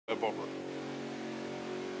A bumper.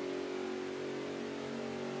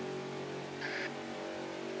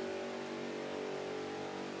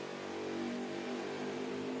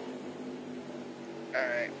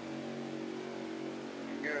 Alright.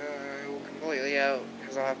 Go completely out,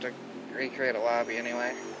 because I'll have to recreate a lobby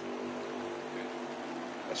anyway.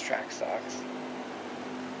 This track sucks.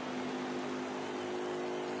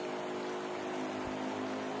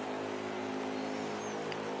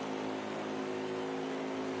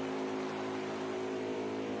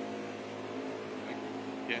 I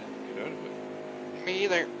can't get out of it. Me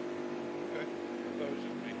either. Okay. I thought it was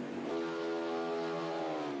just me.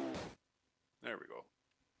 There we go.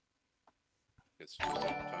 It's just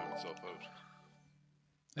time itself out.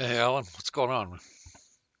 Hey, Alan, what's going on?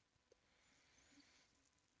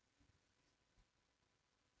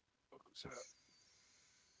 Who's that?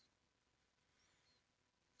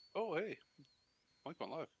 Oh, hey. Mike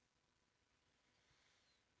went live.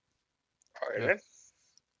 Alright. Yeah.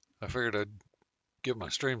 I figured I'd get my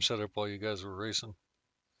stream set up while you guys were racing.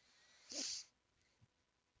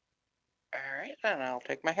 Alright, then I'll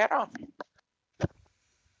take my hat off.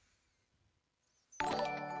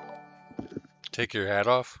 Take your hat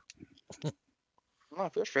off? Well,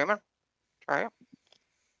 if you're streaming, try it.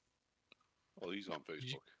 Well, he's on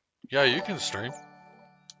Facebook. Yeah, you can stream.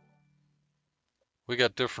 We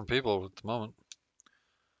got different people at the moment.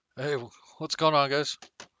 Hey, what's going on, guys?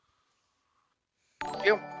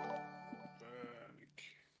 You. Back.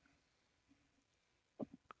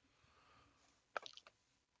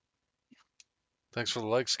 Thanks for the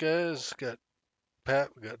likes, guys. Got Pat,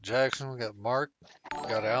 we got Jackson, we got Mark, we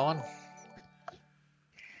got Alan,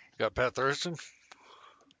 we got Pat Thurston.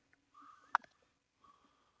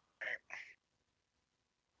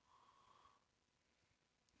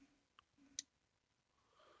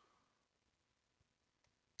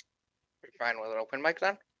 You're fine with an open mic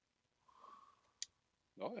then?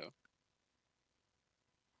 Oh, yeah.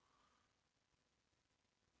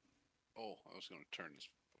 Oh, I was going to turn this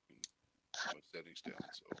fucking my settings down,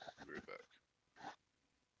 so I'll be right back.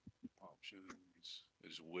 Options.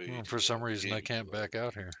 It is way For too some loud. The reason, I game is can't too back loud.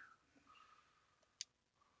 out here.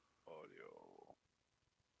 Audio.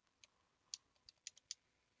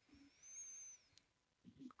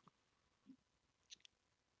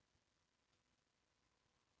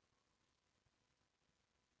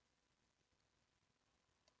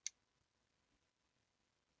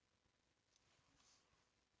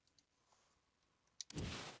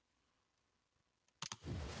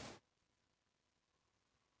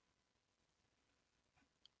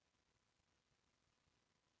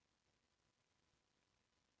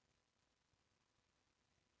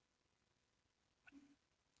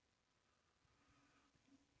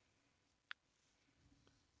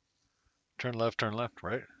 Turn left,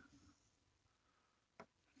 right?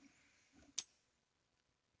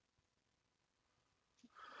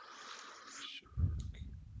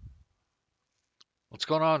 What's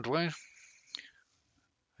going on, Dwayne?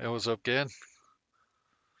 Hey, what's up, Gan?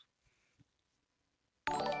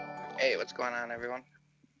 Hey, what's going on, everyone?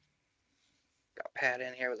 Got Pat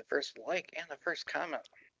in here with the first like and the first comment.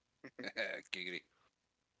 Giggity.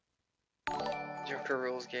 Joker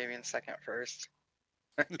Rules gave me in second first.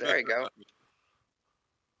 There you go.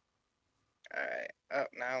 Alright. Oh,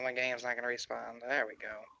 now my game's not going to respawn. There we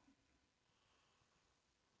go.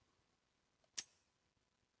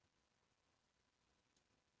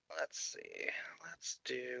 Let's see. Let's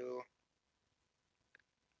do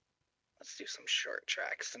some short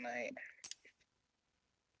tracks tonight.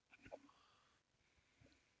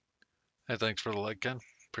 Hey, thanks for the like, Ken.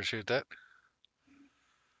 Appreciate that.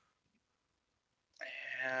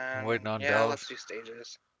 And Waiting on yeah, Dallas. let's do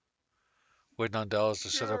stages. Waiting on Dallas to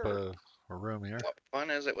set up a room here. What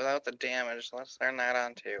fun is it without the damage? Let's turn that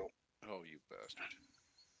on too. Oh, you bastard.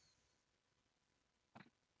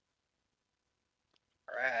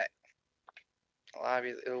 Alright.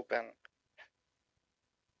 Lobby's open.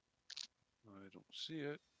 I don't see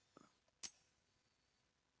it.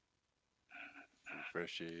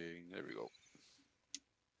 Refreshing. There we go.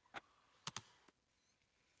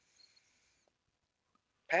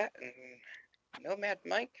 Pat and Nomad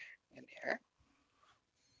Mike in here.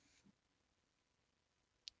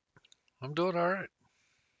 I'm doing all right.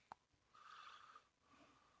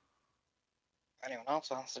 Anyone else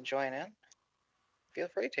wants to join in? Feel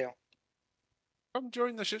free to. Come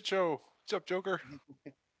join the shit show. What's up, Joker?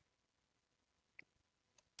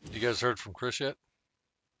 You guys heard from Chris yet?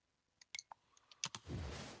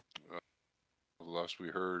 Last we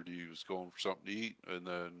heard, he was going for something to eat, and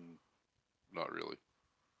then not really.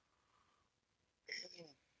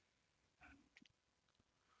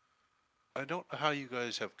 I don't know how you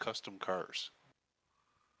guys have custom cars.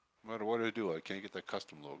 No matter what I do, I can't get that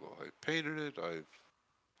custom logo. I painted it. I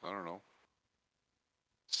don't know.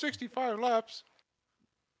 65 laps.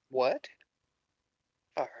 What?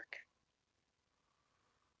 Fuck.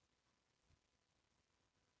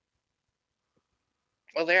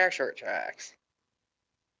 Well, they are short tracks.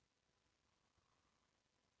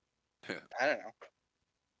 Yeah. I don't know.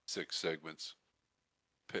 6 segments.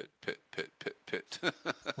 Pit.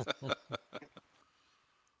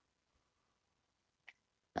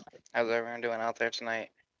 How's everyone doing out there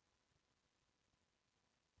tonight?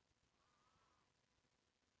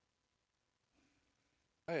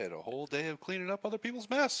 I had a whole day of cleaning up other people's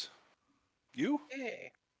mess. You?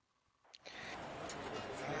 Hey.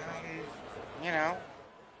 You know,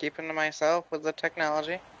 keeping to myself with the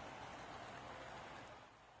technology.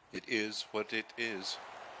 It is what it is.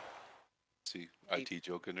 See, IT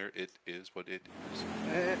joke in there. It is what it is.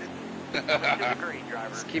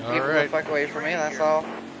 Just keep All people the right. fuck away from me, that's all.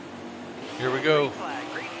 Here we go.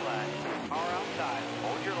 Green flag. Power outside.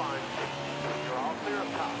 Hold your line. You're all clear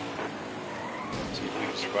up top. See if we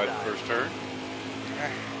can survive the first turn.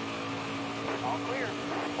 All clear.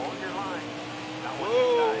 Hold your line. Not one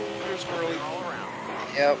Whoa, inside. you're squirrely. Clear all around.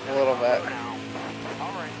 Yep, a little bit. Now.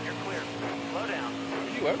 All right, you're clear. Slow down.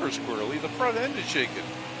 Are you ever squirrely? The front end is shaking.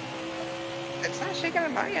 It's not shaking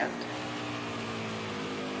on my end.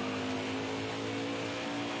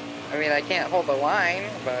 I mean, I can't hold the line,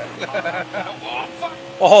 but Oh, fuck.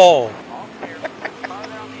 Oh, All clear.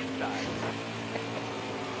 Farther on the inside.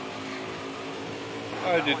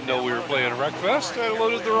 I didn't know we were playing Wreckfest. I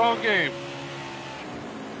loaded the wrong game.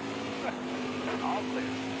 All clear.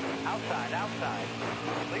 Outside, outside.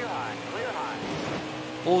 Clear high, clear high.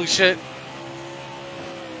 holy shit.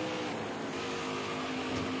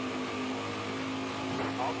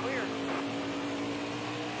 All clear.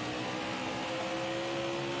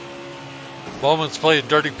 Bowman's playing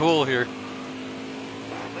dirty pool here.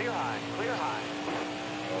 Clear high, clear high.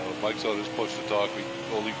 Mike's on his push to talk. We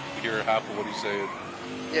only hear half of what he's saying.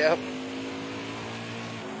 yep.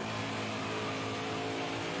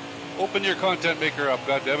 Open your content maker up,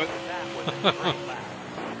 goddammit. That was a great lap.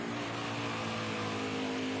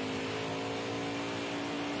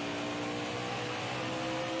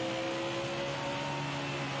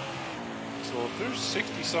 So if there's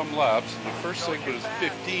 60 some laps and the first segment is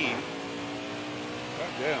 15,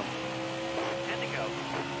 goddamn. 10 to go.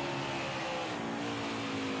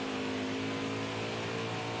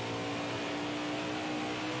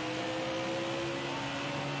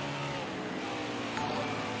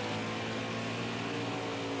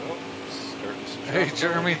 Well, starting some Hey, traffic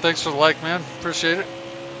Jeremy, already. thanks for the like, man. Appreciate it.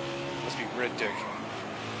 Must be Red Dick.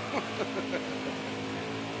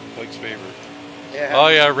 Mike's favorite. Yeah. Oh,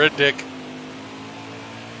 yeah, Red Dick.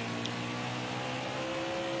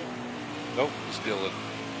 Nope, it's Dylan.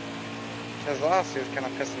 His lawsuit's kind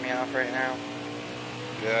of pissing me off right now.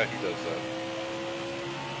 Yeah, he does that.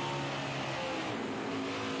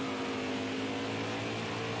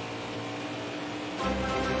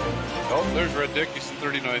 Oh, there's Red Dick. He's in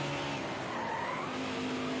 39th.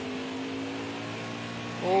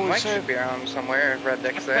 Holy Mike shit. should be around somewhere if Red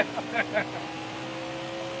Dick's there.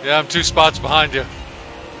 Yeah, I'm 2 spots behind you.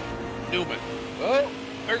 Newman. Oh,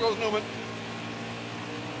 there goes Newman.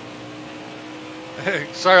 Hey,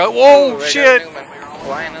 sorry. Whoa, Ooh, there shit. goes Newman,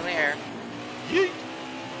 flying in the air. Yeet.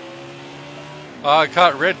 I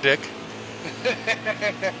caught Red Dick.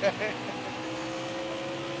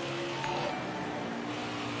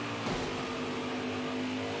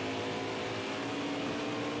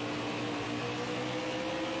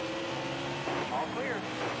 All clear.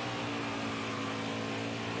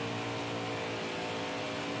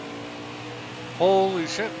 Holy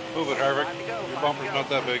shit. Move it, Harvick. 5 to go, Your 5 bumper's to go. not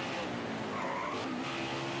that big.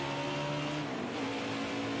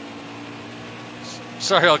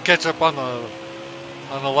 Sorry, I'll catch up on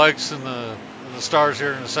the likes and the stars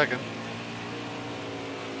here in a second.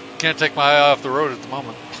 Can't take my eye off the road at the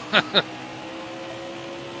moment.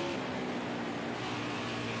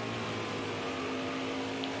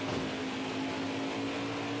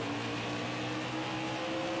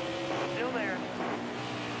 Still there.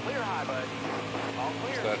 Clear high, bud. All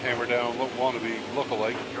It's clear. that hammer down wannabe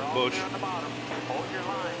lookalike You're all Bush. clear on the bottom. Hold your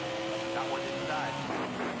line. Got one inside.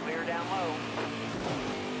 Clear down low.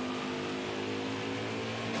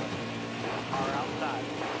 Car outside.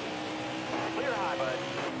 Clear high, bud.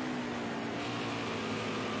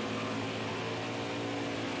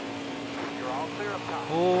 You're all clear up top.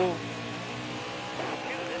 Oh,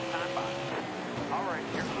 Two this time by. All right,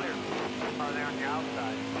 you're clear. Are they on your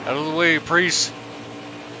outside? out of the way, Priest.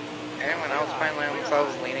 Anyone almost find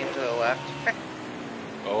themselves leaning to the left.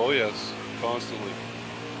 Oh yes, constantly.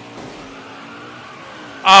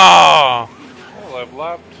 Oh! Well, I've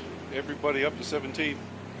lapped everybody up to 17th.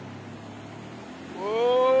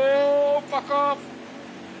 Whoa! Fuck off!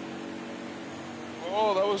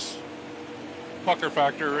 Oh, that was pucker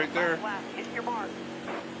factor right there. Hit your mark.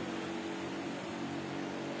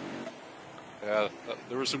 Yeah,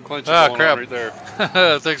 there was some clenching Ah, going crap. on right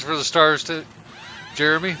there. Thanks for the stars,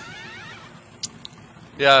 Jeremy.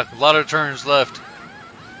 Yeah, a lot of turns left.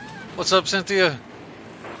 What's up, Cynthia?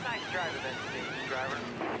 Nice driver, that driver.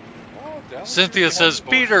 Oh, Dallas Cynthia really says, has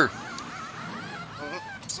beat her.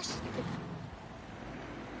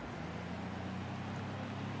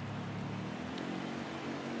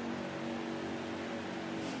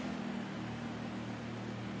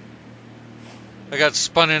 I got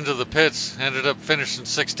spun into the pits, ended up finishing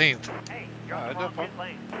 16th. Hey, you're on I the wrong know. pit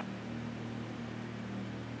lane.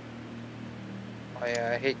 Oh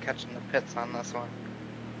yeah, I hate catching the pits on this one.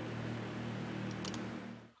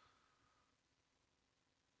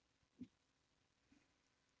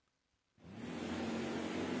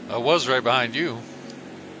 I was right behind you.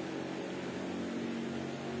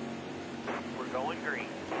 We're going green.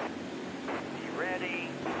 Be ready.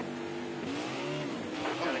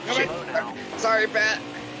 Gotta go Shit. slow now. Sorry, Pat.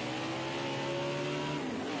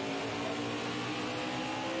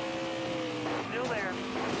 Still there.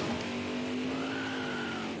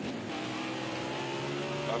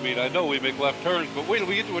 I mean, I know we make left turns, but wait till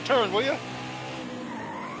we get to a turn, will you?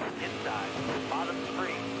 Inside. Bottom's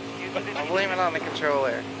free. Use it if I'll you blame need it on the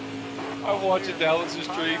controller. I'm watching Dallas'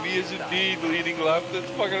 stream. He is indeed leading left. That's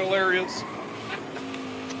fucking hilarious.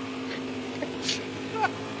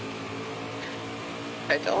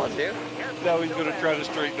 I told you. Careful, Now he's still going to there. try to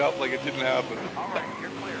straighten up like it didn't happen. All right,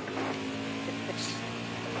 you're clear.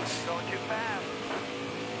 Going too fast.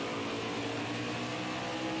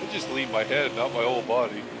 I just lean my head, not my whole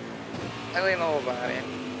body. I lean the whole body.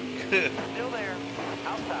 Still there.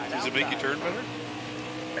 Outside. Does it make you outside. turn better?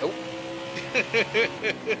 Nope.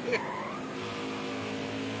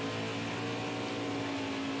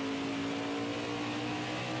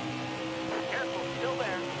 Careful, still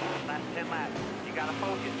there. Last 10 laps. You gotta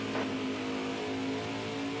focus.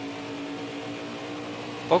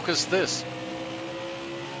 Focus this.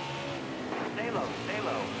 Stay low, stay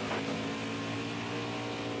low.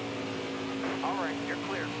 All right, you're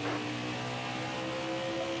clear.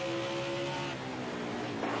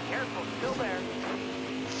 Careful, still there.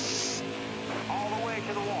 All the way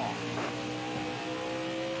to the wall.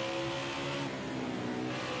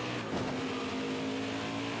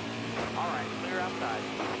 All right, clear outside.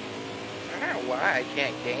 I don't know why I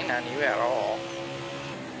can't gain on you at all.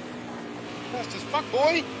 Fast as fuck,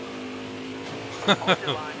 boy! Hold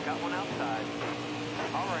your line, got one outside.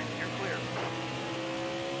 All right, you're clear.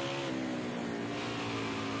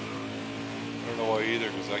 I don't know why either,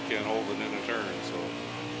 because I can't hold it in a turn, so...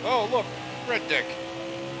 Oh, look! Red deck!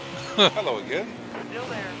 Hello again. Still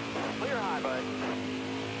there. Clear high, bud.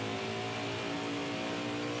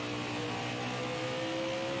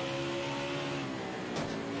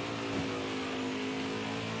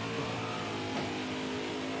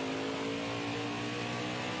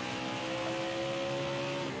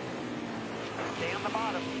 Stay on the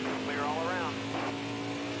bottom. Clear all around.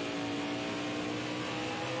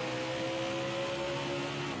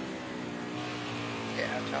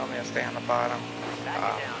 Yeah, tell me to stay on the bottom. Back it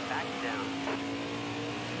down, back it down.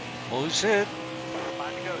 Holy shit.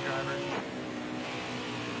 5 to go, driver.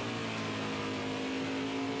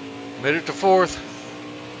 Made it to 4th.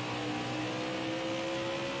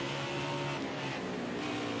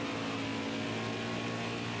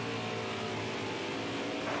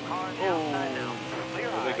 Car on the outside now. Clear I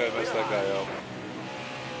high. think I messed that guy out.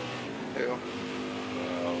 Who?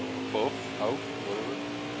 Both? Out? Whatever.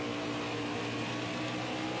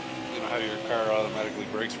 You know how your car automatically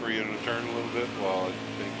brakes for you in a turn a little bit? Well, I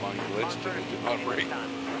think mine glitched and it did not brake.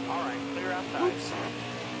 All right, clear outside.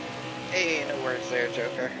 Hey, no words there,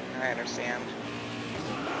 Joker. I understand.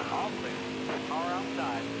 All clear. Car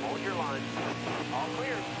outside. Hold your line. All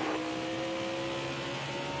clear.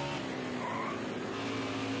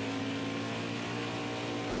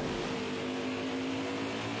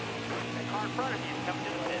 That car in front of you is coming to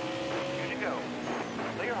the pit. 2 to go.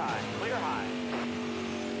 Clear high. Clear high.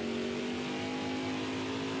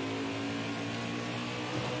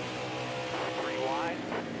 Three wide.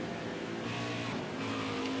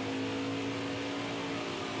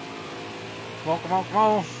 Come on, come on, come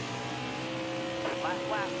on.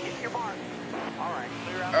 Last lap. Hit your mark. All right,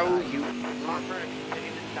 clear outside. Oh, you. Car furnace,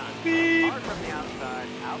 continue this time. Beep. Hard from the outside,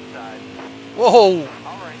 outside. Whoa!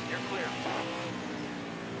 All right, you're clear.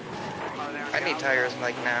 Car there on I the need outside. tires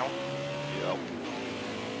like now. Yep.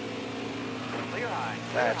 Clear high.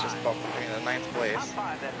 That clear just high. bumped me to 9th place. Top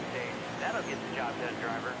 5 that stage. That'll get the job done,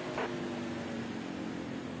 driver.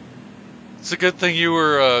 It's a good thing you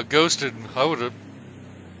were ghosted. I would have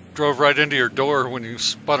drove right into your door when you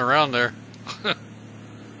spun around there.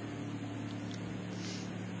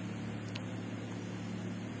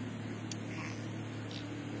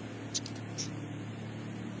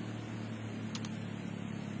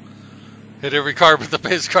 Hit every car but the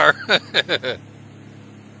pace car.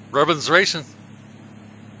 Rubbin's racing.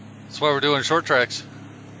 That's why we're doing short tracks.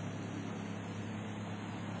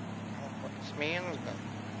 What's mean?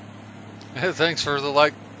 Hey, thanks for the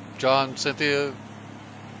like, John, Cynthia.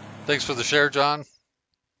 Thanks for the share, John.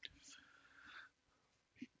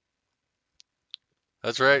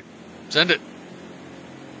 That's right. Send it.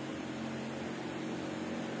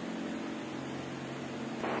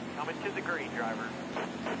 Coming to the green, driver.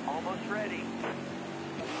 Almost ready.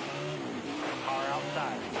 Car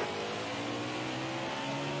outside.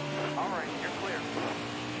 All right, you're clear.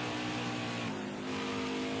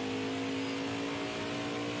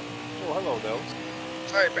 Oh, hello, Nels.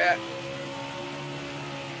 Sorry, Pat.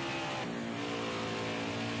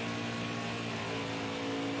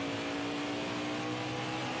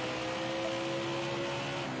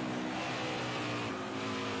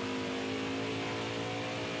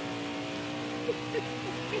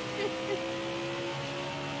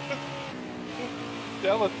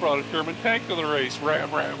 Dallas brought a Sherman tank to the race.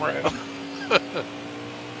 Ram, ram, ram.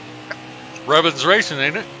 Rubbin's racing,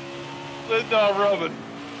 ain't it? That's not rubbing.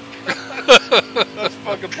 That's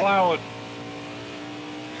fucking plowing.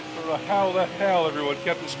 I don't know how the hell everyone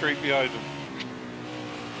kept it straight behind them.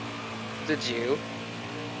 Did you?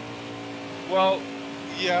 Well,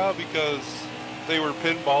 yeah, because they were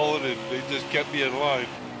pinballing and they just kept me in line.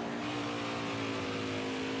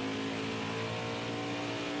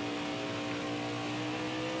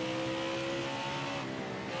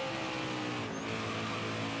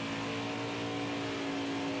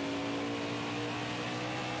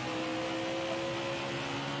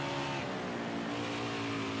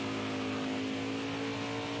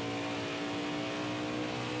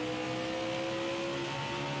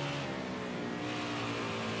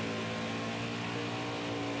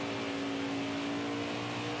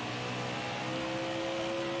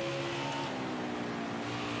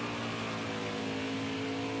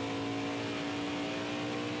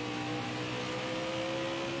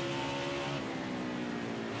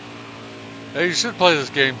 Hey, you should play this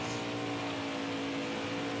game.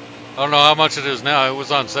 I don't know how much it is now. It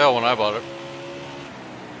was on sale when I bought it.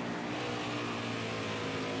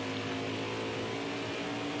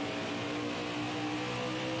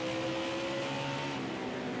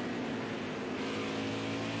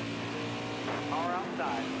 Car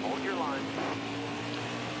outside. Hold your line.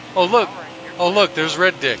 Oh, look. All right, you're Oh, clear. look. There's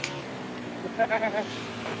Red Dick.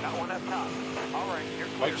 Got one up top. All right, you're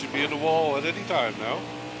clear. Mike should be in the wall at any time now.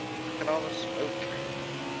 Look at all the smoke.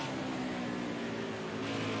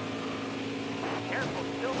 Careful,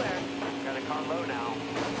 still there. Got a car low now.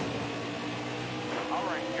 All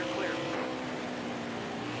right, you're clear.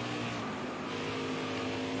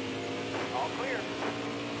 All clear.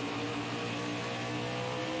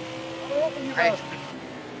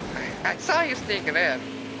 I saw you sneaking in.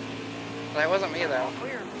 But that wasn't me, though. All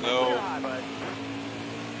clear. No. Clear high, bud.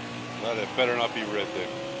 That better not be Red Dick.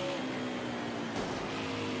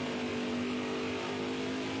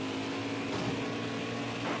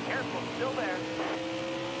 Careful, still there.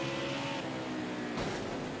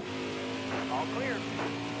 All clear.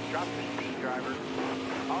 Drop the speed, driver.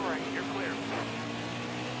 All right, you're clear.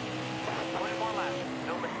 20 more laps.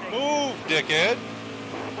 No mistake. Move, dickhead!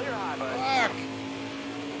 Clear high, bud. Fuck!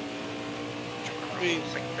 I mean,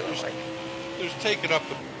 Like, there's taking up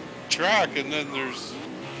the track and then there's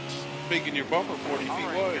making your bumper 40 All feet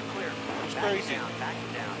right, wide. you're clear. It's Back crazy. it down, back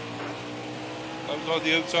it down. I was on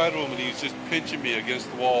the outside of him and he was just pinching me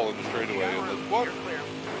against the wall in the straightaway. Yeah, I'm we're- like, what? You're clear.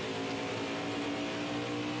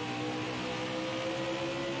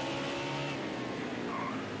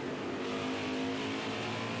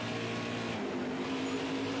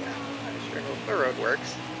 I sure hope the road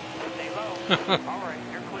works. Stay low. All right,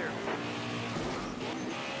 you're clear.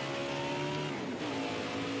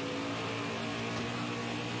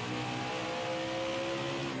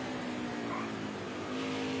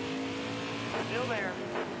 Still there.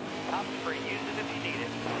 Top free. Use it if you need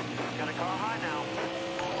it. Got a car high now.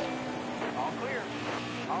 All clear.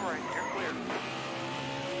 All right, you're clear.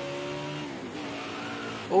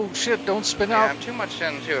 Oh shit, don't spin Yeah, out. I'm too much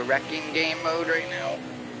into a wrecking game mode right now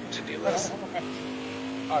to do this.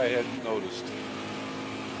 I hadn't noticed.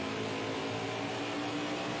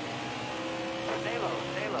 Stay low,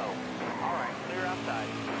 stay low. All right, clear outside.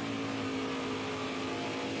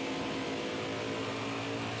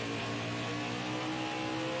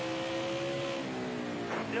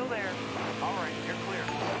 Still there. All right, you're clear.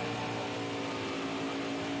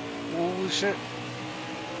 Holy shit.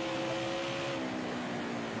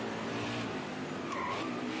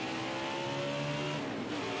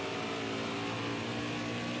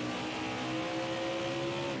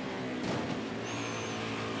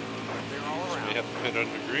 Clear all We around. have to pit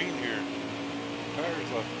under green here.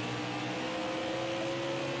 Tires left.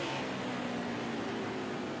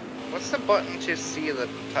 What's the button to see the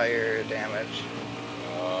tire damage?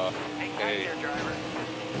 Hang tight Hey. there, driver.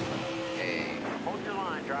 Hey, Hold your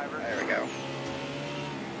line, driver. there we go.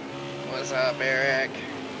 What's up, Eric?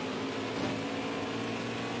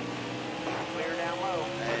 Clear down low.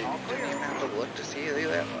 I All didn't even clear. have to look to see who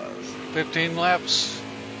that was. 15 laps.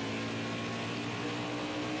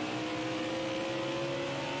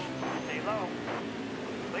 Stay low.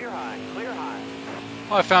 Clear high, clear high.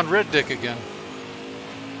 Oh, I found Red Dick again.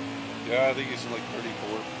 Yeah, I think he's in like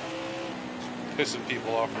 34. He's pissing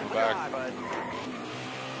people off in the Clear back. high, bud.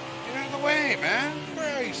 Get out of the way, man.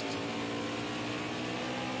 Christ.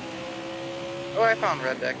 Oh, I found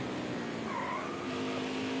Red Deck.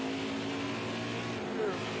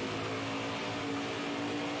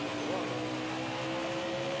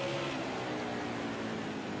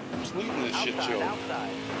 Who's leading this shit Outside, show?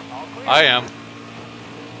 outside. All clear. I am.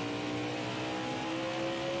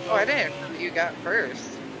 Oh, I didn't know you got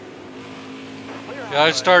first. Clear high, Yeah,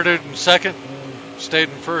 I bud. started in second and stayed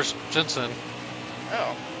in first since then.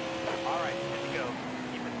 Oh, All right, good to go.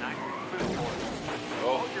 Keep it nice and smooth for us.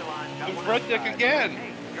 Oh, Hold your line. Got there's one Red Dick inside. again.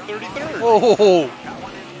 Hey, you're 33rd. Whoa! Got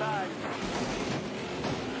one inside.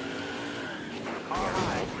 Car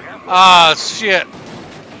high. Careful. Ah, shit.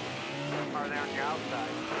 Car there on your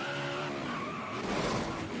outside.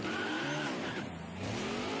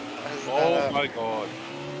 Oh my god.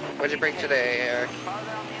 what'd you break today, Eric? Car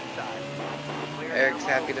there on the inside. Clear Eric's down low.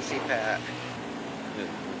 happy to see Pat.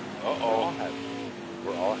 Uh-oh.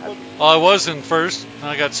 We're all happy. Well, I was in first, and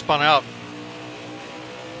I got spun out.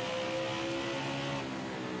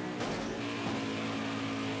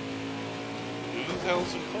 Who the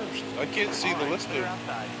hell's in first? I can't see All the right, list clear of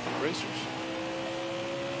outside. racers.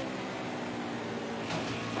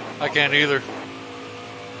 I can't either.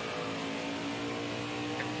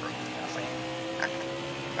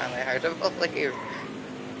 Finally hard to believe.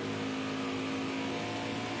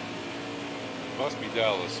 Must be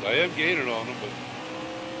Dallas. I am gaining on him, but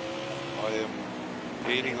I am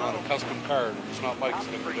gaining on a custom card. It's not Mike's, I'll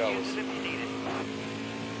it's be for free Dallas. use it if you need it.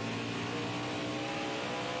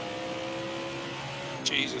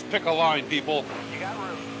 Jesus, pick a line, people. You got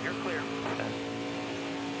room. You're clear.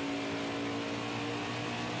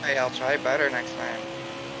 Hey, I'll try better next time.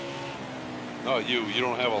 No, you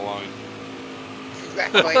don't have a line.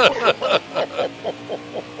 Exactly.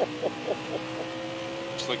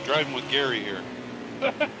 It's like driving with Gary here.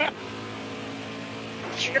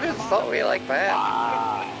 You could insult me like that.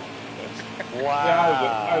 Wow.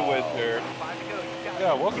 Yeah, I went there. 5 to go. You got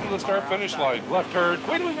Yeah, it. welcome to the Car start-finish outside. line. Left turn.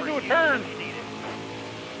 Wait till we do a turn. If you need it.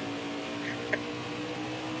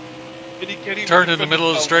 Can't even Turned in the middle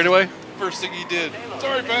of the straightaway. First thing he did. Stay low,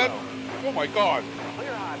 Sorry, stay man. low. Oh my god.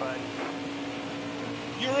 Clear high, bud.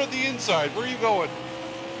 You're on the inside. Where are you going?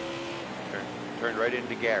 Turned right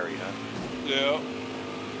into Gary, huh? Yeah.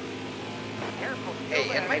 Careful. Still Hey,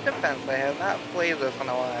 there. in my defense, I have not played this in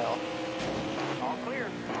a while. All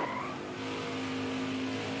clear.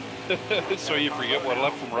 So you forget what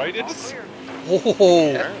left from right All is? clear.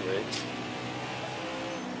 Oh, Apparently.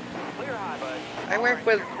 Clear high, bud. I All work right,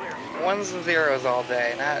 with you're clear. ones and zeros all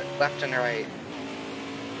day, not left and right.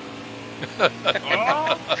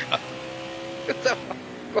 Oh,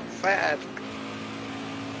 What's that?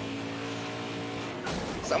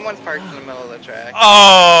 Someone's parked in the middle of the track.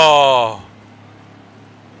 oh!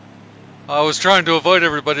 I was trying to avoid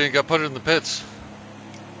everybody and got put in the pits.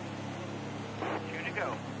 2 to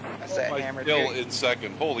go. That's that my Hammer Bill too. in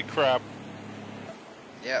second. Holy crap.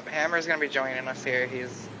 Yep, Hammer's gonna be joining us here.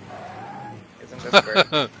 He's in Discord.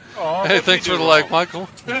 Oh, Hey, what'd thanks you for do the like, wrong? Michael.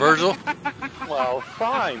 Virgil. Well,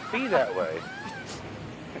 fine. Be that way.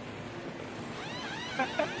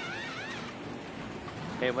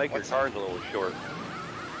 Hey, Mike, your What's car's a little short.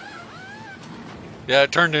 Yeah,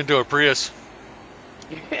 it turned into a Prius.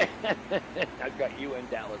 I've got you and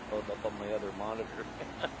Dallas both up on my other monitor.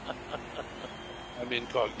 I'm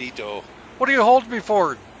incognito. What are you holding me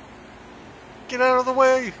for? Get out of the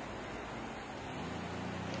way.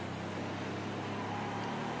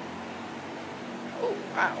 Oh,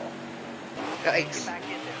 wow. Get Yikes. back in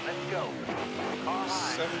there. Let's go. Car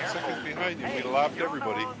high. 7 Careful. seconds behind you. Hey, We lapped you're on the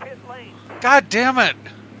everybody. wrong pit lane. God damn it.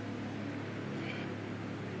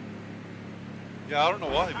 Yeah, I don't know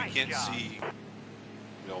why we Nice can't job. see,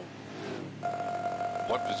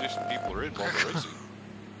 what position people are in while they're racing.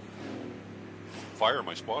 Fire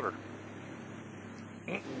my spotter.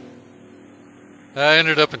 I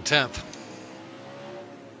ended up in 10th.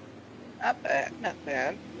 Not bad, not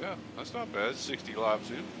bad. Yeah, that's not bad. 60 laps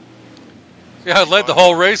in. Yeah, I led the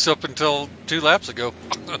whole race up until 2 laps ago.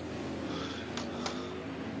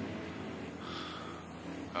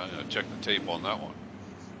 I'm gonna check the tape on that one.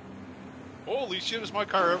 Holy shit, is my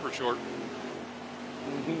car ever short?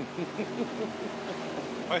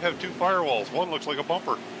 I have 2 firewalls. One looks like a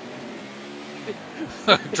bumper.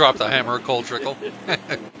 Drop the hammer, cold trickle.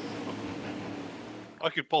 I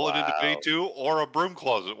could pull it into bay 2 or a broom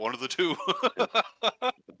closet, one of the two.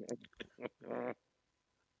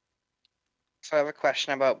 So I have a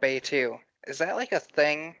question about Bay 2. Is that like a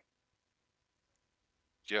thing?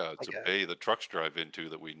 Yeah, it's Okay. a bay the trucks drive into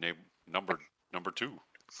that we named number 2.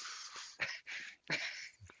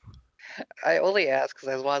 I only asked because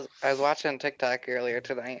I was watching TikTok earlier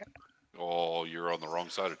tonight. Oh, you're on the wrong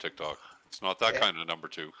side of TikTok. It's not that Yeah. kind of number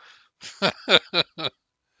 2.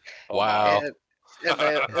 Wow. And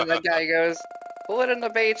the guy goes, pull it into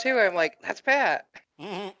Bay 2. I'm like, that's Pat.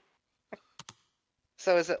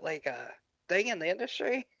 So is it like a thing in the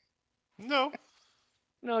industry? No.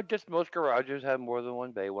 No, just most garages have more than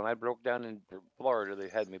one bay. When I broke down in Florida, they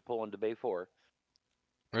had me pull into bay 4.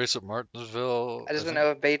 Race at Martinsville. I just didn't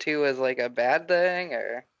know if Bay 2 was like a bad thing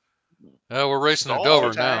or. Yeah, we're racing at Stalls Dover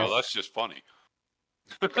are- now. Oh, that's just funny.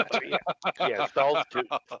 Yeah, stalls too.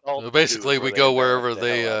 So basically, we go wherever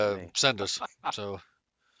they me. send us. So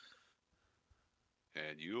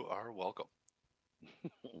And you are welcome.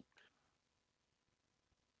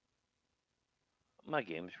 My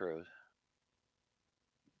game's froze.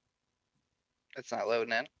 It's not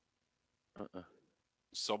loading in.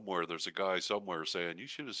 Somewhere there's a guy somewhere saying, you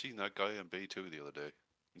should have seen that guy in bay 2 the other day.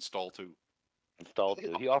 Install 2. Installed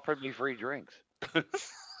 2. He offered me free drinks.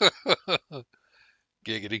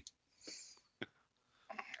 giggity.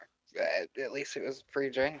 At least it was free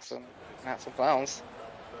drinks and not some clowns.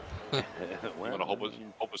 I'm gonna hope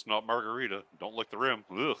it's not margarita. Don't lick the rim.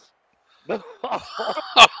 Ugh.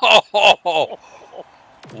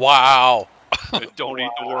 Wow. And don't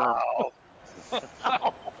eat the worm.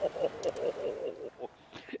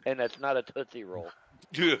 And that's not a Tootsie Roll.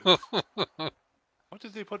 Yeah. Why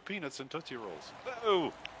did they put peanuts in Tootsie Rolls?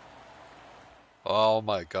 No. Oh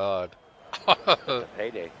my God. It's a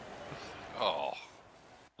payday. Oh.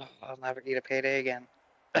 I'll never eat a payday again.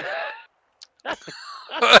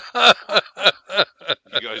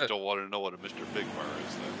 You guys don't want to know what a Mr. Big Bar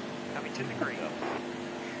is then. Coming to the green.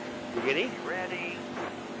 Giggity? Ready.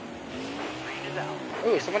 Green is out.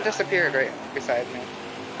 Ooh, someone disappeared right beside me.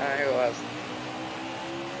 I don't know who it was.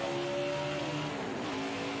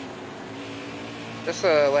 Just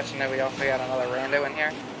to let you know, we also got another rando in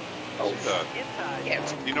here. Oh, that. Inside.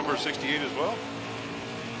 Yeah, You number 68 as well?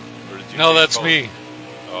 Or did you No, change that's colors? me.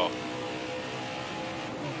 Oh.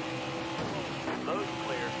 Load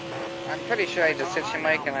clear. I'm pretty sure I just hit you,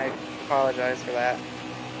 Mike, and I apologize for that.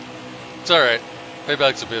 It's alright.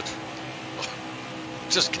 Payback's a bitch.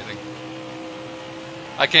 Just kidding.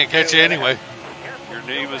 I can't catch you anyway. Careful. Your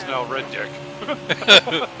name is now Red Dick.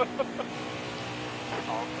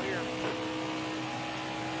 All clear.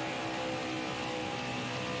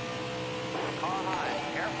 Car high.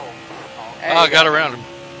 Careful. All There Oh, I you got go. around him.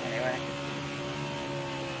 Anyway,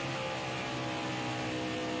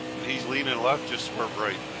 He's leaning left, just swerve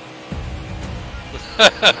right.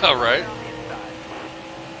 Alright. down the inside.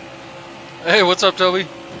 Hey, what's up, Toby?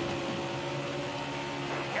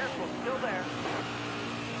 Careful. Still there.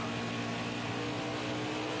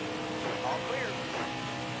 All clear.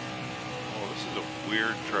 Oh, this is a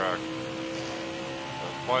weird track.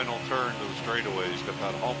 The final turn to the straightaways got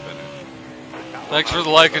that hump in it. Thanks for the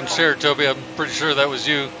like and share, Toby. I'm pretty sure that was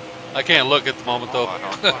you. I can't look at the moment, though. My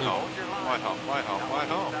hump, my hump, Hold your line. my hump, my hump, my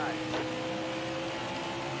Now hump. inside.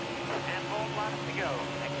 Handful of laps to go.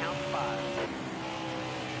 That counts 5.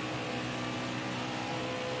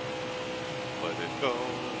 Let it go,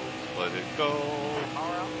 let it go.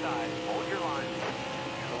 Car outside. Hold your line.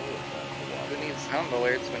 who needs sound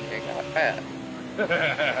alerts when you got Pat?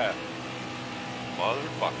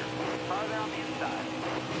 Motherfucker. Farther on the inside.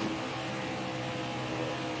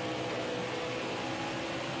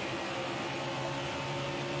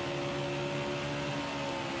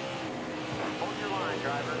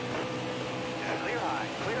 Clear high,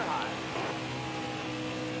 clear high.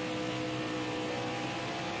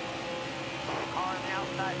 Car on the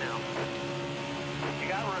outside now. You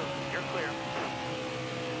got room. You're clear.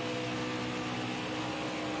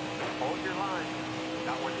 Hold your line.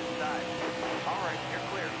 Got one inside. All right, you're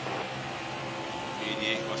clear.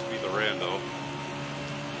 88 must be the rando.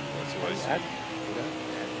 That's who I see.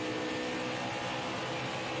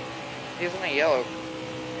 He's in a yellow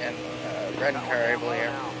and red Got one car, I down low believe.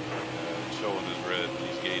 now. Showing his red.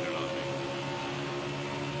 He's gaining on me.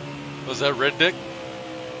 Was that Red Dick?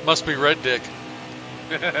 Must be Red Dick.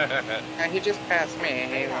 Yeah, he just passed me.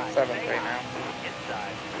 He's in 7th right now.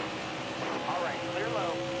 Inside. All right, clear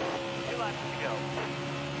low. 2 laps to go.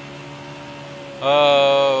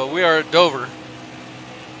 We are at Dover.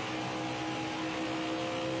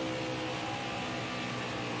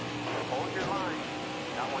 Hold your line.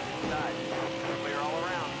 Got one inside. Clear all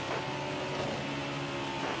around.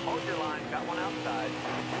 Hold your line. Got one outside.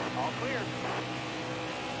 All clear.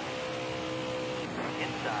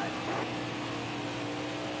 Inside.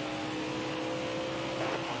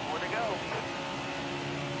 One more to go.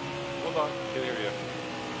 Hold on. Can hear you.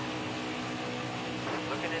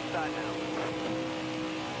 Looking inside now.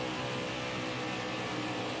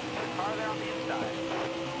 Car there on the inside.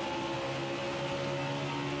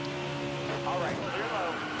 All right, clear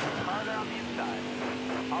low. Car there on the inside.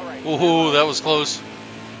 All right. clear Ooh, low. that was close.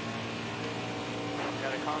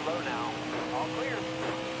 Got a car low now. All clear.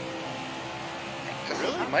 This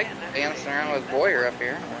is Mike dancing around with Boyer up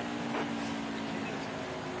here.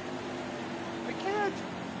 I can't.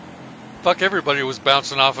 Fuck, everybody was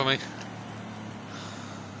bouncing off of me.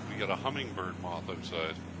 We got a hummingbird moth outside. I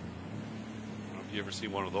don't know if you ever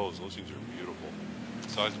seen one of those. Those things are beautiful. The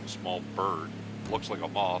size of a small bird. Looks like a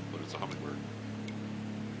moth, but it's a hummingbird.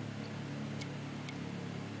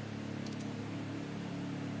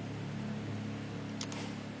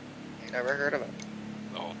 Never heard of it.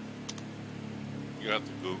 No. You have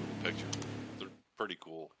to Google the picture. They're pretty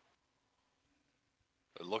cool.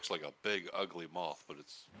 It looks like a big, ugly moth, but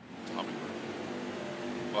it's a hummingbird.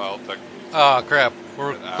 Well, technically, it's Ah, crap.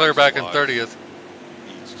 We're It clear back in acts 30th.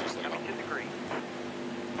 eats just like a Coming to the green.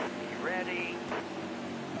 You ready?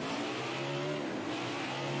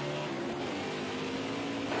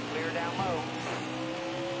 Clear down low.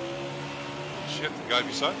 shit. The guy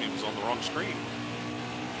beside me was on the wrong screen.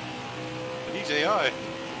 And he's AI.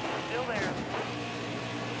 Still there.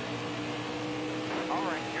 All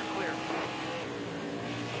right, you're clear.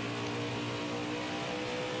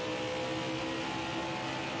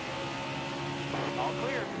 All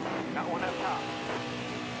clear. Got one up top.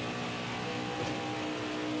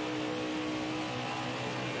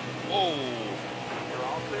 Whoa. You're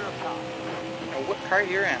all clear up top. Now, what car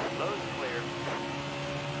you're in? Low's clear.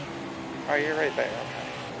 Oh, you're right there. Okay.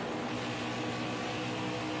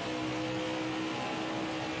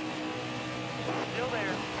 Still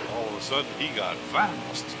there. All of a sudden, he got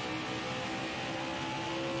fast.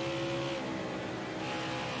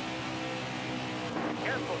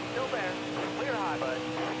 Careful, still there. Clear high, bud.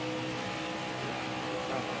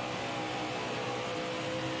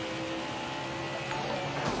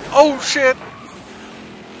 Oh, shit!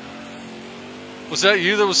 Was that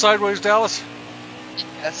you that was sideways, Dallas?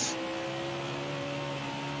 Yes.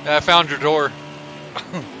 Yeah, I found your door.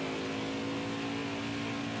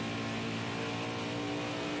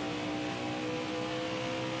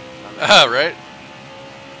 Ah, right?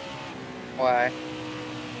 Why?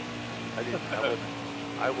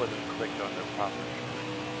 I wasn't clicked on their property.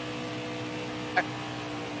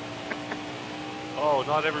 Oh,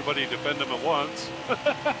 not everybody defend him at once.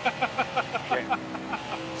 Yeah.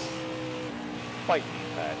 Fight me,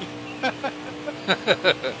 Pat.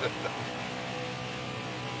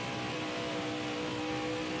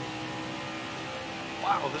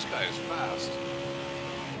 Wow, this guy is fast.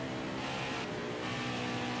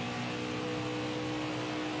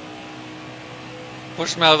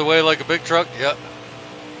 Push him out of the way like a big truck? Yep.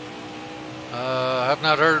 Have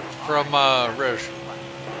not heard from Rish.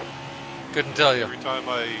 Couldn't tell you. Every time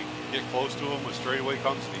I get close to him, a straightaway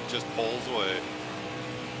comes and he just pulls away.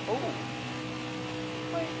 Oh.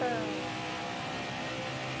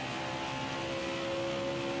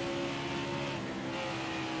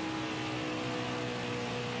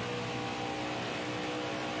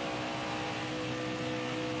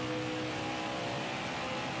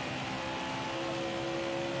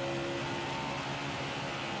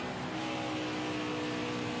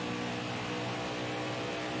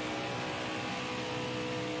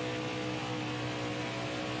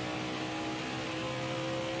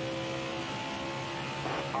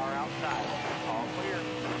 Car outside. All clear.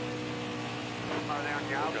 Car there on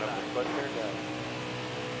your We're gonna outside. put there down.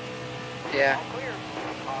 Yeah. All clear.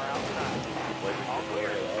 Car outside. Wait, All clear.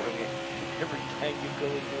 Every time you go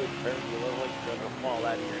into a turn, you look like you're gonna fall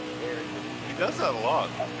out of your chair. He does that a lot.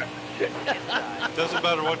 Inside. Doesn't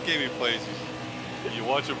matter what game he plays. You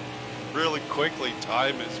watch him really quickly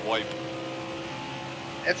time his wipe.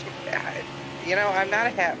 It's, you know, I'm not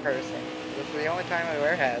a hat person. This is the only time I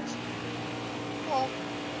wear hats. Well,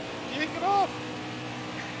 yank it off.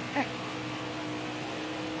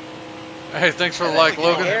 Hey, thanks for the And like, then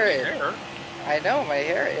my Logan. hair, I know, my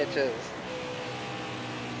hair itches.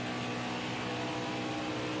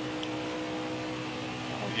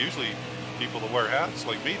 Well, usually people that wear hats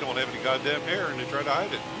like me don't have any goddamn hair and they try to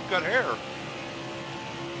hide it. You've got hair.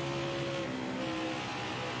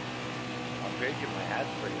 I'm drinking my hat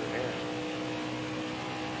for your hair.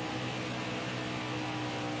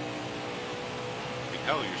 I mean,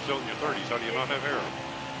 hell, you're still in your 30s. How do you not have hair?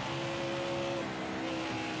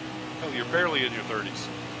 Hell, you're barely in your 30s.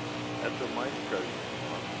 That's what mine started.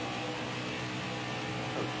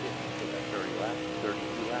 Oh shit, I got 30 laps,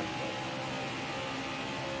 32 laps.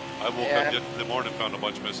 I woke Yeah. up in the morning and found a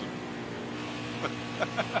bunch missing.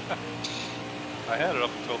 I had it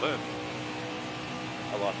up until then.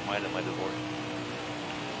 I lost mine in my divorce.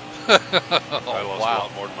 I Oh, lost a wow.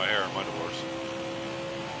 lot more than my hair in my divorce.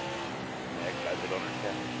 Yeah, guys, I don't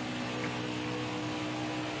understand.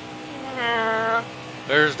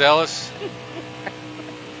 There's Dallas.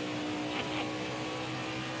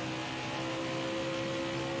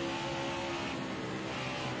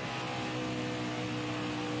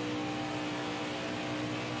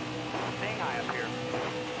 Stay high up here.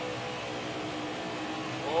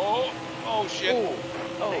 Oh shit. Oh,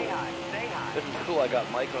 Stay high. Stay high. this is cool. I got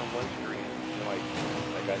Mike on one screen. And I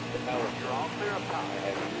got the power. You're all clear up top.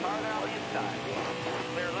 Farther on the inside.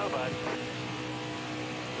 Clear low, bud.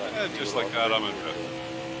 Just like that, I'm in fifth.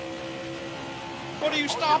 What are you Hold your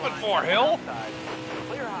stopping line, for, got one Hill? outside.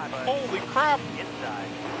 Clear high, bud. Holy crap. Inside.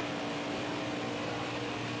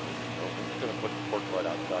 I'm just gonna put the pork butt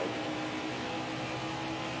outside.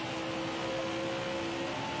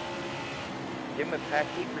 Give him a pack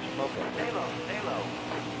heat for smoking. Stay low. Stay low.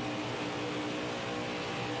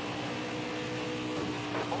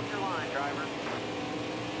 Hold your line, driver.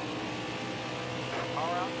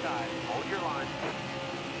 Car outside. Hold your line.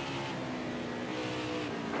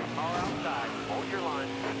 Car outside. Hold your line.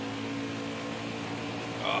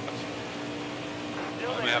 I'm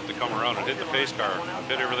Still gonna there. have to come around and hit the pace car and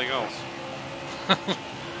hit everything else.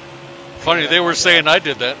 Funny, they were saying I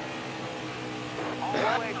did that. All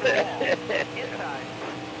the way to the wall. Inside.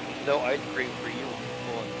 No ice cream for you.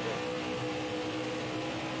 Pulling through.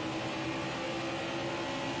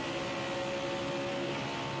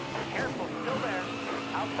 Careful. Still there.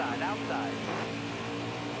 Outside. Outside.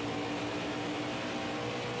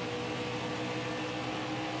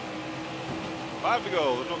 5 to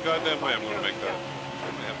go. There's no goddamn way I'm gonna make that.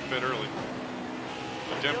 I'm gonna have to pit early.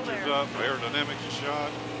 My temperature's up, my aerodynamics is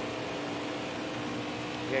shot.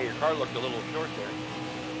 Yeah, your car looked a little short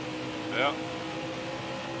there. Yeah.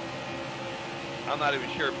 I'm not even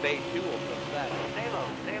sure Bay 2 will come back. Stay low.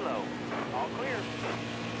 Stay low. All clear.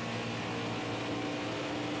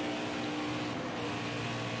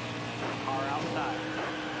 Car outside.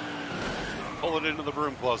 Pull it into the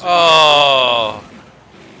broom closet. Oh,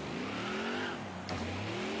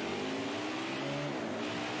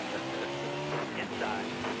 Inside.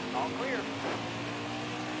 All clear.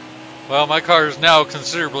 well, my car is now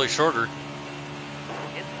considerably shorter.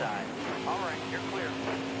 Inside. All right, you're clear.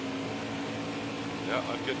 Yeah,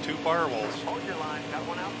 I've got 2 firewalls. Hold your line. Got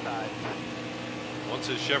one outside. One's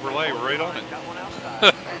his Chevrolet, Hold we're right your on line, it. Got one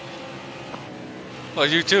outside. Well,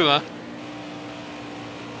 you too, huh?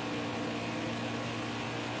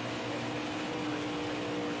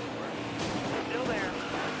 Still there.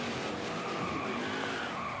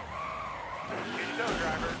 Here you go,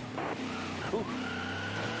 driver. Whew.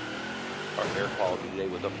 Our air quality today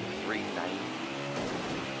was up to 390.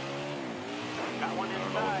 Got one I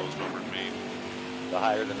don't know what inside. those numbers mean. The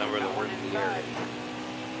higher the number, the Got one worse the air inside.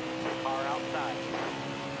 is. Car outside.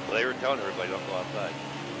 Well, they were telling everybody don't go outside.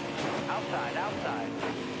 Outside. Outside.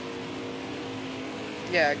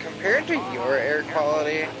 Yeah, compared to your air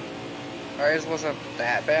quality, ours wasn't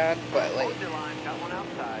that bad, but like Hold your line. Got one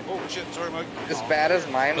outside. Oh shit, sorry Mike. as bad as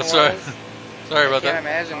mine That's was. right. Sorry about I can't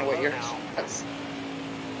that. imagine what yours was.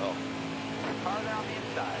 Oh, Car down the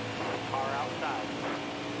inside. Car outside.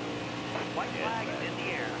 White flag is in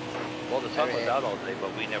the air. well, the sun was mean- out all day,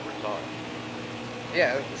 but we never saw it.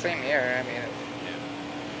 Yeah, same here. I mean,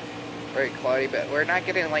 it's very cloudy, but we're not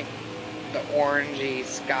getting like the orangey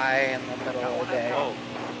sky in the middle of the day. Oh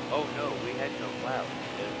no, we had no clouds.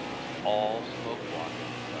 It was all smoke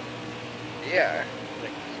blocking stuff. Yeah.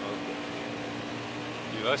 Thick smoke.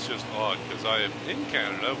 Yeah, that's just odd because I am in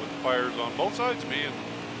Canada with fires on both sides of me, and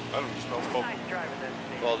I don't smell smoke. Nice driving this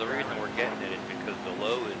station. Well, the reason we're getting it is because the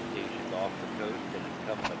low is stationed off the coast and it's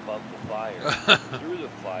coming above the fire, through the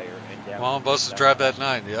fire, and down. Come on, buses down drive the that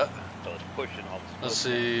 9, yeah. So it's pushing all the smoke. Let's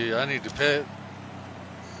down. see, I need to pit.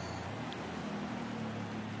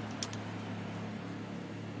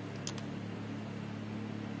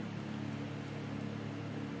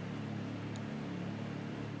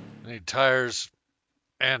 I need tires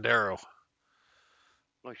and arrow.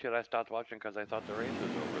 Oh shit! I stopped watching because I thought the race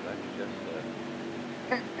was over. That's just.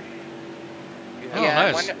 Oh,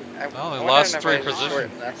 yeah, nice. I Oh, they wonder lost if 3 I should positions.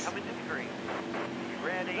 shorten this. Coming to the green.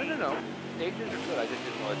 Ready? No. Stages are good. I just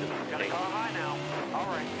didn't want to do Got a it. car high now. All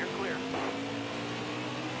right, you're clear.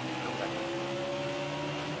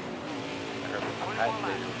 I heard the 21 pad laps.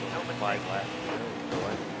 station was No only mistake. 5 laps. So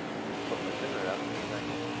I put my cigarette out in a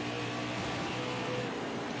second.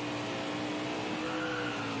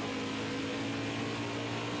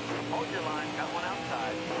 Hold your line. Got one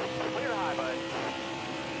outside. Clear high, bud.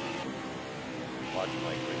 Watch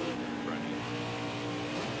my green in front of you.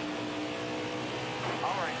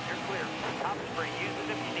 All right, you're clear. Top spray. Use it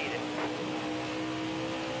if you need it.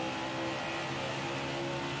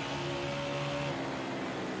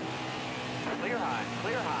 Clear high.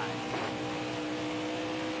 Clear high.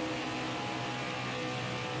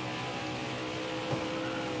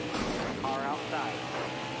 Car outside.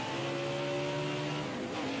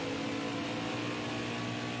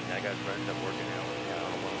 I got friends that work in LA now.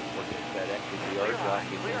 One working at FedEx with the yard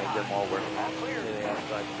jockey. They make them all wear masks. They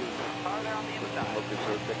outside too. Car there on the inside. Smoke is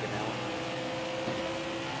so thick in LA.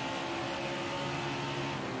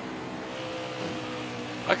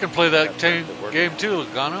 I can play that game too,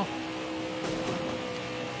 Logano.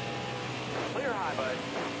 Clear high, bud.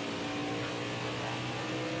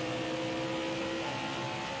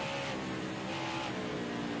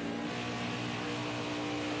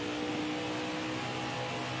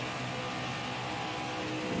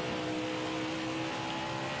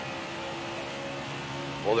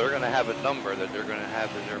 Well, they're going to have a number that they're going to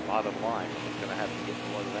have as their bottom line. It's going to have to get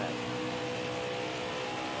more than that.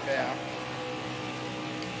 Yeah.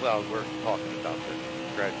 Well, we're talking about the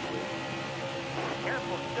graduation.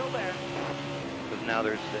 Careful, still there. Because now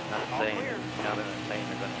they're not All saying, clear. now they're not saying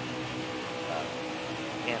they're going to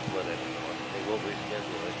cancel it anymore. They will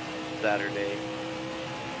reschedule it Saturday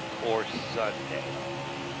or Sunday.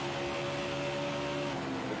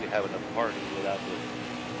 We'll be having a party without the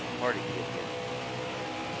party ticket.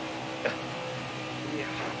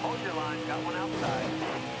 Hold your line. Got one outside.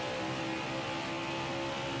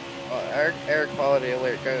 Well, air quality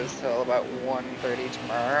alert goes till about 1:30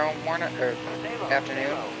 tomorrow morning or Stay low. afternoon,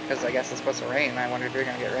 Stay low. because I guess it's supposed to rain. I wonder if you're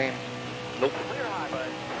gonna get rain. Nope. Clear high, bud.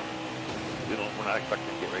 We're not expecting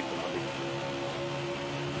to get right to Monday.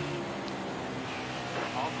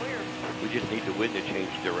 All clear. We just need the wind to change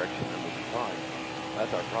direction and we'll be fine.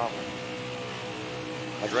 That's our problem.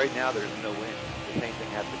 Like right now, there's no wind. The same thing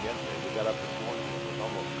happened yesterday. We got up this morning, it was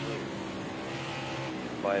almost clear.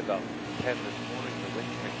 By about 10 this morning, the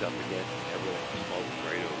wind picked up again, and everything smoked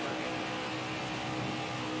right over.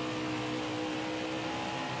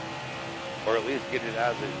 Or at least get it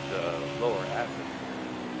out of its lower atmosphere.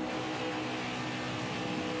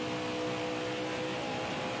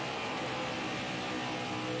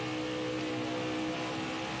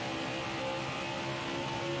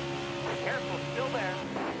 Careful, still there.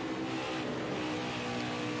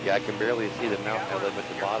 Yeah, I can barely see the mountain I live at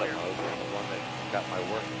the bottom of, and the one that got my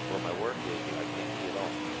work, where my work is, I can't see it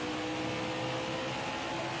all.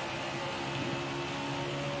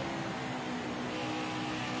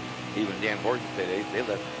 Even Dan Horton today, they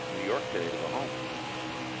left New York today to go home.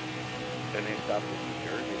 And they stopped in New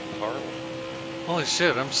Jersey. It's horrible. Holy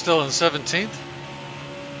shit, I'm still in 17th?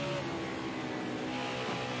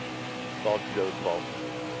 It's all Joe's fault.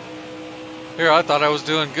 Here, I thought I was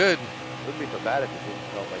doing good. It wouldn't be so bad if it didn't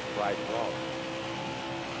smell like fried frog.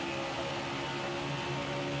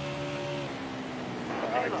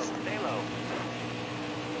 Stay low. Stay low.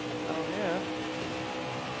 Oh, yeah.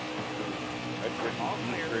 I'd drink All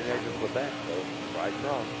clear. Eastern eggs in Quebec, so fried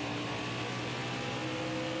frog.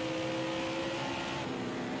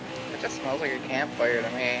 It just smells like a campfire to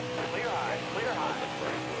me. Clear high. Clear high.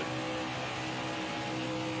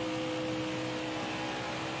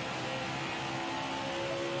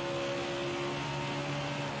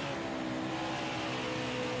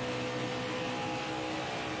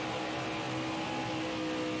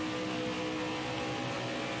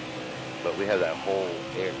 But we have that whole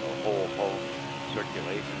air, the whole home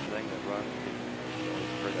circulation thing that runs. You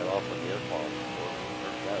always turn that off when the air quality is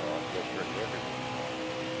low. well, that's for different.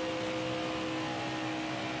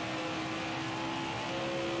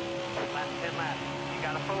 Last 10 laps. You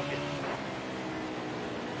gotta focus.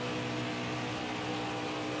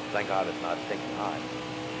 Thank God it's not stinking hot.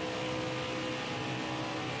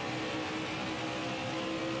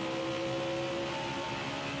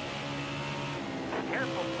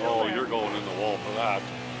 Careful. still Oh, there. you're going in the wall for that.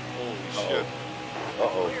 Holy shit.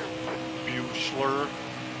 Uh-oh. Buchler.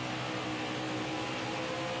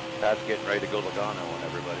 Pat's getting ready to go Logano on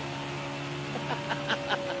everybody.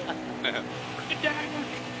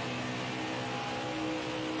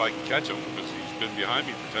 If I can catch him, because he's been behind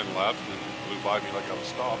me for 10 laps and then blew by me like I was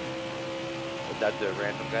stopped. Is that the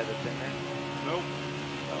random guy that's in there? Nope.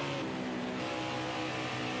 Oh.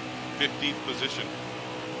 15th position.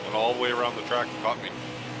 Went all the way around the track and caught me.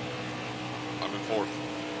 I'm in 4th.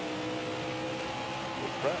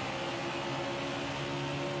 Good crap.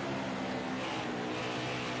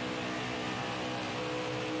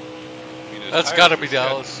 I mean, his That's tires gotta are be set.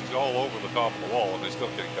 Dallas. He's all over the top of the wall and they still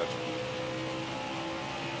can't catch him.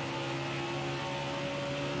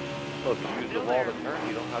 So if you use the wall to turn,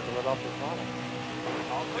 you don't have to let off the throttle.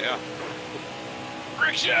 All clear. Yeah.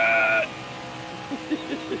 Brick shot!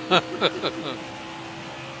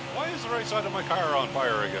 Why is the right side of my car on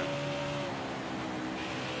fire again?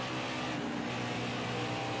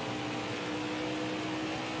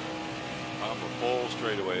 I'm a full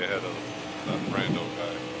straightaway ahead of that rando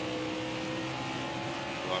guy.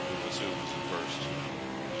 Who I'm going to assume is in first.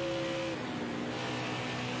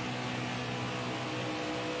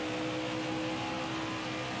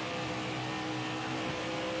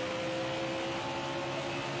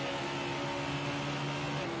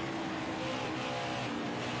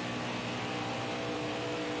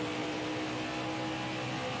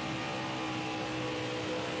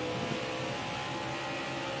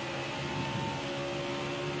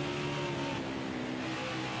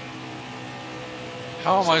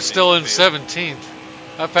 How am I still in 17th?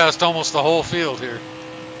 I passed almost the whole field here.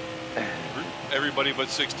 Everybody but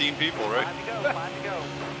 16 people, right? 5 to go. 5 to go.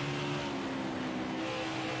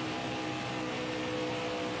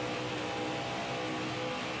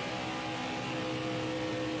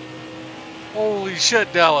 Holy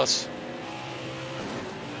shit, Dallas.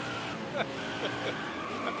 I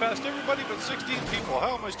passed everybody but 16 people.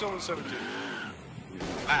 How am I still in 17?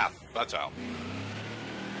 Math. That's how.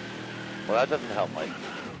 Well, that doesn't help, Mike.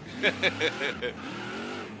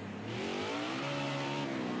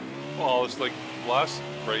 Well, it's like last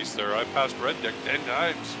race there. I passed Red Deck 10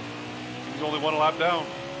 times. He's only one lap down.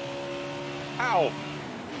 How?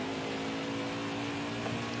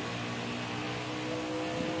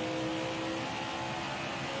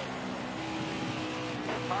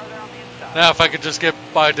 Farther on the inside. Now, if I could just get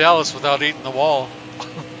by Dallas without eating the wall.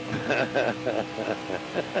 Yeah.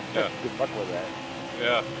 Good luck with that.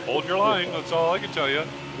 Yeah. Hold your line. That's all I can tell you.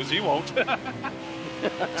 Because he won't.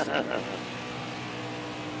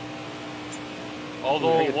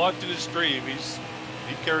 Although watching his stream,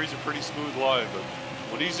 he carries a pretty smooth line. But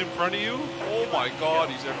when he's in front of you, oh my God,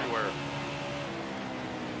 he's everywhere.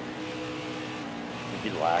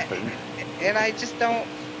 He's laughing. And I just don't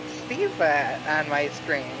see that on my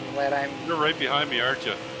screen when I'm. You're right behind me, aren't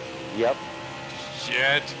you? Yep.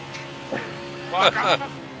 Shit. Fuck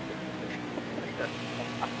off.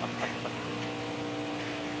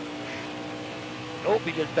 Nope,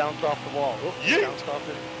 he just bounced off the wall. Oops, Yeet. bounced off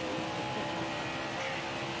it.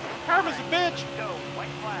 Karma's a bitch. Go.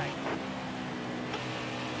 White flag.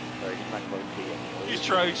 Sorry, he's not close to you anymore. He's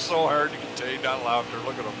trying so hard to contain that laughter.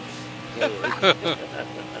 Look at him.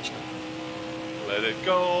 Let it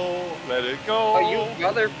go. Let it go. Oh, you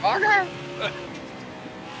motherfucker!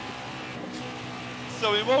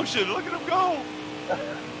 Some emotion. Look at him go.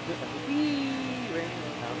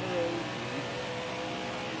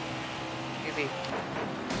 Easy.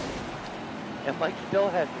 And Mike still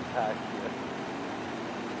hasn't passed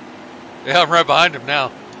you. Yeah, I'm right behind him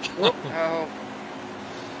now. Oh,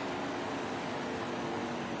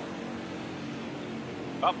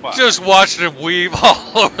 Up by. Just watching him weave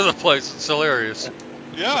all over the place. It's hilarious.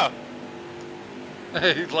 Yeah.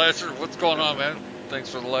 Hey, Lasher, what's going on, man? Thanks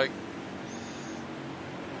for the like.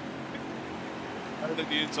 Hard on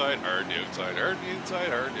the inside, hard on the outside, hard on the inside,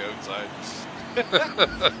 hard on the outside.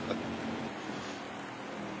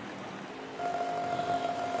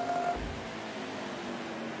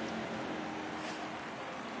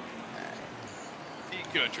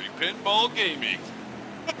 Country Pinball Gaming.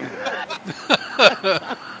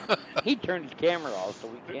 He turned his camera off so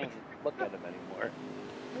we can't look at him anymore.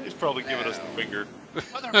 He's probably giving us the finger.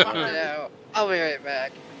 no. I'll be right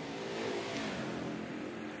back.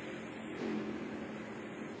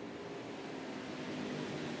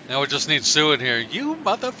 Now we just need Sue in here. You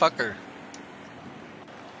motherfucker.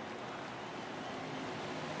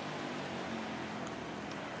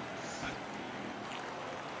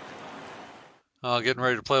 Getting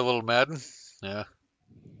ready to play a little Madden? Yeah.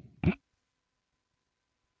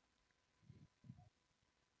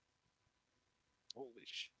 Holy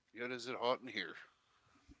shit, is it hot in here?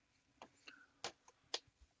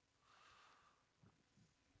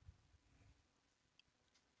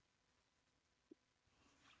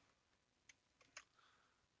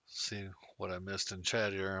 See what I missed in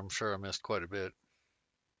chat here. I'm sure I missed quite a bit.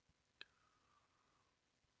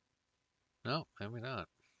 No, maybe not.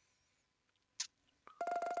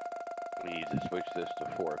 We need to switch this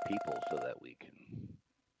to 4 people so that we can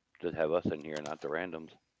just have us in here, not the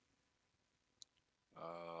randoms.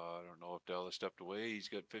 I don't know if Dallas stepped away. He's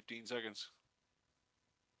got 15 seconds.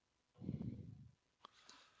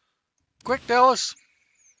 Quick, Dallas.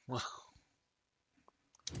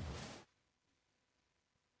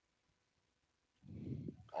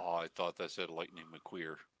 Oh, I thought that said Lightning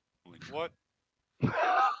McQueer. I'm like, what?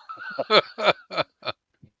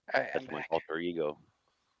 That's my alter ego.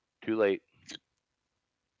 Too late.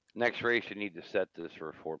 Next race, you need to set this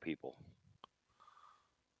for 4 people.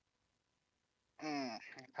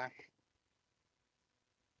 Okay.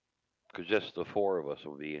 Because just the 4 of us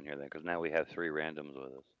will be in here then, because now we have 3 randoms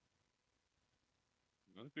with us.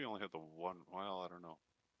 I think we only have the one. Well, I don't know.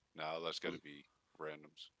 No, that's got to be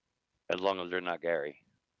randoms. As long as they're not Gary.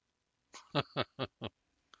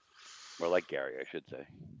 Or like Gary, I should say.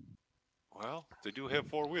 Well, they do have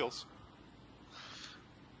 4 wheels.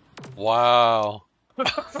 Wow.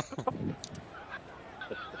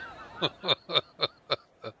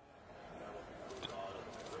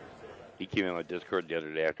 He came in my Discord the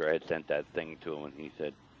other day after I had sent that thing to him, and he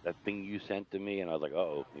said, "That thing you sent to me?" And I was like,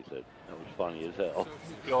 "Uh-oh." He said, "That was funny as hell."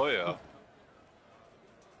 Oh, yeah.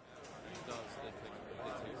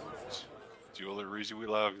 It's the only reason we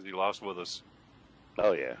laugh is he laughs with us.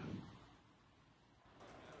 Oh, yeah.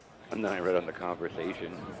 And then I read on the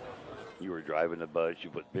conversation, you were driving the bus, you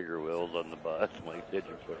put bigger wheels on the bus. Mike said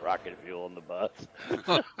you put rocket fuel on the bus.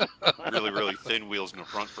 Really, really thin wheels in the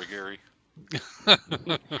front for Gary.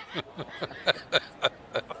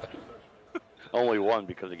 Only one,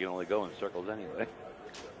 because he can only go in circles anyway.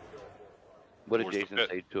 What did Jason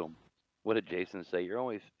say to him? What did Jason say?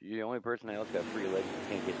 You're the only person else got 3 legs.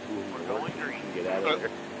 You can't get 2 of them. We're going green. Get out of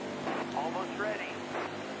there. Almost ready.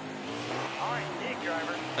 All right, dig,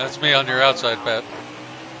 driver. That's me on your outside, Pat.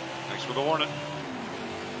 Thanks for the warning.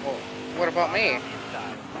 Well, what about me?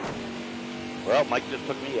 Well, Mike just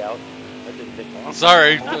took me out. That didn't take long.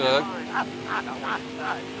 Sorry.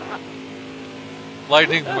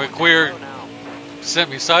 Lightning McQueer sent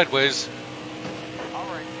me sideways. All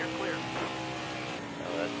right, you're clear.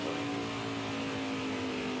 Oh, that's funny.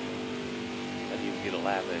 I didn't even get a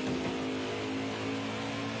lap in.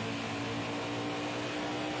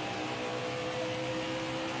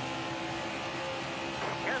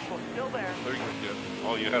 Careful, still there. There you go.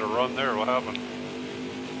 Oh, you had a run there. What happened?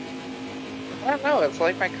 I don't know. It's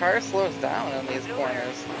like my car slows down in these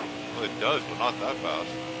corners. Well, it does, but not that fast.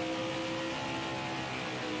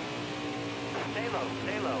 Stay low,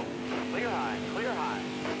 stay low. Clear high, clear high.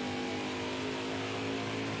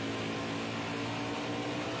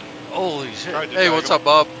 Holy shit. Tried to Hey, tag what's him. up,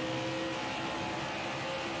 Bob?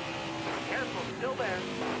 Careful, still there.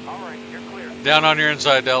 All right, you're clear. Down on your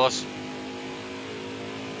inside, Dallas.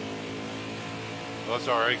 Well, that's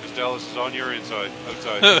all right, because Dallas is on your inside.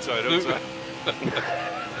 Outside, outside, outside.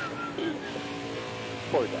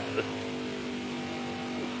 Poor guy.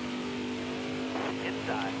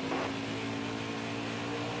 Inside.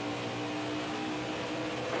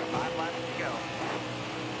 5 laps to go.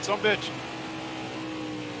 Some bitch.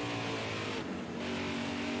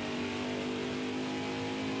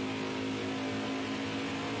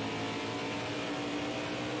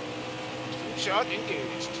 Shot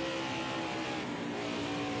engaged.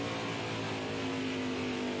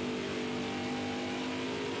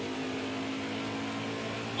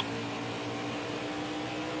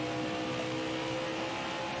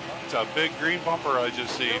 It's a big green bumper I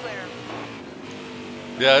just see. Still there.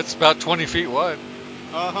 Yeah, it's about 20 feet wide.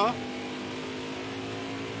 Uh-huh.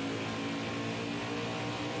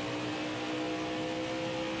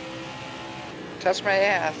 Touch my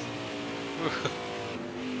ass.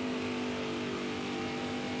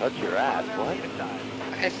 Touch your ass, what?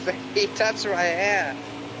 I said he touched my ass.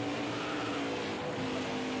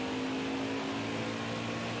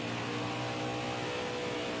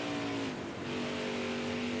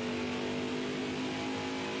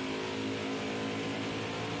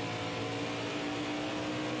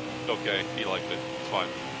 Okay, he liked it. It's fine.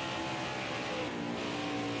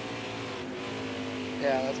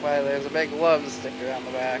 Yeah, that's why there's a big love sticker on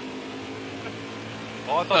the back.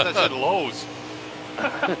 Oh, I thought that said Lowe's.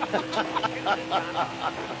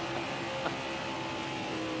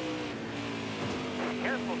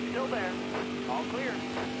 Careful, still there. All clear.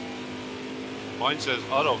 Mine says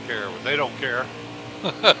I don't care, but they don't care.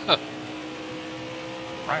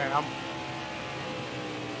 Ram.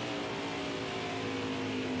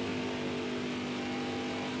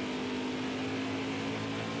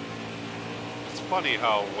 It's funny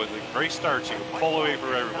how when the race starts, you can pull away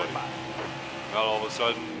from everybody. Now all of a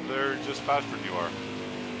sudden, they're just faster than you are.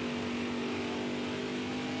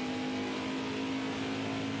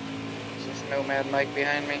 Is this Nomad Mike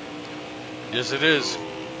behind me? Yes, it is.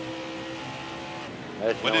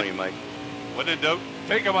 That's When knowing did- you, Mike. When in doubt,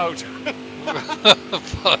 take them out.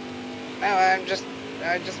 Fuck. No, I just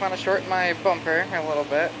want to shorten my bumper a little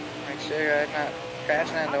bit. Make sure I'm not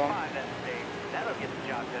crashing into him. High five that mistake. That'll get the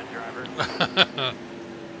job done, driver.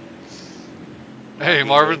 Hey,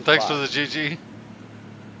 Marvin, thanks for the GG.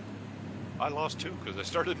 I lost two because I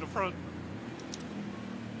started in the front.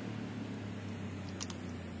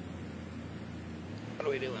 What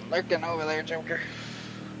are we doing? Lurking over there, Joker.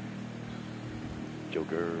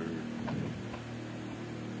 Joker.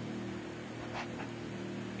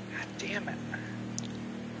 God damn it.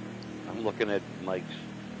 I'm looking at Mike's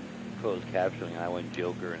closed captioning. I went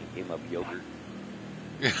Joker and it came up yogurt.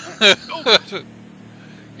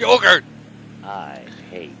 Yogurt! I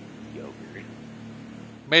hate yogurt.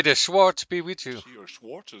 May the Schwartz be with you. See, your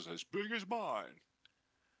Schwartz is as big as mine.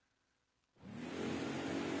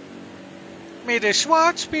 May the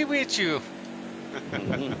Schwartz be with you. All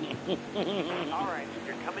right,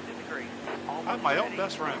 you're coming to the green. Almost I'm my own ready.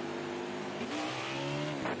 best friend.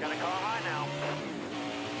 Got a car high now.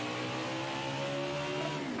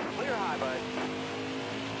 Clear high, bud.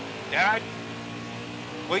 Dad,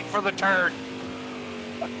 wait for the turn.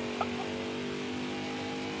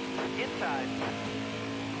 Inside.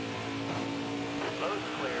 Lows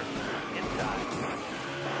clear. Inside.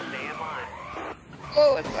 Stay in line.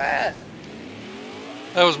 Oh, what's that?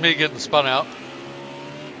 That was me getting spun out.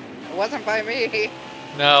 It wasn't by me.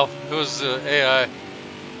 No, it was AI. It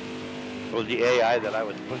was the AI that I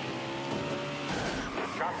was pushing.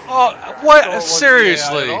 Oh, Oh, it what? wasn't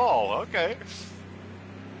Seriously? AI at all. Okay.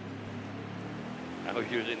 I was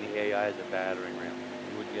using the AI as a battering ram.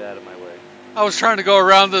 You wouldn't get out of my way. I was trying to go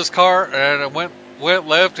around this car and I went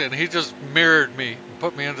left and he just mirrored me and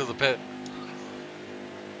put me into the pit.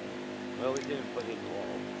 Well, we didn't put it in the wall.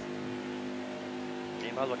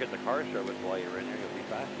 You might look at the car service while you're in there. You'll be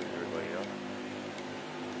faster than everybody else.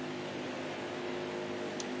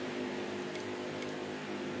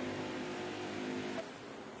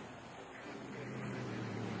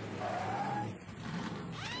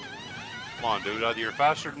 Come on, dude. Either you're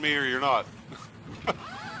faster than me or you're not.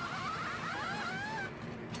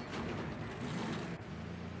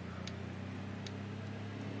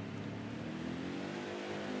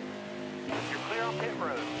 You're clear on pit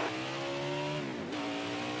road.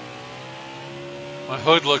 My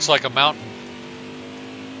hood looks like a mountain.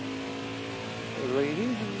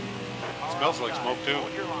 Car Smells like outside. smoke, too.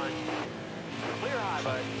 Hold your line. Clear high,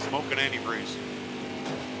 bud. Smoking antifreeze.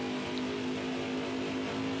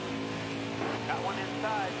 Got one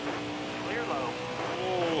inside. Clear low.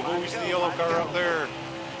 Oh, who's the yellow car up there?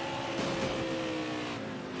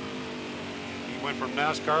 He went from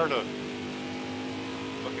NASCAR to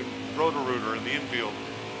fucking Roto-Rooter in the infield.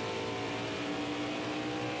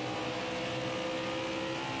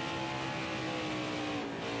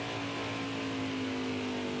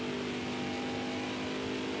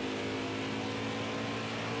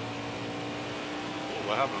 Oh,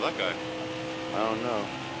 what happened to that guy? I don't know.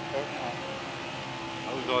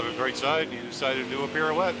 I was on his right side and he decided to do a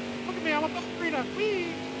pirouette. Look at me, I'm a ballerina.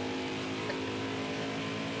 Whee!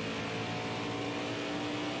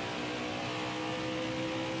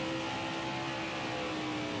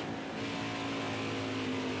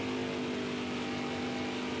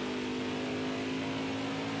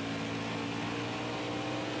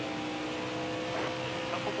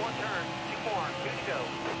 Couple more turns. 2 more. 2 to go.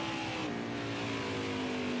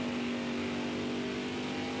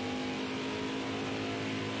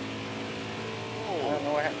 I don't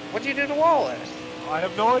know what happened. What'd you do to Wallace? I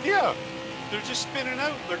have no idea. They're just spinning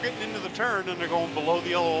out. They're getting into the turn and they're going below the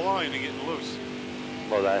yellow line and getting loose.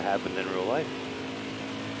 Well, that happened in real life.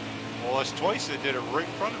 Well, that's twice they did it right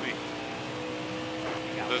in front of me. You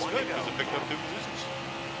got That's one good to because go. it picked up 2 positions.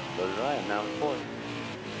 So did I. I'm now in fourth.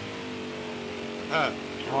 Huh.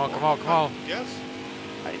 Come on, come on, come on. Yes.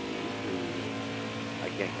 I need to. I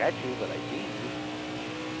can't catch you, but I need to.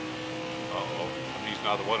 Uh-oh. He's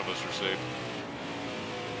neither one of us are safe.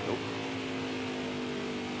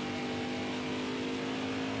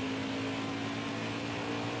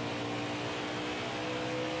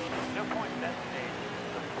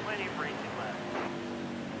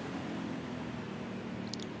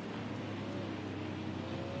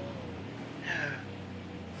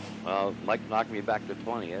 Well, Mike knocked me back to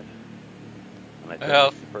 20th. And I took Yeah.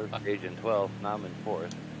 the first stage in 12th. Now I'm in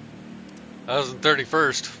 4th. I was in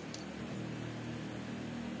 31st.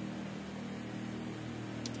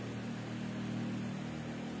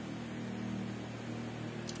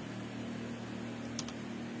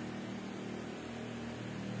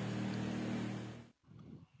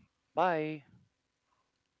 Bye.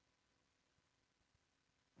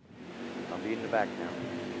 I'll be in the back now.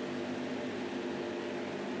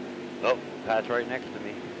 Oh, Pat's right next to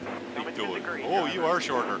me. Coming Keep to the doing. green, Oh, you driver. are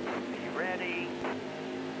shorter. You ready?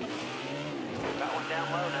 Got one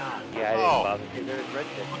down low now. Yeah, I didn't Oh. bother. Hey, there's Red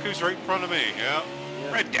Dick. Look who's right in front of me. Yeah.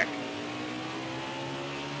 Yeah. Red Dick.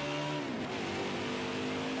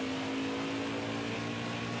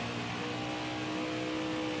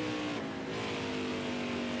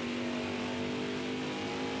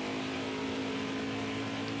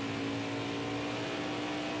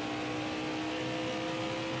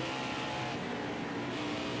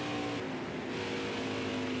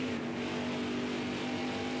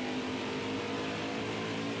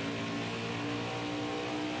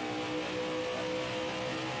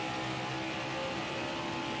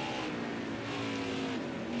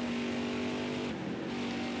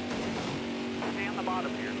 Stay on the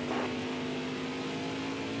bottom here.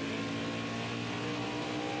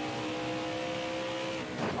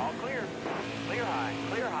 All clear. Clear high.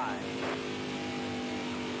 Clear high.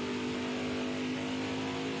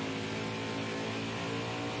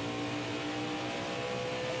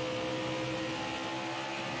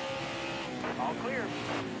 All clear.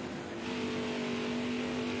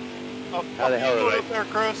 Oh, How the hell you did doing up there,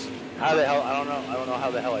 Chris? How the hell? I don't know. I don't know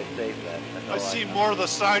how the hell I saved that. That's I all see know. more of the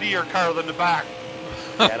side of your car than the back.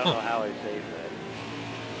 Yeah, I don't know how I saved that.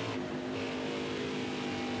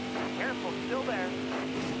 Careful. Still there.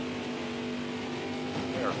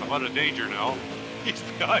 There, I'm out of danger now. He's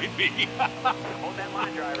behind me. Hold that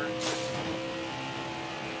line, driver.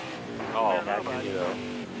 Oh, Back to you though.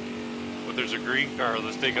 but there's a green car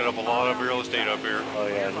that's taking up a lot of real estate up here. Oh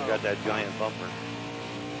yeah, we got that giant bumper.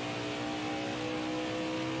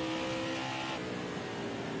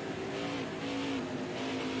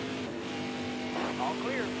 All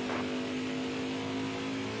clear.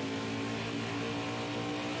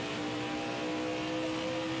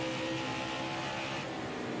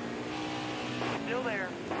 Still there.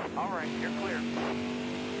 All right, you're clear.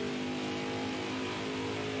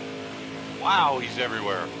 Wow, he's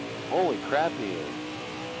everywhere. Holy crap, he is.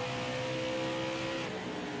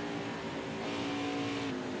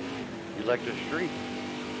 He's like the street.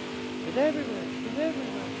 He's everywhere. He's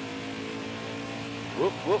everywhere.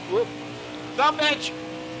 Whoop, whoop, whoop. Some bitch!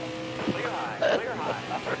 Clear high. Clear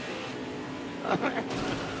high.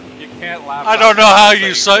 You can't laugh. I don't know how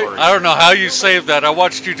you I don't know how you saved that. I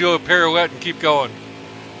watched you do a pirouette and keep going.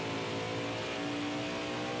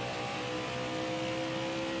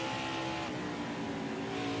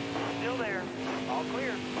 Still there. All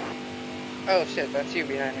clear. Oh shit, that's you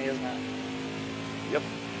behind me, isn't it? Yep.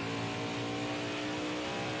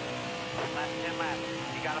 Last 10 laps.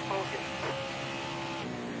 You gotta focus.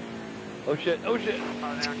 Oh shit, oh shit.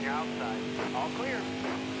 Farther on your outside. All clear.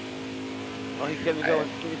 Oh, he kept me going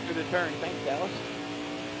through the turn. Thanks, Dallas.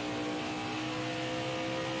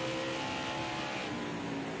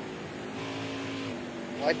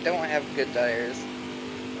 Well, I don't have good tires.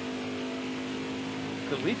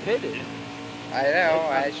 Because we pitted. I know,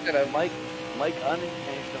 I should have. Mike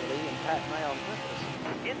unintentionally and Pat and I on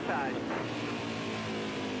purpose. Inside.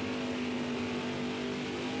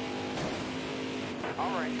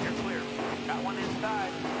 All right, you're clear. Got one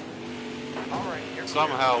inside. All right, you're clear.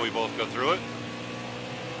 Somehow we both got through it.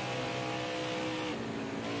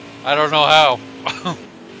 I don't know how.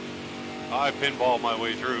 I pinballed my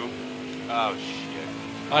way through. Oh, shit.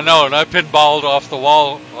 I know, and I pinballed off the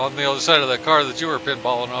wall on the other side of that car that you were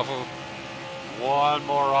pinballing off of. One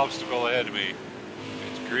more obstacle ahead of me.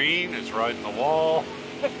 It's green, it's right in the wall.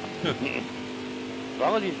 As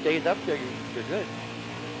long as he stays up there, you're good.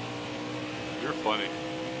 You're funny.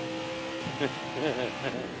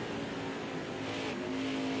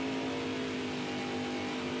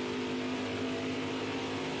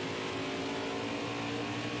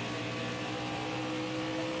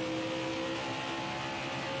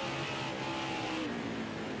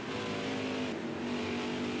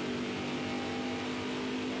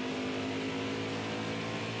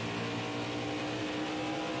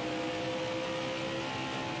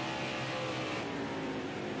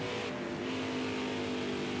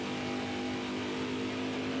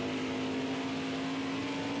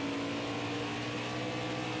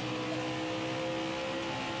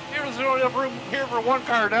 There's only enough room here for one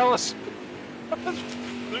car, Dallas.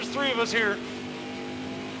 There's 3 of us here.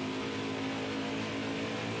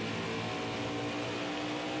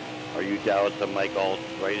 Are you, Dallas, and Mike all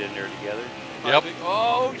right in there together? Yep.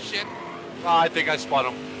 Oh shit! Oh, I think I spun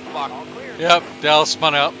him. Fuck. All clear. Yep. Dallas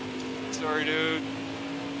spun out. Sorry, dude.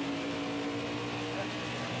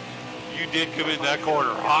 You did come in that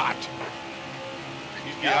corner hot.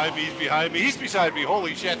 He's behind me. He's behind me. He's beside me.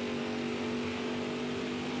 Holy shit!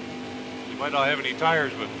 You might not have any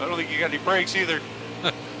tires, but I don't think you got any brakes either. No,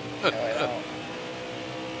 I don't.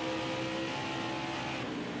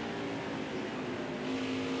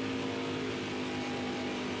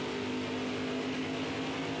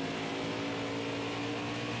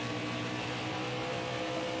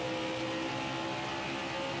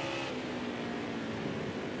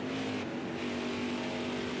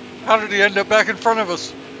 How did he end up back in front of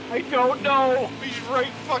us? I don't know. He's right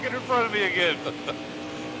fucking in front of me again.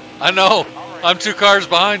 I know. All right. I'm 2 cars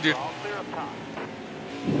behind you. All clear up top.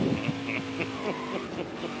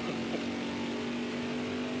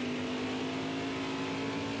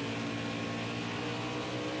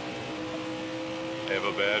 I have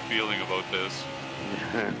a bad feeling about this.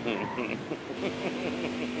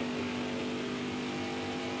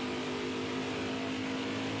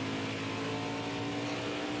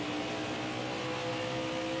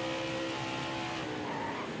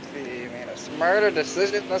 See, you made a smarter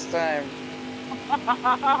decision this time. Inside.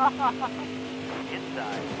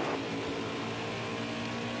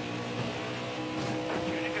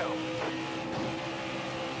 Here to go.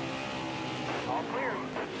 All clear.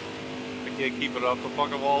 I can't keep it off the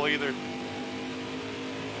fucking wall either.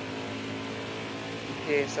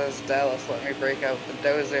 He says, Dallas, let me break out the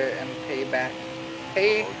dozer and pay that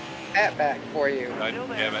back for you. God Still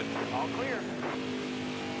damn there. it. All clear.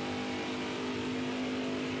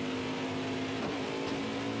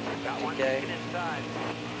 Got one TK. taken inside.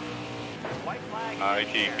 White flag. Hi,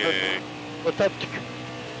 in the air. TK. What's up?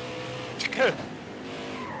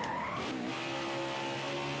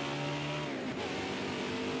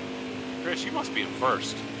 Chris, you must be in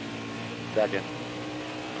first. Second.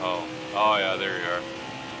 Oh. Oh, yeah, there you are.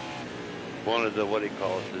 One of the, what he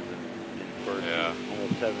calls is in first. Yeah.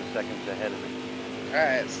 Almost 7 seconds ahead of me.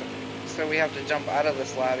 Alright, so we have to jump out of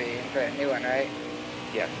this lobby and create a new one, right?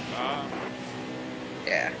 Yes.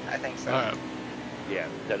 Yeah, I think so. All right. Yeah,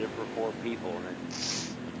 set it for 4 people, and then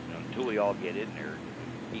until we all get in there,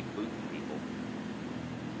 keep booting people.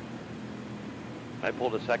 I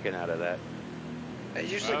pulled a second out of that. I I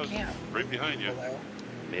usually was can't. right behind you. Although,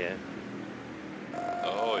 Yeah.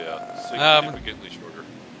 Oh, yeah. Significantly shorter.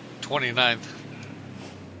 29th.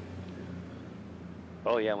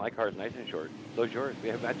 Oh yeah, my car's nice and short. So's yours. We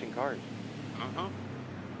have matching cars. Uh-huh.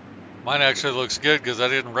 Mine actually looks good because I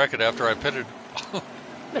didn't wreck it after I pitted.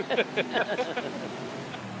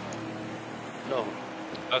 So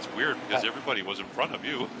That's weird because everybody was in front of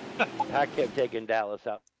you. Pat kept taking Dallas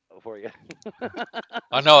out for you.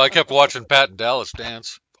 I know. I kept watching Pat and Dallas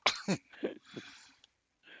dance.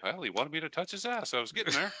 Well, he wanted me to touch his ass. I was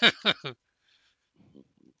getting there.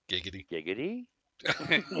 Giggity. Giggity.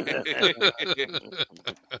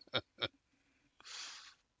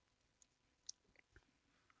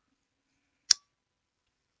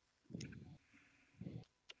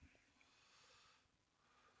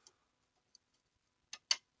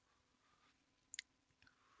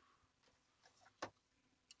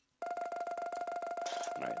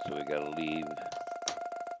 All right, so we gotta leave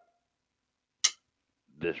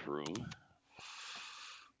this room.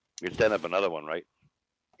 You can stand up another one, right?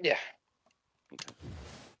 yeah.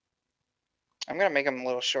 I'm gonna make them a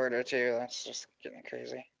little shorter too. That's just getting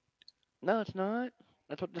crazy. No, it's not.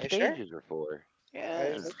 That's what the Are you sure? stages are for.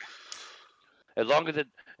 Yeah. Yeah. As long as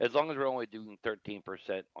we're only doing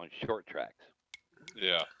 13% on short tracks,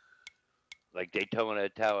 Yeah. like Daytona,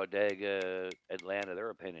 Talladega, Atlanta, they're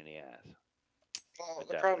a pain in the ass. Well,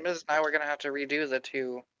 the problem is now we're gonna have to redo the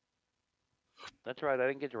 2. That's right. I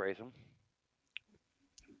didn't get to race them.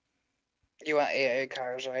 You want AA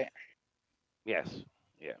cars, right? Yes.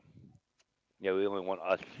 Yeah. Yeah. We only want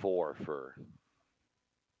us 4 for.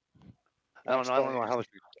 I don't know.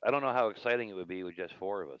 I don't know how exciting it would be with just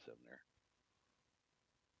 4 of us in there.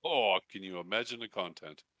 Oh, can you imagine the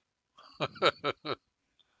content?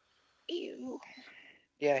 Ew.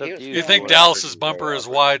 Yeah, So he was. do You Yeah, think well, Dallas's pretty bumper fair is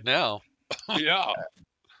offer. wide now? Yeah.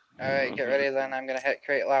 Alright, get ready then. I'm gonna hit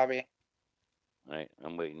create lobby. All right.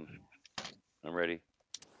 I'm waiting. I'm ready.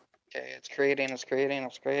 Okay, it's creating.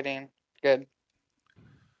 Good.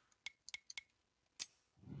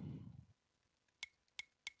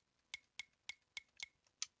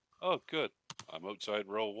 Oh, good. I'm outside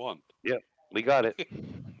row 1. We got it.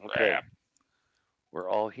 Okay. Crap. We're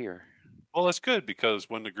all here. Well, that's good because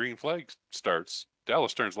when the green flag starts,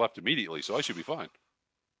 Dallas turns left immediately, so I should be fine.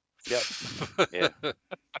 Yep. Yeah.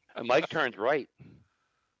 And Mike turns right.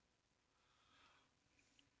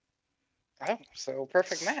 Oh, so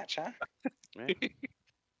perfect match, huh?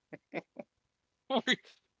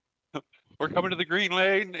 We're coming to the green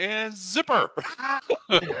lane and zipper.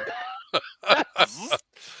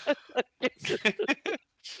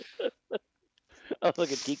 Oh,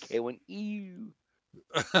 look at DK went, ew.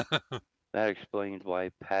 That explains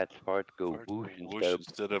why Pat's heart go whoosh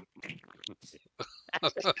instead of...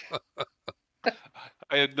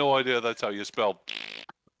 I had no idea that's how you spell.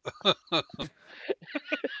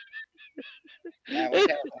 Now we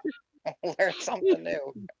have learned something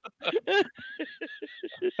new.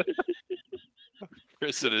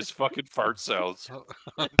 Chris and his fucking fart sounds.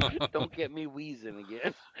 Don't get me wheezing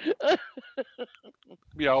again.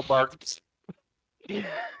 Meow bark.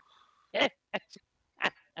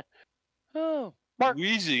 Oh, Mark.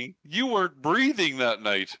 Wheezing? You weren't breathing that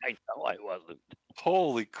night. I know I wasn't.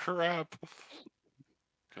 Holy crap.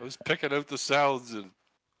 I was picking out the sounds, and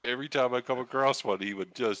every time I come across one, he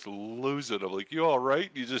would just lose it. I'm like, you all right?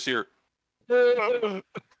 You just hear... Chewbacca.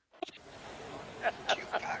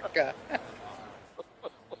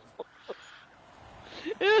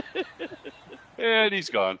 And he's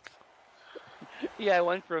gone. Yeah, I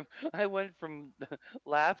went from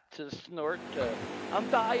laugh to snort to I'm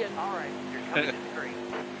dying. All right, you're coming to the green.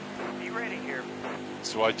 Be ready here.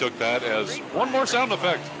 So I took that as one more sound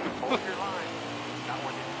effect. Hold your line. Got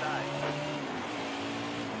one inside.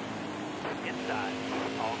 Inside.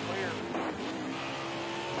 All clear.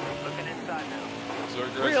 Looking inside now. Sorry,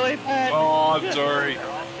 Chris. Really, Pat? Oh, I'm sorry. They're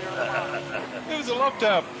all clear of the line. It was a love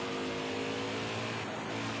tap.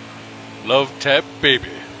 Love tap, baby.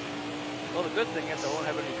 Well, the good thing is I won't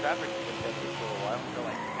have any traffic to contend with for a while until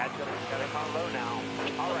I catch up and Got him on low now.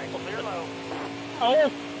 All right, clear low.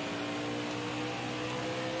 Oh.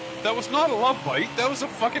 That was not a love bite. That was a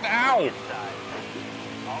fucking ow. Inside.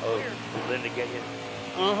 All Oh, clear. did Linda get you?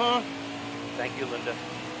 Uh-huh. Thank you, Linda.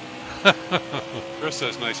 Chris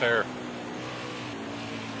has nice hair.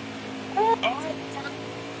 Oh,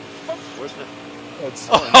 fuck. Where's the... That's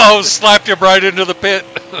Oh, slapped you right into the pit.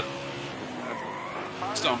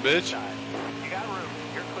 Son of a bitch. Inside. You got room.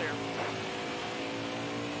 You're clear.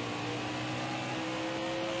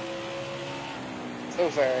 So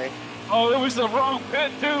sorry. Oh, it was the wrong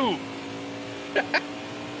pit, too.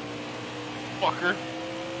 Fucker.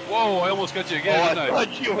 Whoa, I almost got you again, Oh, I didn't I?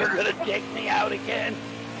 thought you were going to take me out again.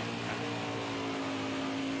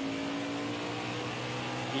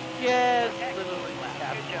 Yes, literally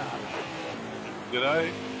Good job. Did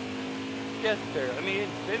I? Yes, barely. I mean,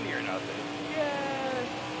 it's been here nothing. Yes,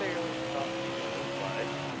 barely.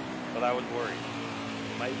 But I was worried.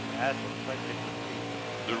 My ass was like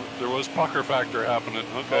There was pucker factor happening.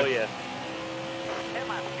 Okay. Oh, yeah. 10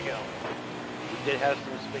 laps to go. We did have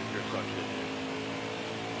some sphincter suction.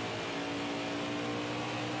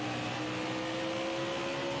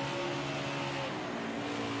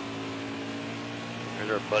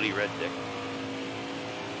 There's our buddy Red Dick.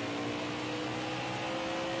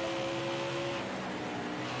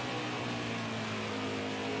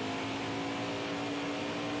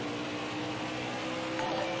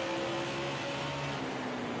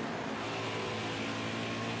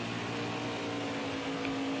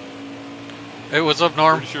 Hey, what's up,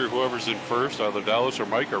 Norm? Pretty sure whoever's in first, either Dallas or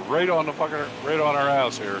Mike, are right on our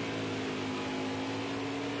ass here.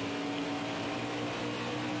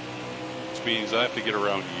 Which means I have to get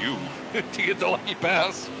around you to get the lucky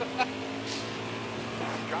pass.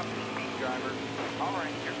 Drop the speed, driver. All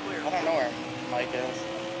right, you're clear. I don't know where Mike is.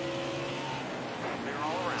 Clear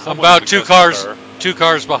all around. Someone About in the two custom cars, car. 2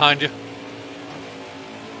 cars behind you.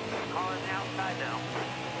 Car on the outside now.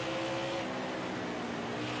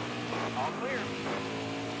 All clear.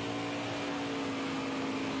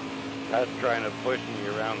 That's trying to push me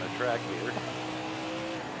around the track here.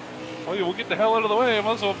 Oh, yeah, we'll get the hell out of the way. I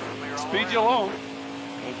might as well Clear all speed you around. along.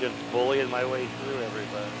 I'm just bullying my way through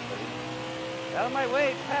everybody. Out of my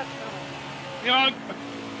way, Pat's coming.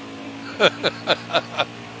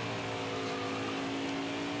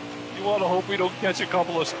 You want to hope we don't catch a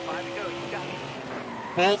couple of 5 to go. You got it.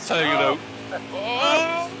 bolts hanging out.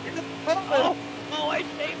 Oh! Oh, I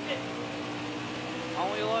saved it.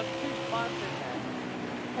 Only lost 2 spots in there.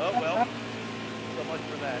 Oh, well. So much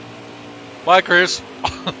for that. Bye, Chris.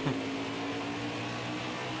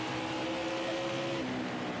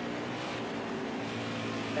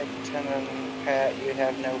 And then, Pat, you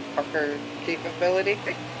have no pucker capability?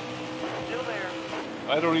 Still there.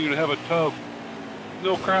 I don't even have a tub.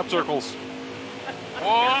 No crap circles.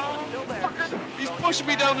 Oh! Still there. He's pushing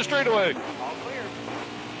me down the straightaway? All clear.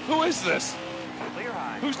 Who is this? Clear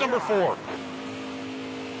high. Who's clear number high.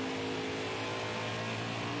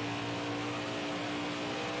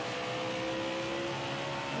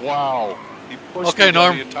 4? Wow. He pushed Okay, me down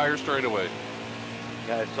Norm. the entire straightaway.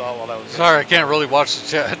 Yeah, I saw it while I was. Sorry, I can't really watch the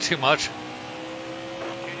chat too much.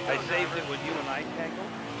 I saved it when you and I tangled,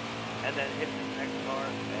 and then hit the next car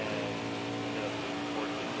and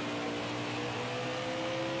forced it.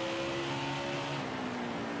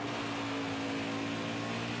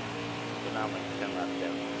 So now I'm like 10 laps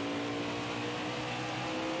down.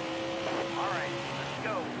 All right, let's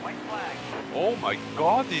go. White flag. Oh my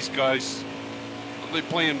god, these guys. Are they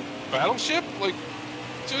playing Battleship? Like,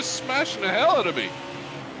 just smashing the hell out of me.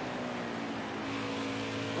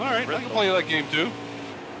 Alright, I can play that game too.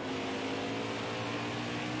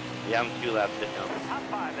 Yeah, I'm 2 laps down. Top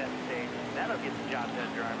 5 that stage. That'll get the job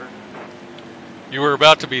done, driver. You were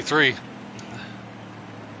about to be 3.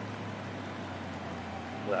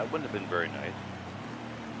 Well, that wouldn't have been very nice.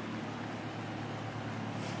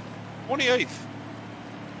 28th.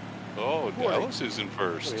 Oh, Boy. Dallas is in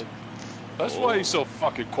first. Boy. That's why he's so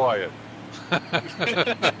fucking quiet.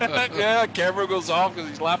 Yeah, camera goes off because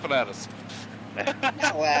he's laughing at us.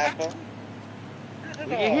 Not laughing. You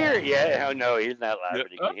can hear it, yeah. Oh, no, he's not laughing.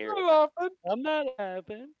 You I'm can hear not it. laughing. I'm not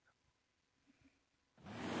laughing.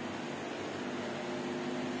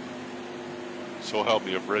 So help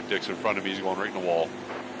me if Red Dick's in front of me, he's going right in the wall.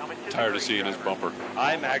 Coming to the Tired of green, seeing his driver. bumper.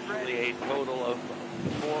 I'm actually a total of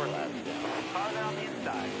 4 laps down. Farther on the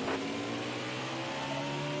inside.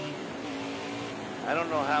 I don't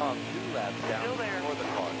know how I'm 2 laps down Still there. before the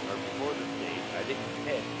car, or before the stage. I didn't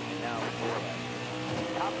hit, and now I'm 4 laps.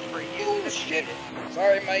 Top for you. Oh shit.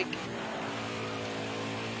 Sorry, Mike.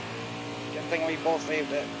 Good thing we both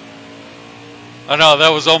saved it. I know, that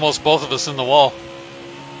was almost both of us in the wall.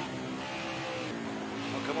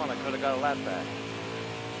 Oh, come on, I could have got a lap back.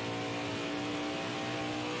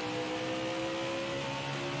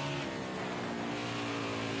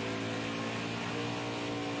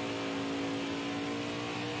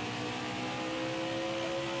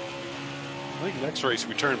 I think next race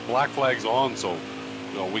we turn black flags on so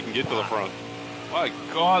we can get to the front. My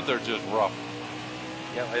God, they're just rough.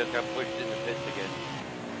 Yeah, I just got pushed in the pits again.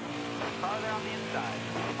 Farther on the inside.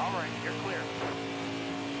 All right, you're clear.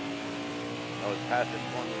 I was passing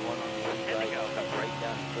 21 on the Here inside. we go. Cut right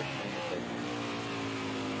down and pushed me in the pits.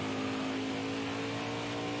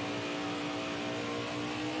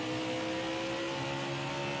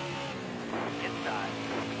 Inside.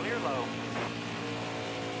 Clear low.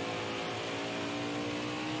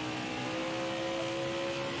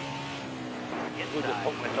 We'll just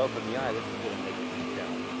poke myself in the eye. This is going to make me beat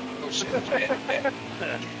down. Oh shit.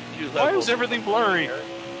 Why is everything blurry?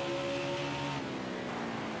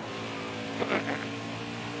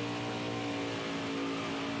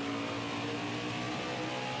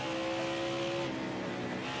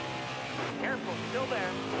 Careful, still there.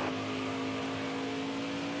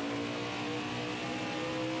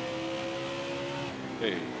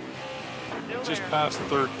 Hey, Still just there. past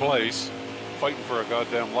 3rd place, fighting for a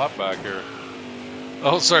goddamn lap back here.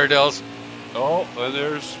 Oh, sorry, Dallas. Oh, and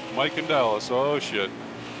there's Mike and Dallas. Oh shit.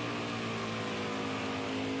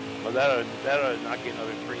 Well, that'll knock you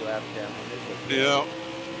another 3 laps down. On this. Yeah.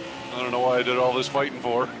 I don't know why I did all this fighting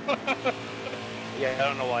for. Yeah, I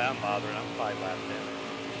don't know why I'm bothering. I'm 5 laps down.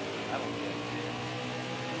 I don't get it.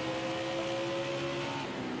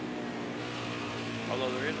 Although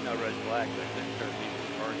there is no red flag, but this turns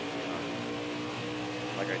even party,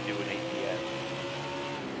 like I do in ATS.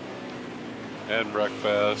 And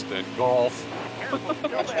Wreckfest and golf. Careful,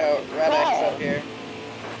 still Watch there. out. Red X up here.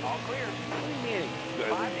 All clear. What do you mean?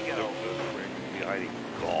 5 to go. Behind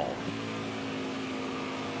golf.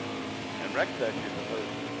 And Wreckfest is supposed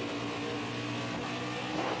to.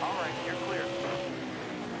 All right, you're clear.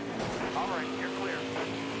 All right, you're clear.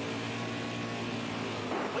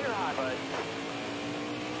 Clear high, bud.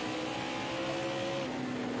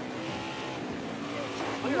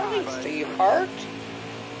 Clear high, Nice, bud. Steve Hart.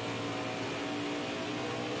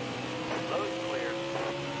 Load's clear.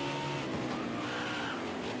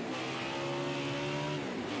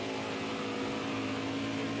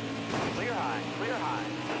 Clear high, clear high.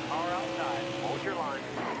 Power outside. Hold your line.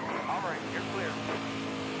 All right, you're clear.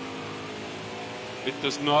 It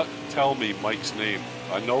does not tell me Mike's name.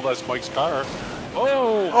 I know that's Mike's car.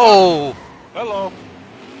 Oh! Oh! Hello.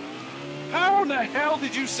 How in the hell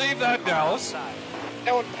did you save that, Dallas? Outside.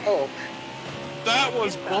 Don't poke. That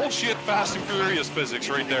was bullshit Fast and Furious physics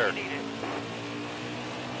right there.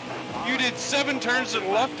 You did 7 turns to the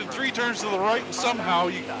left and 3 turns to the right, and somehow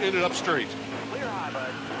you ended up straight. Clear high,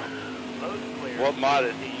 bud. Load's clear. What mod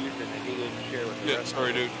is he using that he didn't share with the Yeah, rest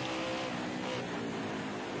sorry, of us? dude.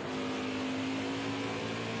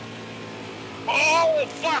 Oh,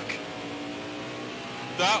 fuck!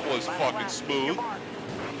 That was Last fucking lap. smooth. Your mark.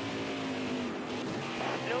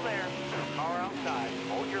 Still there. Car outside.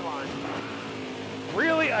 Hold your line.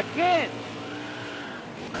 Really? Again?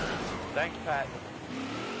 Thanks, Pat.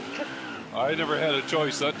 I never had a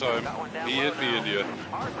choice that time. Got one down He low hit me now. into you.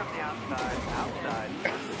 Hard from the outside. Outside.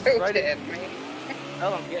 Who Right did me?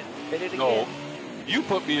 Tell him get pitted No, again. you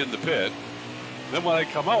put me in the pit. Then when I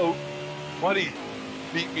come out, Buddy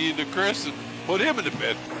beat me into Chris and put him in the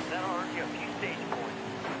pit. That'll earn you a few stage points.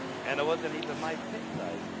 And it wasn't even my pit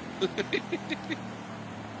size.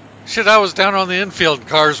 Shit, I was down on the infield and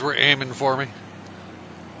cars were aiming for me.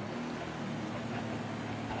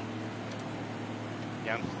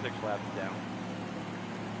 Yeah, I'm 6 laps down.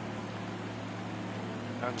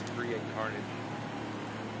 Time to create carnage.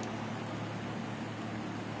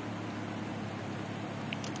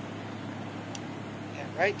 Yeah,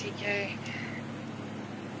 right, TK?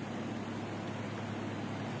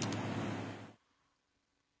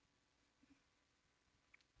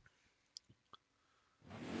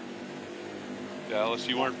 Dallas,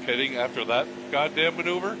 you weren't pitting after that goddamn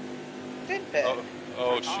maneuver? Did bet.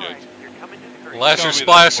 Oh All shit. right, you're coming to the green. Lasher Tell me that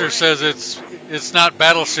Splasher before. says it's not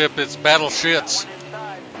battleship, it's battle Got shits. one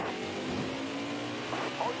inside.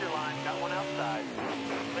 Hold your line. Got one outside.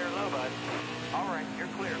 Clear low, bud. All right, you're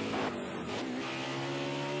clear.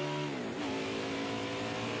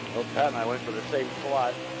 Well, Pat and I went for the same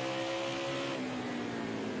slot.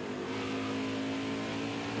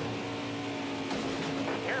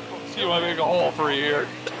 Careful. See if I make a hole for you here.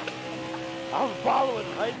 I was following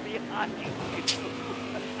right behind you.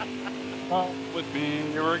 With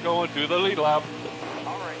me, you were going to the lead lap.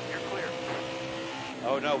 All right, you're clear.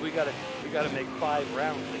 Oh no, we gotta make 5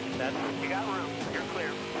 rounds to get that. You got room. You're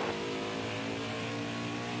clear.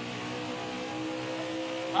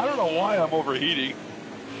 I don't know why I'm overheating.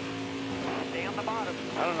 Stay on the bottom.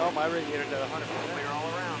 I don't know, my radiator's at 100%. Clear all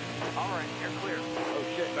around. All right, you're clear. Oh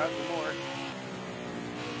shit, not anymore.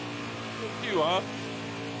 You, huh?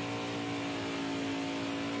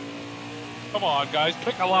 Come on, guys,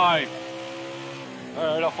 pick a line. All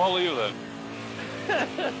right, I'll follow you then.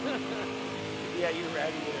 Yeah, your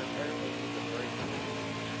radiator apparently needs a break.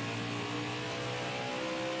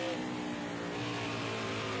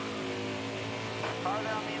 Car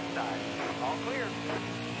down the inside. All clear.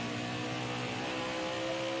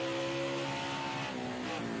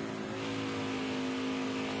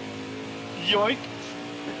 Yoink.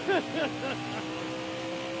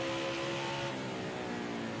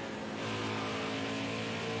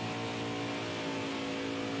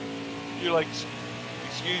 You're like,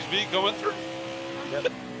 excuse me, going through. Yep.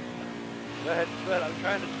 Go ahead. I'm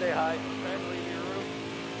trying to stay high. I'm trying to leave your room.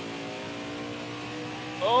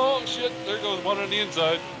 Oh shit! There goes one on the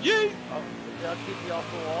inside. Yay! Oh, I'll keep you off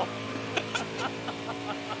the wall.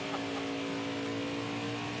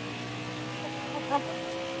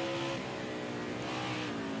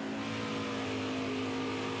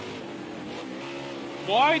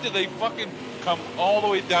 Why do they fucking come all the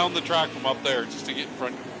way down the track from up there just to get in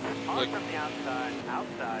front? Hard Like, from the outside.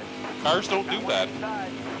 Outside. cars don't Got do one that.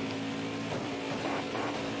 inside.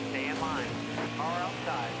 Stay in line. Car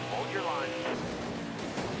outside. Hold your line.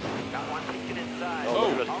 Got one peeking inside. Oh.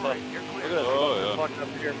 Look at All us right, you're clear. Look at us Oh, yeah. fucking up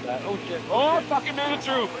here, Pat. Oh shit. Oh, I shit. fucking made it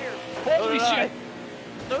through. Clear. Holy So did I. shit!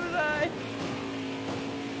 So did I.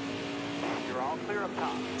 You're all clear up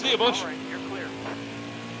top. See you, Butch. All right, you're clear.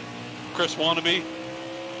 Chris wannabe.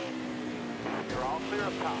 You're all clear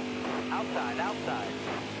up top. Outside, outside.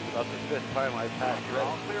 That's the 5th time I've passed you. You're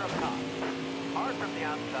all clear up top. Hard from the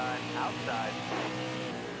outside, outside.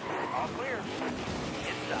 All clear.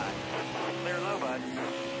 Inside. Clear low, bud.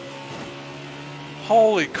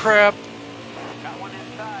 Holy crap. Got one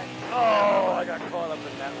inside. Oh, I got caught up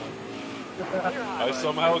in that one. Clear high, I bud.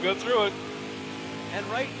 somehow got through it. And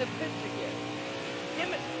right in the pitch again.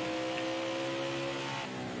 Damn it.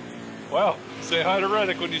 Well, say hi to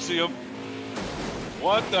Reddick when you see him.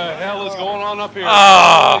 What the hell is going on up here?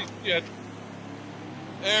 Ah! Holy shit.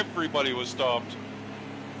 Everybody was stopped.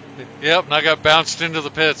 Yep, and I got bounced into the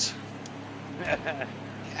pits.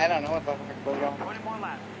 I don't know what the fuck was going on. 20 more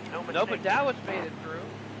laps. No No, mistake. but Dallas made it through.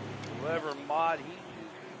 Whatever mod he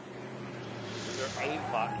uses. Or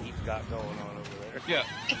aimbot he's got going on over there. Yeah.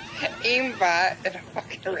 Aimbot in a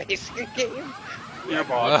fucking racing game.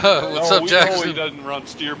 Steerbot. What's No, up, we know Jackson? he doesn't run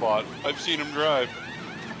Steerbot. I've seen him drive.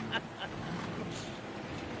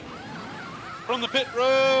 From the pit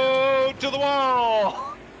road to the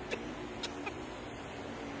wall.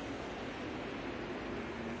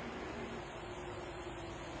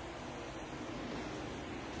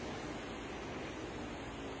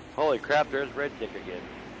 Holy crap, there's Red Dick again.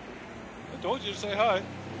 I told you to say hi.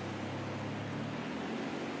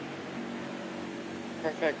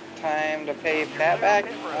 Perfect time to pay Pat back. I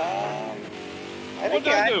What think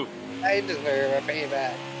did I do? I deserve a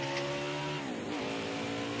payback.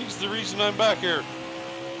 He's the reason I'm back here.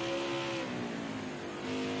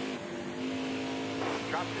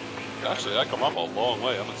 Drop the speed. Actually, I come up a long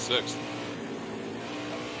way. I'm at 6th.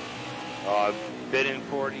 Oh, I've been in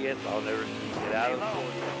 40th. I'll never get out of 40th.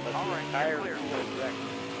 Unless All the right, entire clear. field wrecked.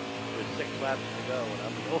 There's 6 laps to go, and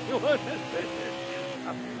I'm the only one that's been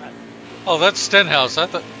there. Oh, that's Stenhouse. I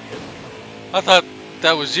thought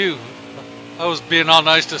that was you. I was being all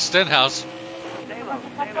nice to Stenhouse. Stay low,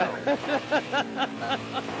 stay low.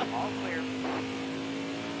 All clear.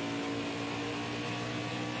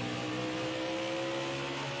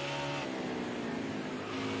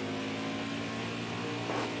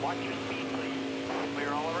 Watch your speed, please.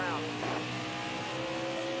 Clear all around.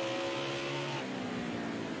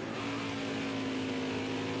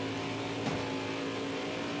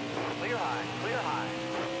 Clear high, clear high.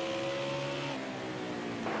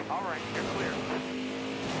 All right, you're clear.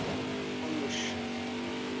 Whoosh.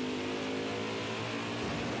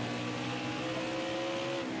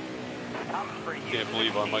 Top for you. Can't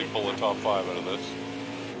believe I might pull a top 5 out of this.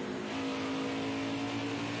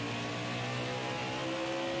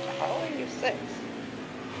 How are you 6?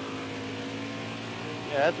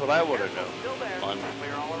 Yeah, that's what I want to know. Still there. I'm-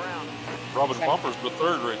 Clear all around. Robin Bumper's the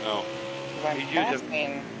 3rd right now. Because I'm He's using-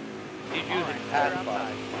 passing. He's All using right, pad clear spot.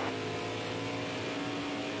 outside.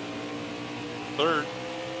 3rd.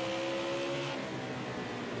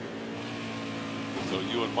 So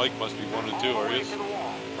you and Mike must be 1 and 2, All the are way you? to the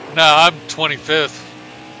wall. No, I'm 25th.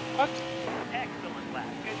 What? Excellent lap.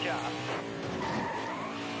 Good job.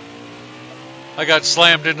 I got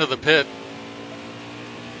slammed into the pit.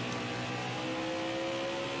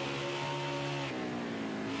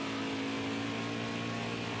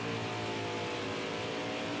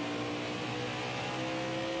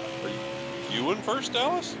 Are you in first,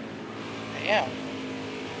 Dallas? I am.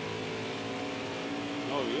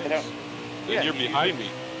 Oh, yes. I don't- Then Yeah, you're he's behind me.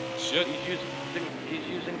 Shit. He's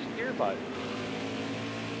using steer button.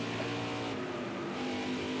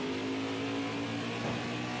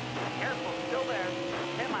 Careful. Still there.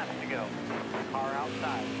 10 laps to go. Car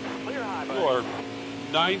outside. Clear high, bud. You are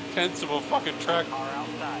 9/10 of a fucking track Car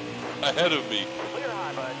outside. ahead of me. Clear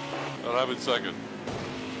high, bud. And I'm in 2nd.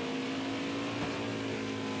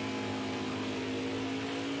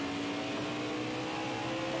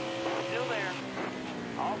 Still there.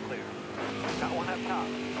 All clear. Got one up top.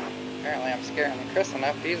 Apparently I'm scaring Chris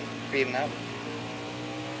enough. He's speeding up.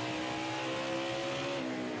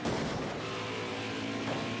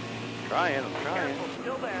 I'm trying. Careful.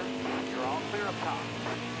 Still there. You're all clear up top.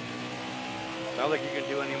 Not like you can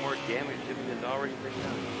do any more damage to me that's already been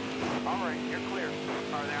done. All right, you're clear.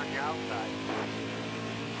 Car there on your outside.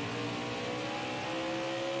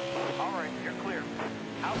 All right, you're clear.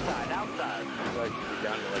 Outside, outside. You guys should be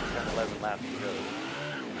down to like 10, 11 laps to go.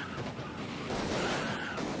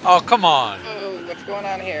 Oh, come on. Oh, what's going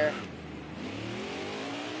on here?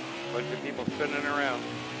 Bunch of people spinning around.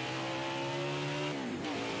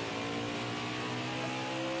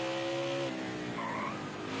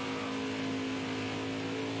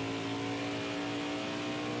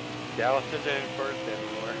 Dallas isn't in first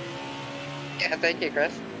anymore. Yeah, thank you,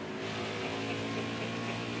 Chris.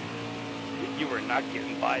 You were not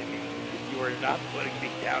getting by me. You were not putting me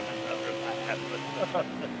down another lap.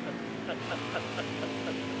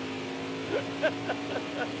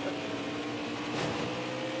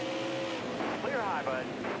 Clear high, bud.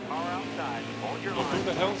 Car outside. Hold your Well, who line.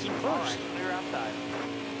 the hell's in All first? right, clear outside.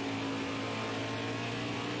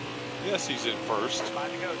 Yes, he's in first.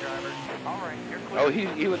 5 to go, driver. All right, you're clear. Oh,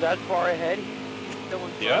 he was that far ahead? He's still in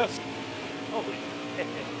first? Yes. Holy shit.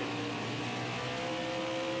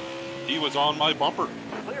 He was on my bumper.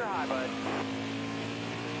 Clear high, bud.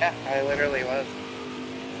 Yeah, I literally was.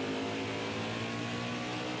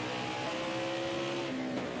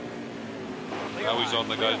 Clear Now he's high, on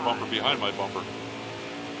the clear guy's high. bumper behind my bumper.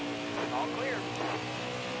 All clear.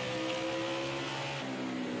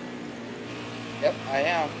 Yep, I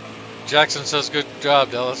am. Jackson says good job,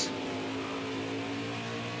 Dallas.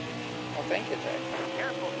 Well, thank you, Jay.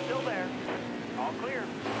 Careful, still there. All clear.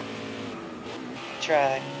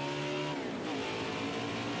 Try.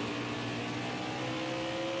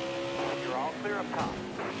 You're all clear up top.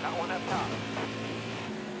 Got one up top.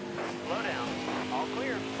 Slow down. All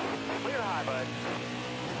clear. Clear high, bud.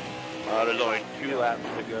 There's only 2 laps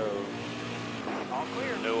to go. All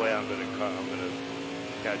clear. No way I'm gonna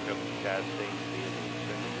catch up to Chad Stacy and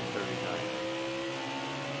finish at 39.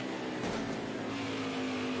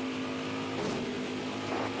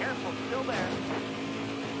 Careful, still there.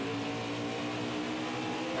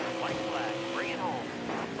 White flag, bring it home.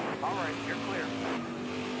 All right, you're clear.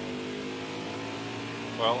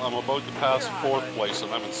 Well, I'm about to pass fourth place,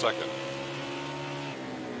 and I'm in second.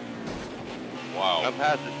 Wow. I'm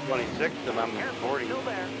past the 26th and I'm Careful, 40. still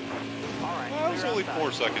there. All right, I was clear only outside.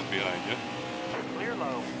 4 seconds behind you. Clear low.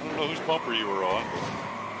 I don't know whose bumper you were on.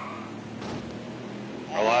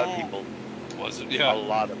 A lot of people. Was it? A Yeah.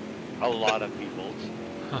 lot of people.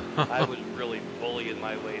 I was really bullying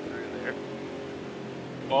my way through there.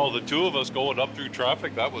 Oh, the two of us going up through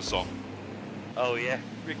traffic, that was something. Oh yeah,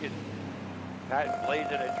 freaking Pat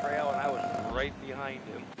blazing a trail and I was right behind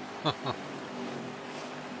him.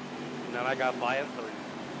 And then I got by him, so he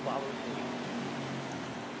followed me.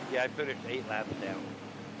 Yeah, I finished 8 laps down.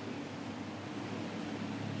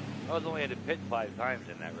 I was only at the pit 5 times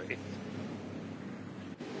in that race.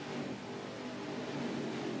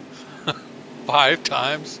 5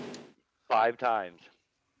 times. 5 times.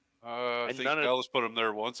 I And think none of- Dallas put him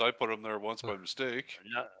there once. I put him there once by mistake.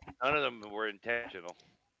 None of them were intentional.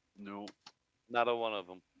 No. Not a one of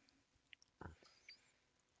them.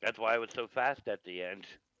 That's why I was so fast at the end.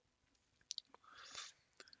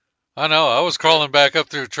 I know. I was crawling back up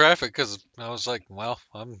through traffic because I was like, well,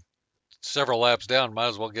 I'm several laps down. Might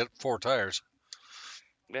as well get 4 tires.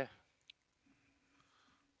 Yeah.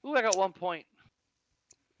 Ooh, I got 1 point.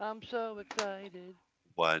 I'm so excited.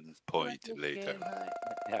 1 point Let's later. get high.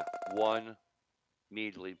 Yeah, 1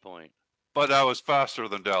 measly point. But I was faster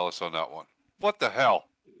than Dallas on that one. What the hell?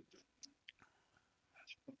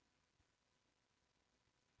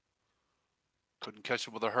 Couldn't catch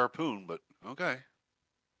him with a harpoon, but okay.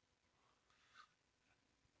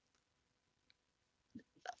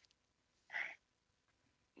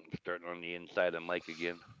 Starting on the inside of Mike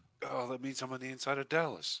again. Oh, that means I'm on the inside of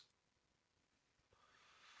Dallas.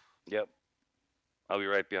 Yep. I'll be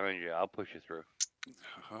right behind you. I'll push you through.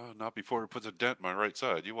 Not before it puts a dent in my right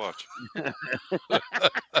side. You watch.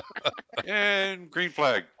 And green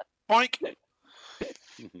flag. Boink.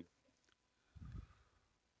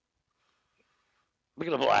 Look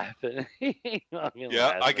at him laughing.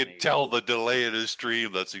 Yeah, I could tell the delay in his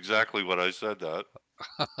stream. That's exactly what I said that.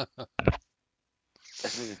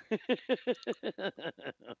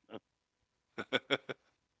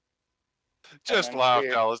 Just And laugh,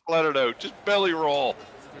 weird. Dallas. Let it out. Just belly roll.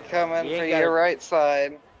 Coming You for ain't your gotta- right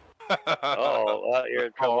side. Oh, well, you're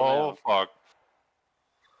in trouble Oh, now. fuck.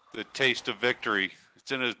 The taste of victory.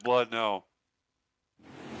 It's in his blood now.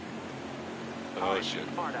 All Oh, right, shit.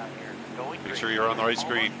 smart out here. Going Make green. sure you're on the right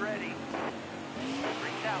screen. Almost ready.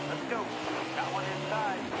 Green's out. Let's go. Got one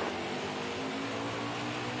inside.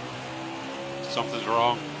 Something's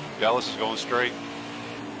wrong. Dallas is going straight.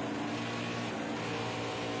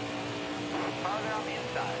 Farther on the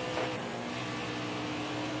inside.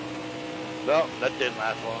 No, that didn't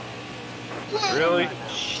last long. Really?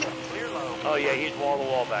 Shit. Clear low. Oh, yeah, he's wall to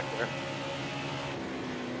wall back there.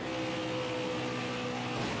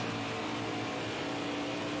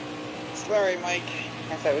 Sorry, Mike.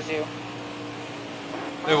 I thought it was you.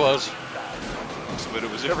 It was. But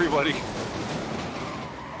it was everybody.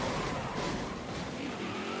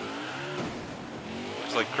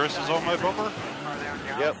 Looks like Chris is on my bumper. Farther on the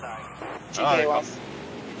Yep. outside. TK Alright, wants.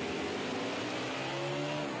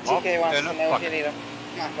 Up TK wants and to a know if bucket. you need him.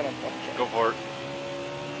 Not gonna fuck you. Go for it.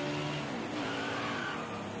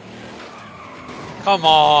 Come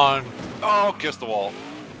on. Oh, kiss the wall.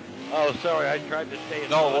 Oh, sorry, I tried to stay in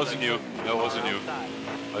No, front it of wasn't you. No, it wasn't you. Outside.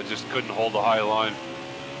 I just couldn't hold the high line.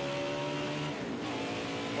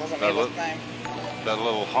 Wasn't That me this look- time. That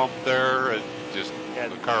little hump there, and just Yeah,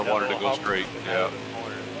 the car that wanted to little go hump straight. in Yeah. the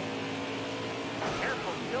corner.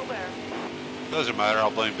 Careful, still there. Doesn't matter.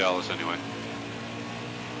 I'll blame Dallas anyway.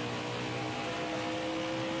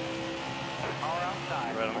 Power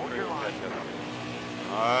outside. Right on the Hold your trail, line. catch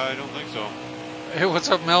up. I don't think so. Hey, what's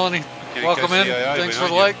up, Melanie? Can't Welcome catch in. the AI Thanks for the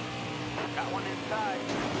behind like. Got one inside.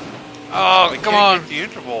 Oh, I come can't on. get the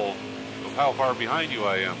interval of how far behind you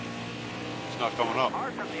I am. It's not coming up.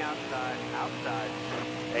 Hard from the outside. Outside.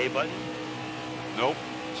 A button. Nope.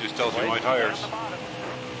 Just tells me Right. my Down tires. the bottom.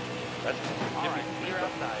 That's All right, clear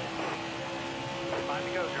outside. Time to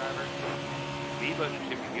go, driver. B button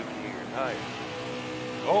should be given to your tires.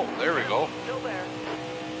 Oh, there we go. Still there.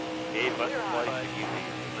 A button Clear twice high. should give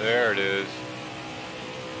you. There it is.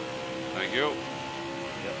 Thank you.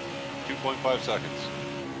 Yep. 2.5 seconds.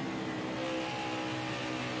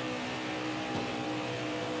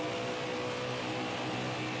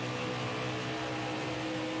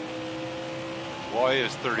 Why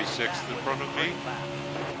is 36th in front of me?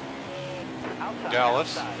 Outside,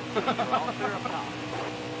 Dallas. outside. We're all clear up top.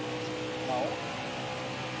 No.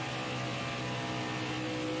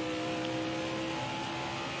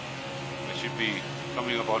 should be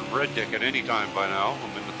coming up on Red Dick at any time by now.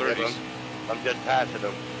 I'm in the 30s. Yeah, I'm just passing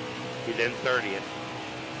him. He's in 30th.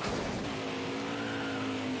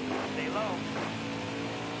 Stay low.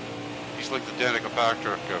 He's like the Danica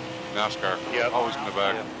Patrick of NASCAR. Yep. Always in the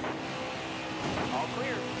back. Yep. All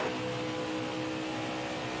clear.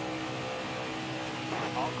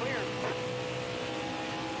 All clear.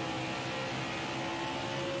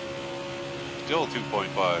 Still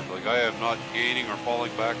 2.5. Like, I am not gaining or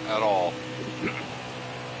falling back at all.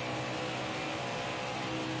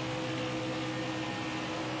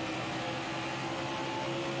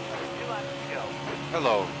 2 laps to go.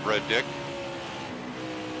 Hello, Red Dick.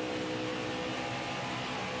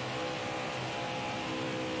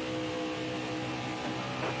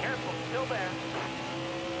 Careful, still there.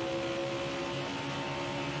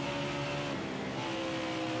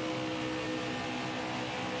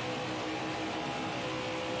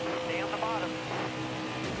 Stay on the bottom.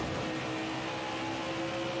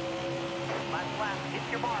 Last lap, hit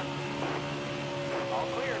your mark. All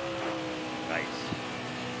clear. Nice.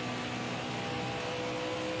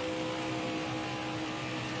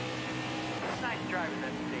 Nice driving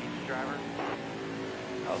that stage, driver.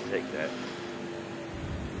 I'll take that.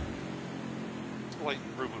 Slight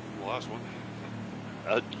improvement from the last one.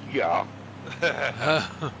 Yeah.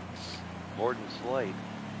 More than slight.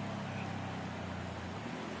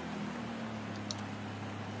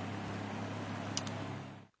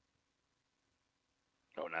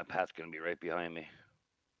 Oh, now Pat's gonna be right behind me.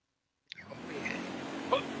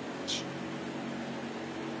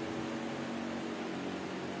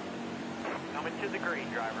 Coming to the green,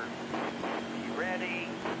 driver. You ready?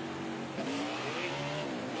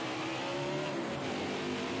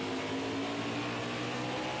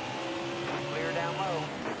 Clear down low.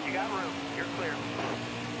 You got room. You're clear.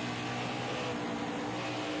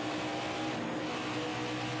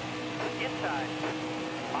 Inside.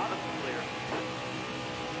 Bottom's clear.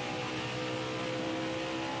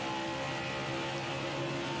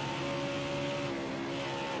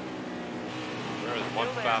 There is one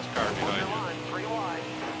Still there. fast car On behind your you. line, 3 wide.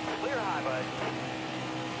 Clear high, bud.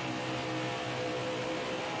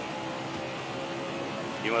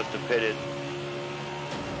 You must have pitted.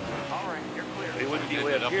 All right, you're clear. He wouldn't be Ended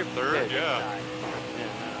way up up here. in third, Pit. yeah.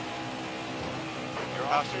 Inside. You're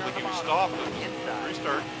all Passed clear him on like the he was bottom. stopped and Inside.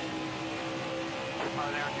 restart.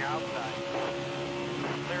 Are there on your outside.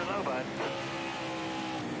 Clear low, bud.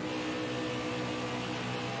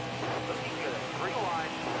 Looking good. 3 wide.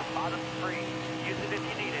 Bottom's free. Use it if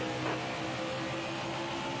you need it.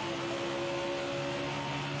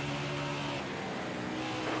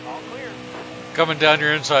 All clear. Coming down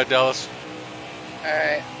your inside, Dallas.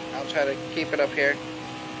 Alright, I'll try to keep it up here.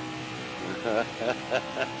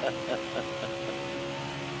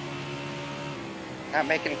 Not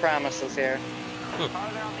making promises here.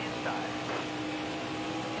 Farther on the inside.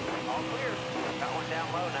 All clear. Got one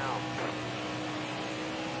down low now.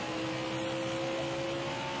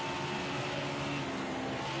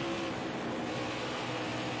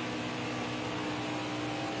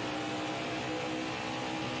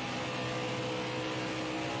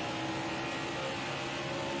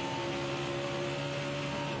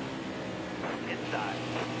 Inside.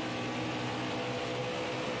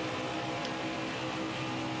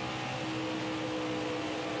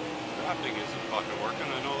 Drafting isn't fucking working,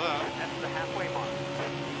 I know that. That's the halfway mark.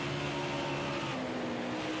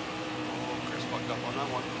 Oh, Chris fucked up on that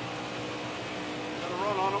one. Got a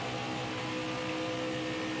run on him.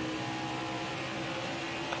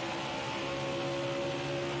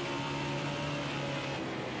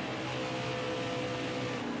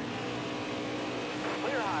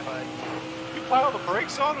 Clear high, bud. You pile the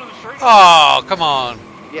brakes on in the straight? Oh, come on.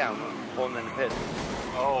 Yeah, I'm pulling in the pit.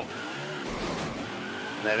 Oh,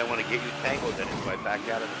 And I don't want to get you tangled in it, so I back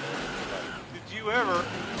out of it. did you ever?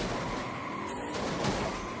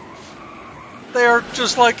 They are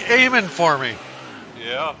just like aiming for me.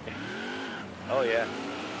 Yeah. Oh, yeah.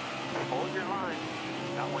 Hold your line.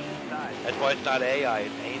 Got one inside. That's why it's not AI,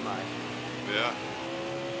 it's AMI. Yeah.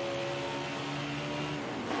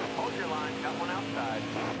 Hold your line. Got one outside.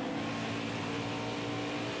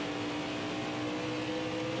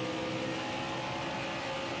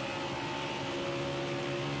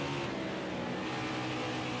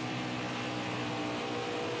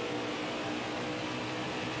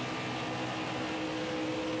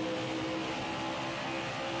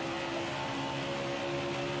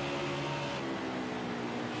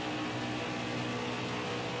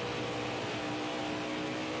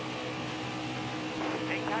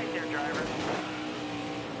 Hang tight there, driver.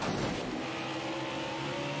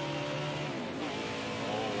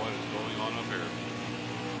 Oh, what is going on up here?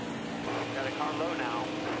 car low now.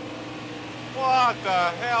 What the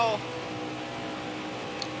hell?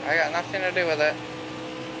 I got nothing to do with it.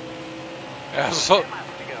 Asshole. 10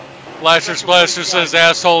 laps to go. Lasher Splasher says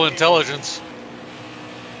asshole intelligence.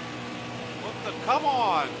 What the? Come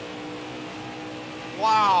on!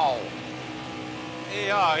 Wow!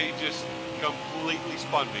 AI just completely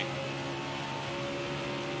spun me.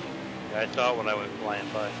 Yeah, I saw it when I went flying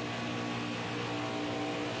by.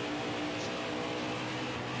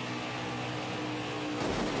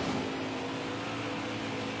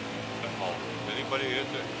 Oh, anybody hit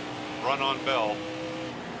it? Run on Bell.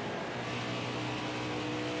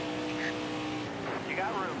 You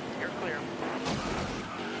got room. You're clear.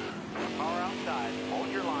 Car outside. Hold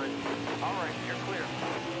your line. All right, you're clear.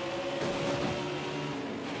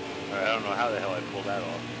 I don't know how the hell I pulled that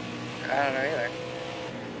off. I don't know either.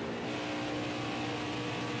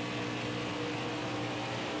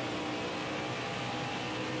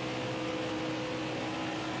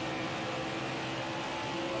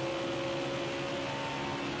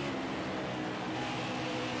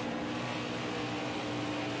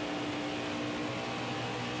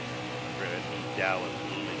 Dallas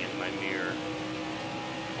looming in my mirror.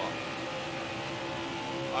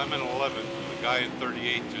 I'm in 11th, and the guy in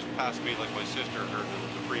 38 just passed me like my sister heard there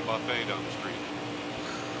was a free buffet down the street.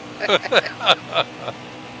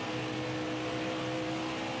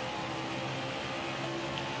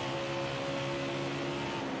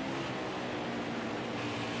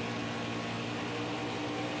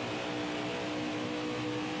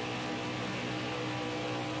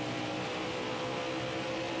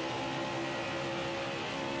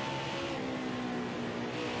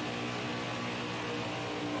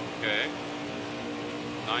 Okay.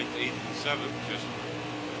 9th, 8th, and 7th just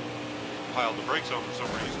piled the brakes on for some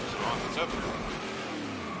reason, so on the 7th.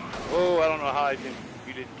 Oh, I don't know how you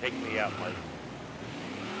didn't take me out, Mike.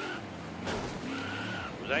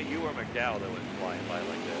 Was that you or McDowell that went flying by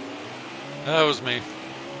like that? That was me.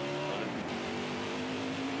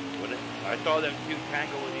 Was it? I saw them two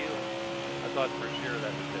tangle with you. I thought for sure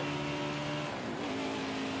that was it.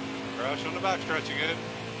 Crash on the backstretch again.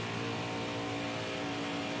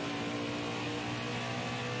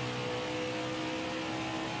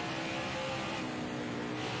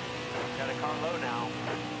 Got a car low now.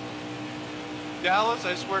 Dallas,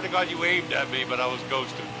 I swear to God you aimed at me, but I was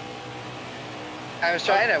ghosted. I was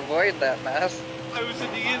trying to avoid that mess. I was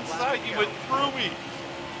in the inside, you went through me.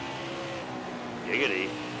 Giggity.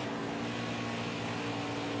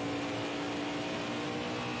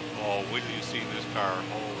 Oh, wait till you see this car.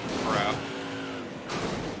 Holy crap.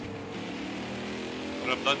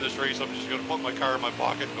 When I'm done this race, I'm just going to put my car in my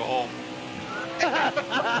pocket and go home.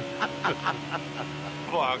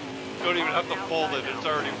 Come on, don't even have to fold it. It's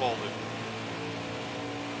already folded.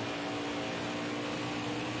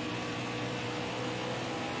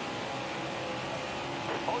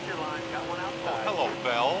 Hold your line. Got one Oh, outside. hello,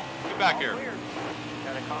 Bell. Get back All here. clear.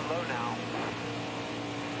 Got a car low now.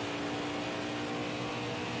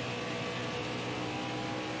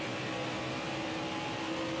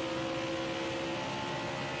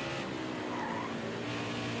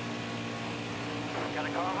 Got a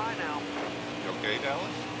car high now. You okay,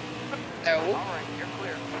 Dallas? No. All right, you're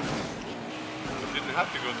clear. Didn't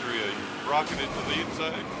have to go through you. You rocking into the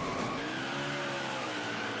inside.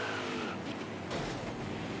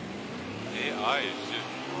 AI is just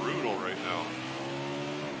brutal right now.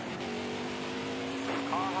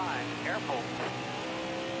 Car high. Careful.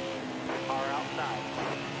 Car outside.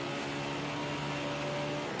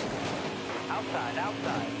 Outside,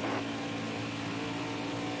 outside.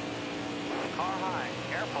 Car high.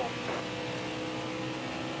 Careful.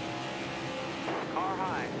 Car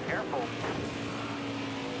high. Careful.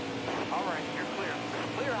 All right, you're clear.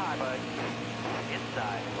 Clear high, bud.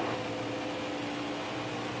 Inside.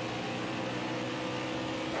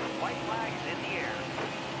 White flag is in the air.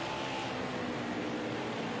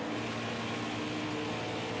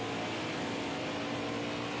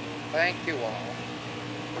 Thank you all.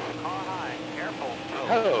 Car high. Careful.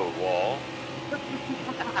 Hello, Wall.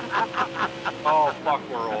 Oh, fuck,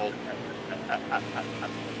 we're old.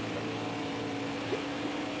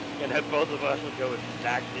 And then both of us will go in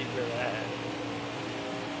taxi for that.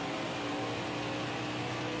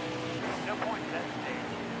 No point in that stage.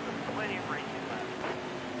 There's plenty of racing left.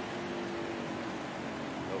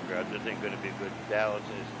 Oh God, this ain't gonna be good. Dallas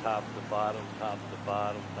is top to bottom, top to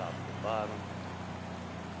bottom, top to bottom.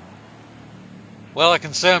 Well, I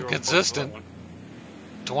can say I'm 0.1. consistent.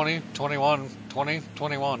 20, 21, 20,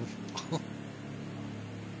 21.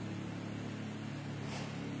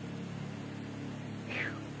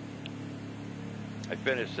 I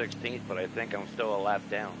finished 16th, but I think I'm still a lap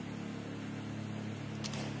down.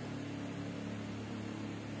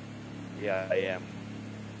 Yeah, I am.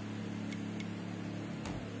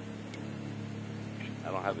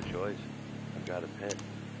 I don't have a choice. I've got to pit.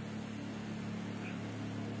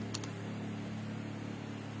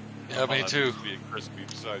 Yeah, me too. Being crispy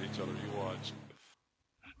beside each other. You watch.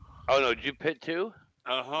 Oh no, did you pit too?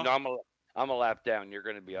 Uh huh. No, I'm a lap down. You're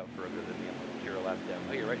going to be up further than me. You're a lap down.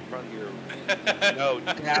 Oh, you're right in front of your. No,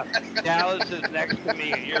 Dallas is next to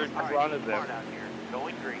me, and you're in front of him. Out here.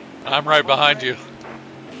 Going green. I'm right behind you.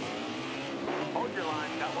 Hold your line.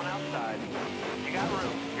 Got one outside. You got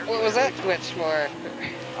room. You're What was that twitch for?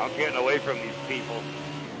 I'm getting away from these people.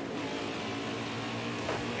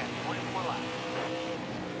 We got 24 laps.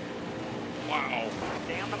 Wow.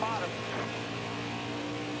 Stay on the bottom.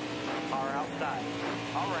 Car outside.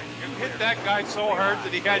 All right. You hit that guy so hard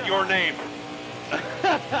that he had your name. Got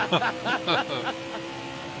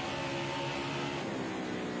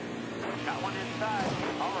one inside.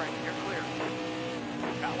 All right, you're clear.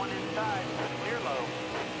 Got one inside. Clear low.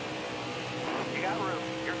 You got room.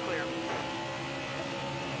 You're clear.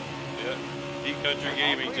 Yeah. Deep Country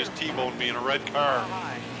Gaming just T-boned me in a red car.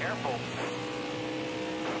 High. Careful.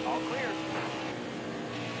 All clear.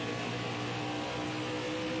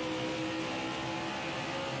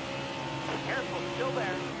 Careful. Still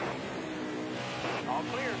there. All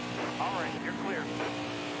clear. All right, you're clear.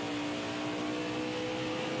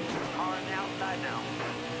 Car on the outside now.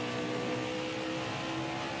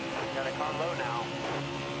 Got a car low now.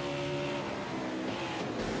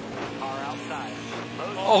 Car outside.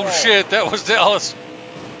 Low Oh shit, that was Dallas.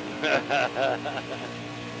 Got a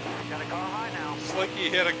car high now. Slinky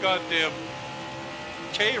hit a goddamn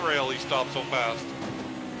K-rail. He stopped so fast.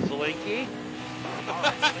 Slinky? All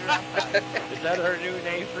right, clear outside. Is that her new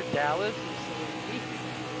name for Dallas?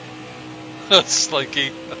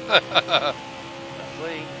 Slinky. Slinky,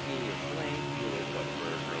 Slinky, there's a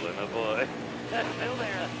burger and a boy. Still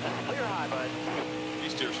there. Clear high, bud. He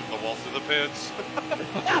steers from the walls to the pits.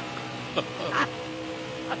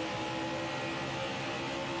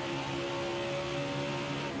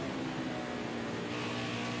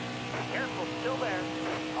 Careful, still there.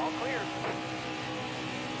 All clear.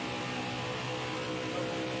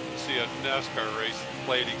 See a NASCAR race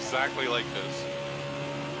played exactly like this.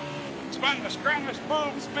 Smash, crash,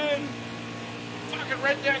 boom, spin. Fucking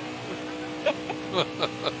redneck.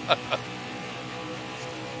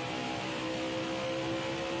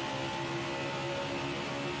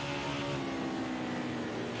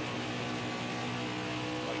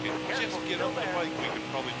 Just get up the bike, we can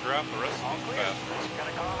probably draft the rest All of these clear. bastards. Got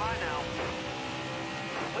a car high now.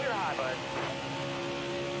 Clear high, bud.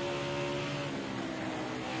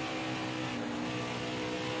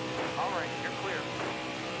 All right, you're clear.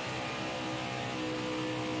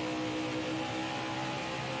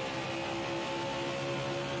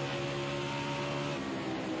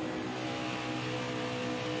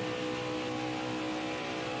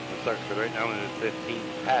 That sucks, but right now I'm in the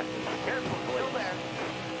 15th passing. Careful, still there.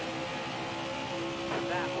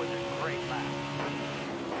 That was a great lap.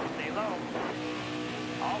 Stay low.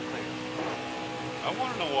 All clear. I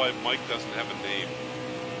want to know why Mike doesn't have a name.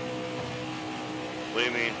 What do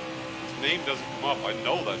you mean? His name doesn't come up. I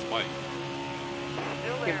know that's Mike.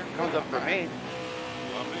 Still It there. comes up for me.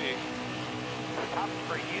 Not me. Top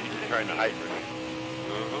for you. He's trying to hide from me.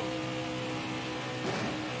 Uh-huh.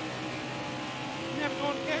 Never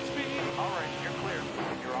gonna catch me. All right, you're clear.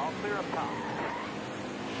 You're all clear up top.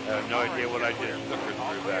 I have no idea what I did. Stuck her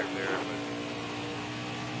through back there, but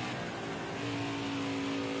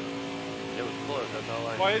it was close. That's all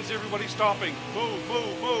I. Why is everybody stopping? Move,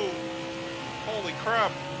 move, move. Holy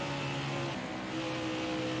crap.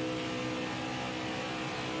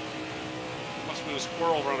 Must have been a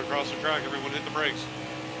squirrel run across the track. Everyone hit the brakes.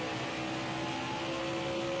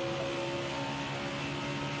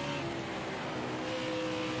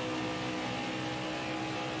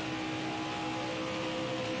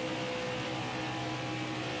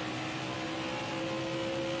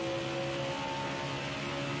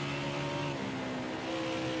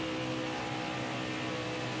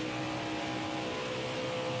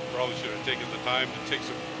 Probably should have taken the time to take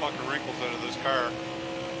some fucking wrinkles out of this car.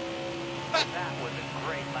 That was a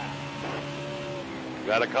great lap.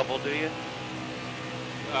 Got a couple, do you?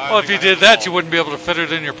 Well, if you did that, you wouldn't be able to fit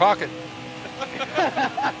it in your pocket.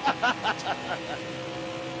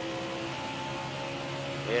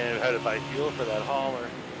 And how to buy fuel for that hauler.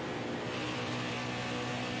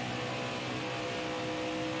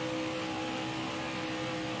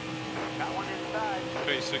 Got one inside.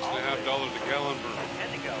 Pay $6.50 a gallon for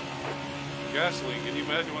 10 to go. gasoline. Can you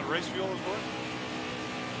imagine what race fuel is worth?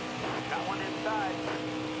 Got one inside.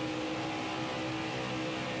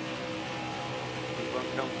 Keep on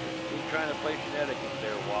coming. He's trying to play shenanigans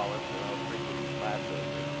there, Wallace. Freaking laps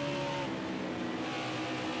over.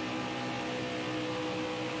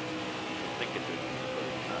 Thinking this is but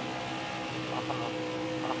it's not.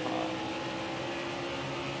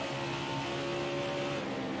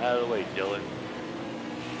 Out of the way, Dylan.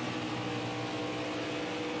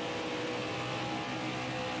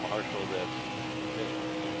 Marshall this.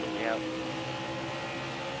 Yeah.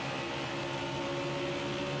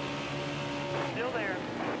 Still there.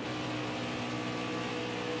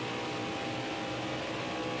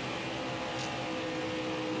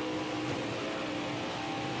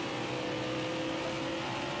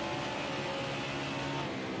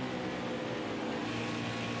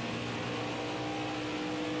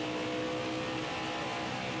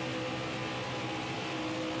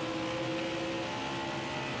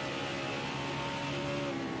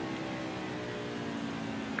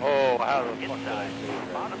 Oh, how the fuck did I Inside. say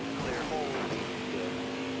that? Bottom's clear. Holy shit.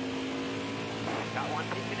 Got one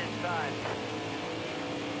peeking inside.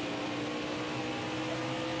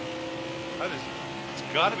 That is,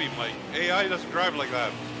 it's got to be Mike. AI doesn't drive like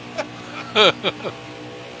that.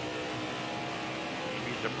 You'd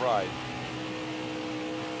be surprised.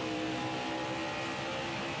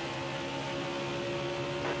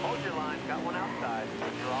 Hold your line. Got one outside.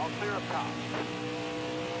 You're all clear up top.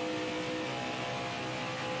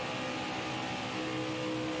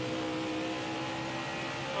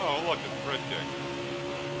 Oh, look, it's Red King.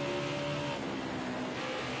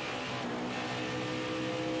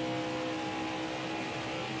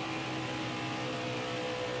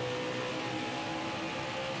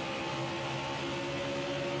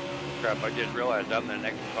 Crap, I didn't realize I'm the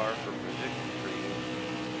next car for position for you.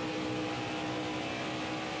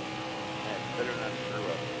 Man, better not screw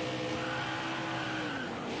up.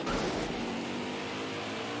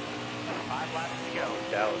 5 laps to go.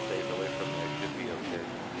 Dallas stays away from there, should be okay.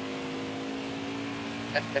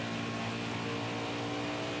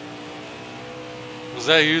 Was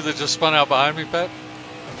that you that just spun out behind me, Pat?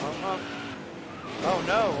 Oh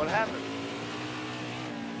no, what happened?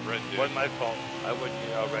 Red Dick. Wasn't my fault. I wouldn't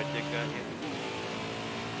hear how Red Dick got hit.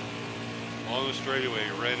 On the straightaway,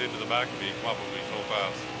 he ran into the back of me, probably so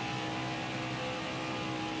fast.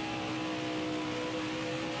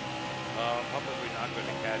 Probably not going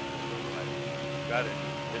to catch it. I got it in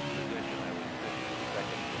this position. I was 50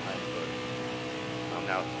 seconds behind, but I'm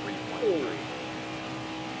now 3.3.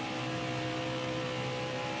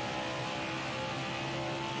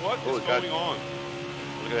 What is Oh, it got- going on?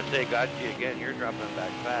 I was going to say, got you again. You're dropping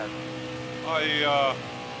back fast. I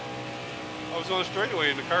was on a straightaway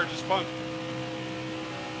and the car just spun.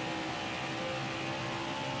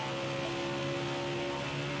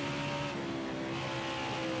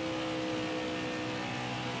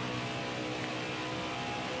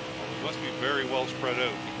 Well, it must be very well spread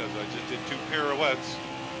out because I just did 2 pirouettes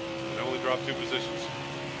and I only dropped 2 positions.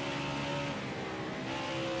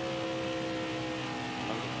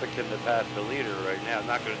 I'm fixing to pass the leader right now.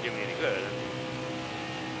 Not going to do me any good.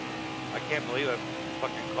 I can't believe I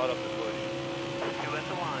fucking caught up the bush. 2 at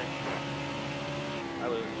the line. I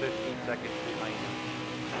was 15 seconds behind him.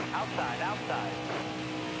 Outside, outside.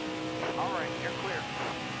 All right, you're clear.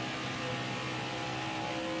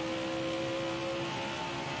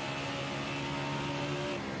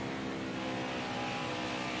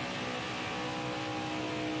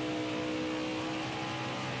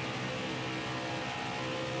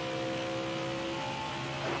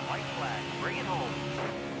 White flag, bring it home.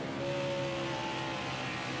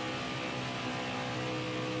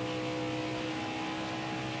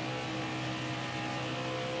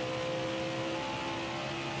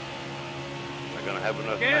 Am I going to have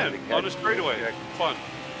enough time to Again, catch on a the straightaway. check? Fun.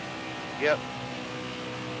 Yep.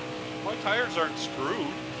 My tires aren't screwed.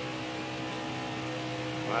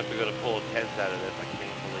 I'm actually going to pull a 10th out of this. I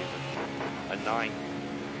can't believe it. A 9.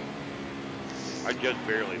 I just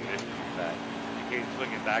barely missed that. He came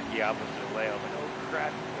swinging back the opposite way. I was like, oh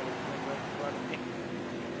crap, he's going to swing right in front of me.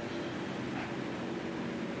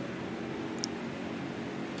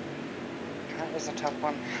 That was a tough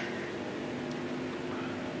one.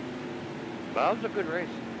 But that was a good race.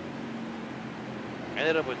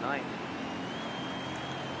 Ended up with 9th.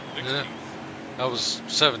 Yeah. I was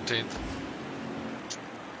 17th.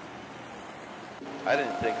 I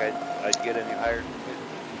didn't think I'd get any higher than 50.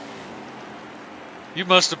 You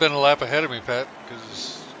must have been a lap ahead of me, Pat,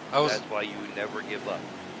 because I was. That's why you never give up.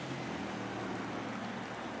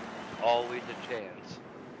 Always a chance.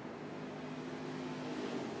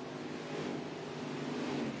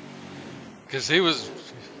 Because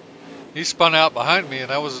he spun out behind me,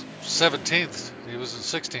 and I was 17th. He was in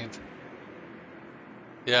 16th.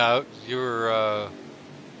 Yeah, you were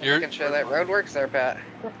You're, Making sure that road works there, Pat.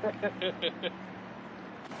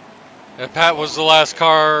 and Pat was the last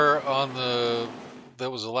car on the. That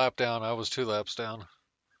was a lap down. I was 2 laps down.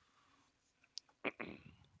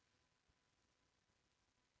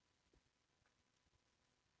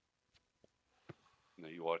 Now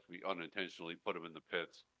you watch me unintentionally put him in the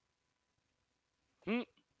pits.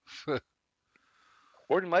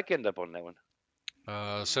 Where did Mike end up on that one?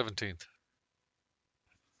 17th.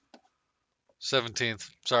 17th.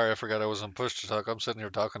 Sorry, I forgot I was on push to talk. I'm sitting here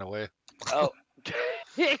talking away. Oh.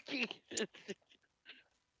 That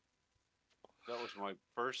was my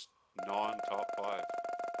first non-top 5.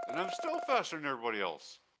 And I'm still faster than everybody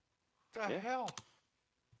else. What the hell?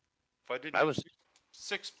 If I didn't I was do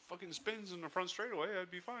six fucking spins in the front straightaway,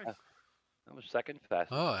 I'd be fine. I was second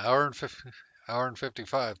fastest. Oh, hour and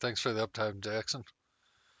 55. Thanks for the uptime, Jackson.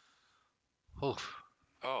 Oof.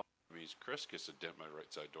 Oh, it means Chris gets to dent my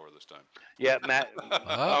right side door this time. Yeah, Matt.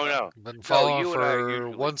 Oh, no. Been following you and I are for usually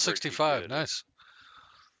 165. pretty good. Nice.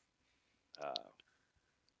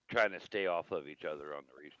 Trying to stay off of each other on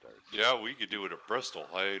the restart. Yeah, we could do it at Bristol.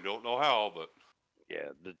 I don't know how, but Yeah,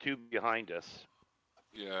 the two behind us.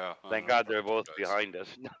 yeah. Thank God they're both behind us.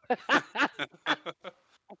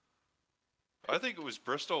 I think it was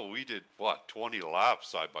Bristol. We did what, 20 laps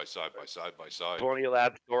side by side. 20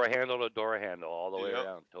 laps, door handle to door handle, all the way Yep.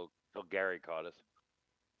 around till Gary caught us.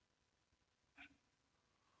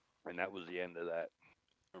 And that was the end of that.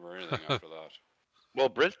 Remember anything after that? Well,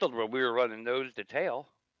 Bristol, where we were running nose to tail.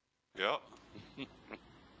 Yeah.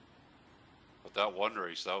 But that one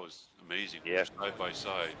race, that was amazing. We were Yeah. side by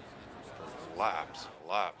side. Laps.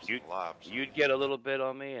 You'd get a little bit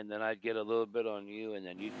on me, and then I'd get a little bit on you, and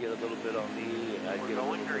then you'd get a little bit on me, and I'd get a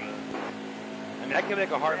little bit. I mean, I can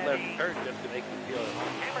make a hard left turn just to make you feel at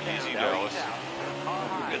home. Easy, Dallas.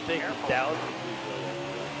 You can take us down.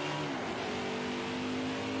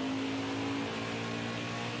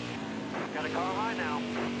 Got a car high now.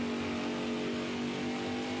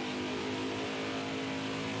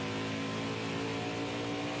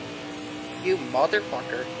 You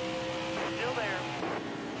motherfucker. Still there.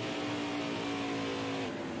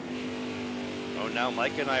 Oh, now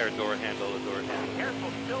Mike and I are door handle to door handle. Careful,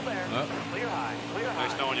 still there. Clear high, clear high.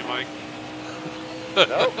 Nice knowing you, Mike.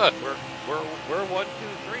 No, we're 1,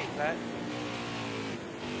 2, 3, Pat.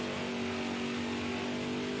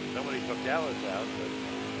 Somebody took Dallas out, but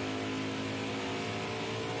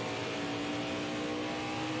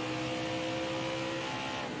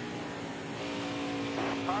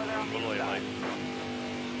Car there on the Boy, inside. Mike.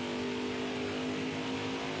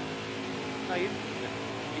 No, you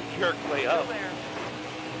jerked way Still up. there.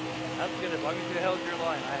 That's good. As long as you held your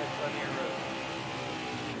line, I had plenty of room.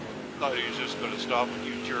 Thought he was just going to stop with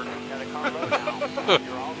you, jerk. Got a car low now.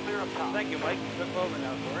 You're all clear up top. Thank you, Mike. You took over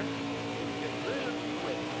now for us. Get rid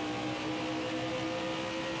quick.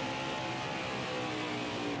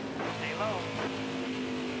 Stay low.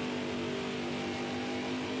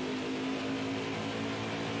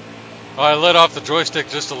 Oh, I let off the joystick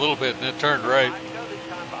just a little bit and it turned right. I know this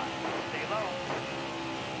time by. Stay low.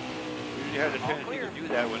 You usually have the All tendency clear. to do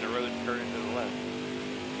that when the road's turning to the left.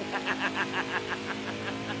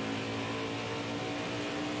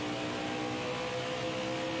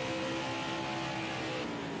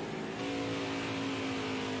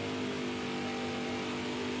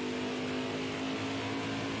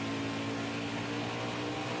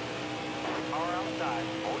 Car outside.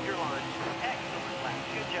 Hold your line. Excellent lap.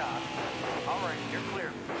 Good job. All right, you're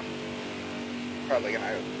clear. Probably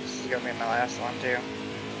gonna. This is gonna be my last one too.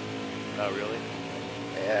 Oh, really?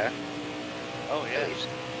 Yeah. Oh, yeah.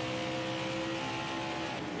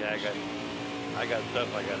 Yeah, I got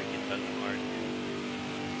stuff I gotta get done tomorrow too.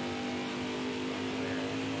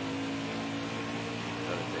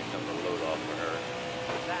 Gotta take some of the load off for her.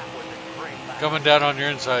 That was a great lap. Coming down on your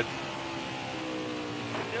inside.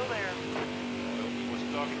 Still there. He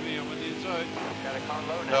wasn't talking to me. I'm on the inside. Got a car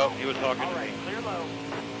low now. No, he was talking All to right, me. clear low.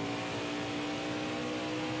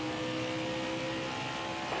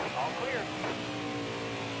 All clear.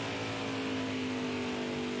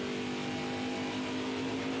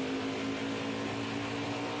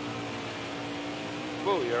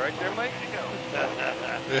 Whoa, you alright there, Mike? Way to go.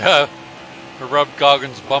 Yeah. I rubbed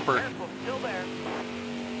Goggins' bumper. Careful, still there.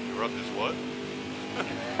 You rubbed his what?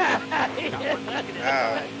 Got one leaking in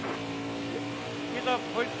Oh. the He's not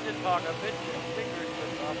pushing to talk. I bet his fingers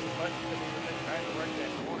slipped off the button because he was trying to work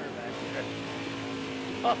that corner back there.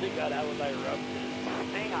 All he got out was I rubbed it.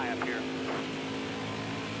 Stay high up here.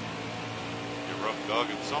 You rubbed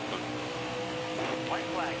Goggins something. White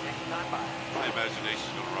flag, next time by. My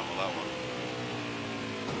imagination's going to rumble that one.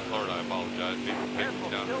 Lord, I apologize. People pick me Careful,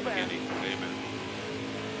 down still in the there. beginning. Amen.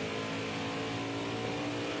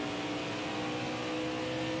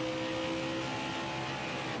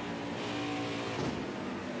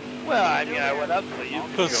 Well, I mean, I went up so you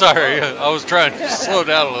could go Sorry, above. I was trying to slow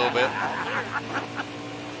down a little bit.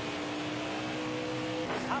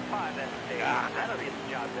 Top 5 that stage. That'll be the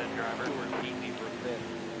job done, driver. Stewart beat me for fifth.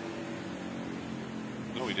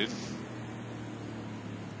 No, we didn't.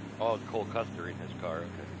 Oh, Cole Custer in his car.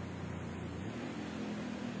 Okay.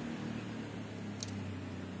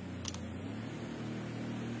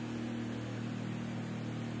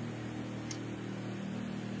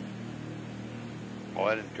 Oh,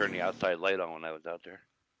 I didn't turn the outside light on when I was out there.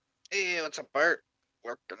 Hey, what's up, Bart?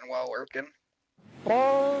 Working while working.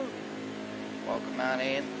 Oh! Welcome on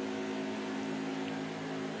in.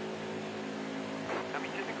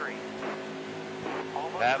 Coming to the green.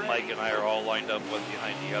 Almost Pat, ready. Mike, and I are all lined up one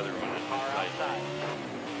behind the other on this Car side. outside.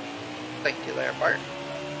 Thank you there, Bart.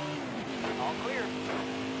 All clear.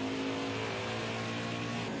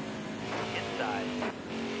 Inside.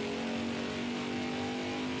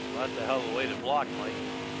 Well, that's a hell of a way to block, Mike.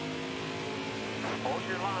 Hold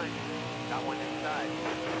your line. Got one inside.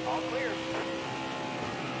 All clear.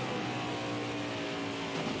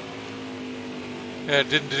 Yeah, it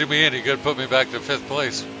didn't do me any good. Put me back to 5th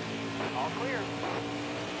place. All clear.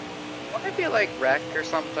 Wouldn't it be like wreck or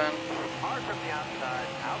something? Hard from the outside.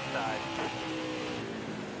 Outside.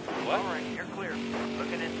 What? All right, you're clear.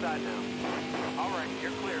 Looking inside now. All right,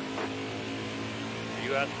 you're clear. Are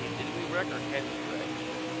you asking, did we wreck or can we wreck?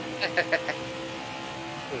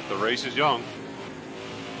 The race is young.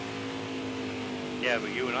 Yeah,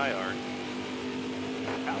 but you and I aren't.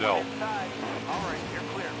 Got No. one inside. All right, you're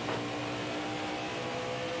clear.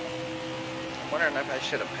 I'm wondering if I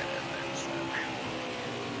should have been in there instead.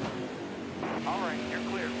 All right, you're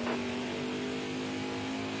clear.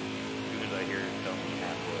 As soon as I hear it tell me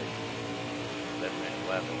halfway. That next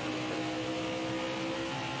lap over the finish.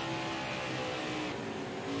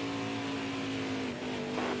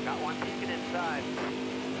 Got one peeking inside.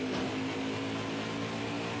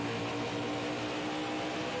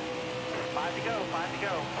 Five to go, 5 to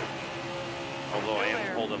go. Although I Still am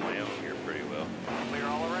there. holding my own here pretty well. Clear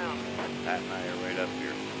all around. Pat and I are right up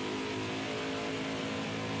here.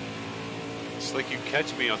 It's like you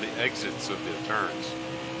catch me on the exits of the turns.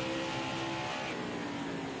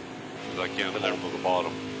 'Cause I can't hold to the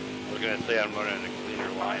bottom. I was going to say I'm running a cleaner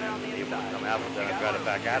line and be able to come out, but then I've got it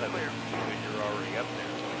back out of it because you're already up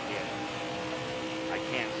there, so I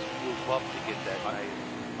can't swoop up to get that nice.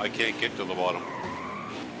 I can't get to the bottom.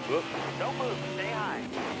 Whoop. Don't move, stay high.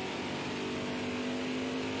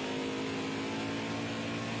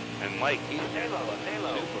 And Mike, he's Stay low, stay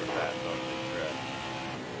low. super fast on this track.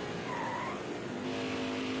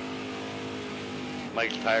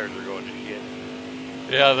 Mike's tires are going to shit.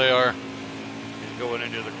 Yeah, they are. He's going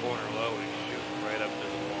into the corner low and he's shooting right up to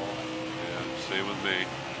the wall. Yeah, same with me.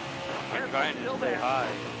 I'm trying to stay high.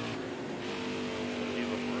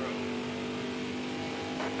 Leave a room.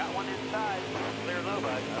 Got one inside. Clear low,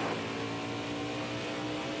 bud.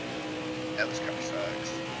 Yeah, this kind of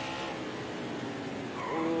sucks.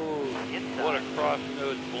 Ooh, Inside. what a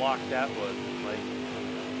cross-nose block that was, Mike.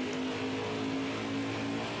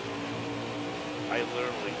 I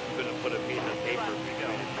literally could have put a piece of paper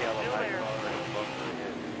between his tail of my car and his bumper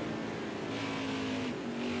again.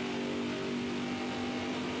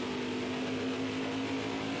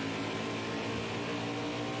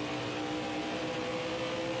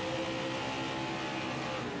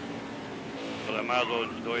 But I might as well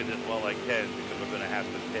enjoy this while I can because I'm going to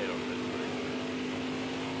have to pit on this thing.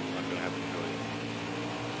 I'm not going to have to enjoy it.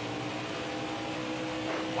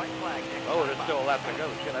 White flag. next Oh, time there's by. still a lap to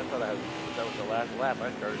go. Shit, I thought that was the last lap.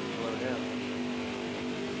 I started to slow down.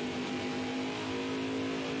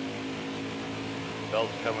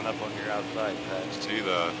 Bell's coming up on your outside, Pat. See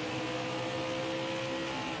the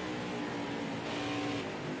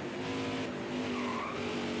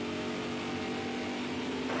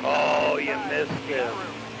Oh, you Inside. missed You got him.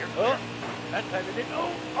 room. You're Oh, clear. that time it didn't.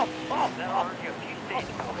 Oh. That'll earn you a few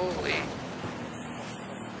stages. Holy.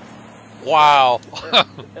 Wow.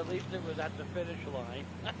 At least it was at the finish line.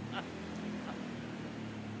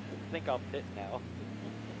 I think I'll pit now.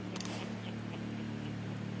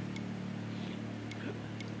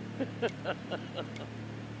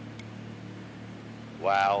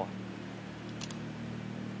 Wow.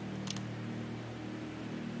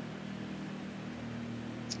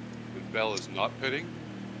 Bell is not pitting?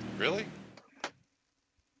 Really?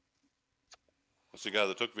 That's the guy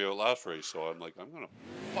that took me out last race, so I'm like, I'm gonna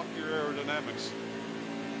fuck your aerodynamics.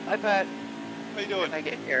 Hi, Pat. How you When doing? I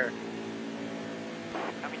get here,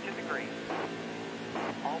 Coming to the green.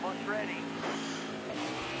 Almost ready.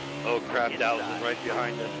 Oh, crap. Dallas Inside. is right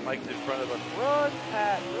behind us. Mike's in front of us. Run,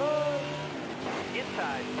 Pat, run.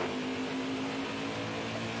 Inside.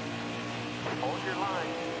 Hold your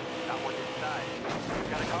line. Got one inside.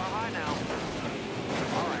 Got a car high now.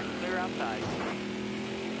 All right, clear outside.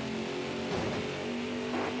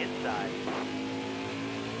 Inside.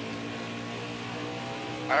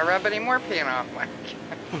 I don't rub any more paint off my.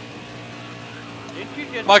 Didn't you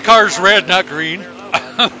just My car's red, not green. Clear low,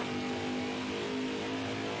 bud.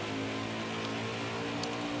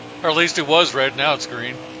 Or at least it was red, now it's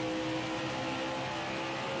green.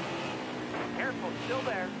 Careful, still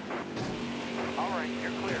there. All right,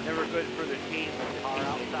 you're clear. never good for the team when the Car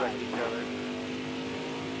teams outside. respect each other?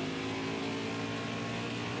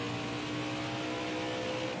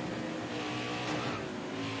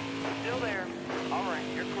 Still there. All right,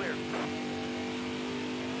 you're clear.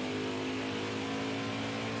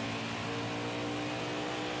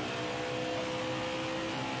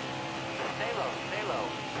 Stay low, stay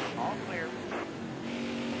low. All clear.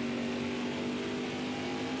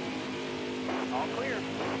 All clear.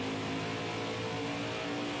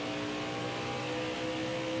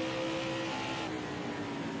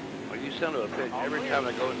 Oh, you son of a bitch. All Every clear. time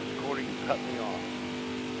I go in this corner, you cut me off.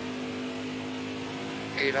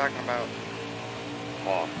 What are you talking about?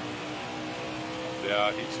 Off.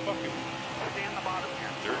 Yeah, he's fucking Stay on the bottom here.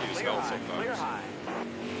 dirty as Clear hell high, sometimes. clear high.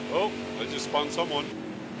 Oh, I just spun someone.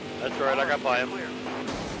 That's all right, I got by him. Clear.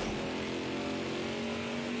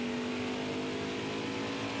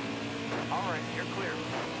 All right, you're clear.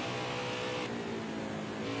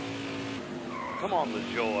 Come on, the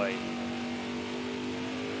joy.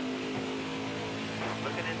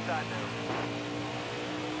 Looking inside now.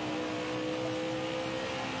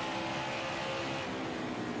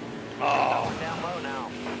 Oh, Going down low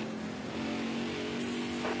now.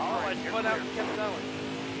 All I right, you're spun out clear. and kept going.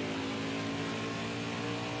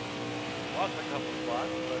 Lost a couple spots,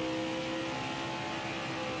 but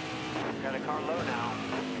Got a car low now.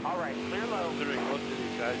 All right, clear low. considering most of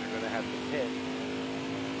these guys are going to have to pit.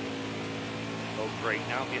 Oh, great.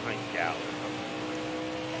 Now I'm behind Gallagher.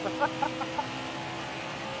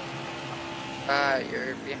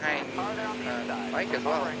 You're behind Car down the inside. Mike as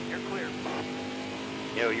All well. right, you're clear.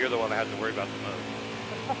 Yeah, well, you're the one that has to worry about the most.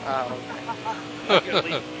 Oh, Mike at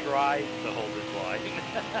least tries to hold his line.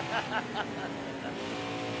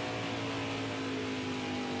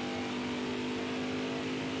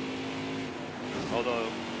 Although,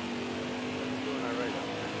 he's doing all right out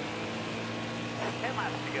there. 10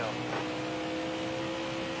 laps to go.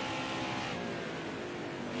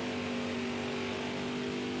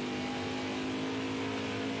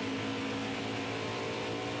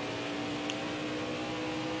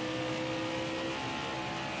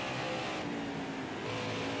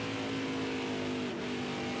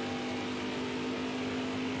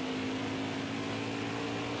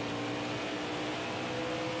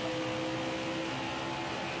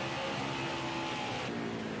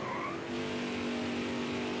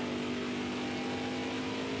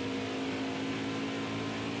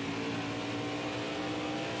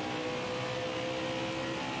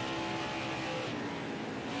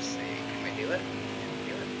 let's see. Can we do it?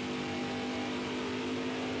 Do it.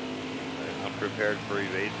 I'm prepared for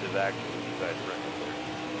evasive action when you guys run up there.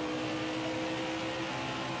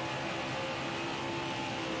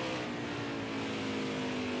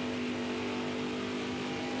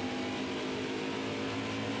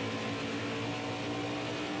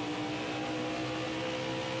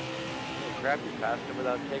 Holy crap, you passed him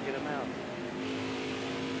without taking him out.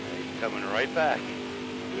 He's coming right back.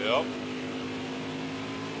 Yep.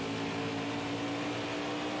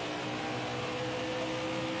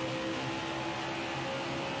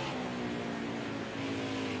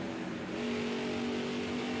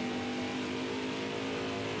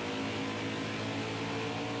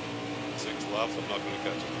 Six left. I'm not going to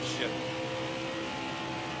catch him. Shit.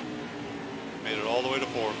 Made it all the way to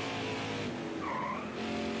fourth.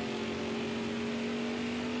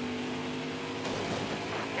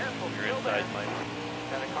 Careful, You're still inside, there. Mike.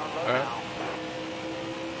 Got a car low All right. now.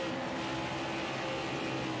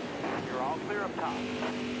 You're all clear up top.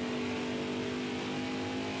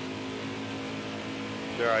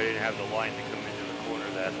 Sure, I didn't have the line to come into the corner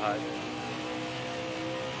that high.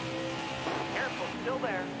 Careful, still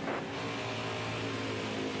there.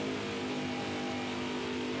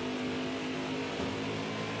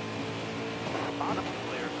 Bottom is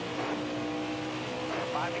clear.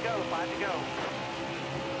 5 to go, 5 to go.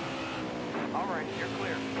 All right, you're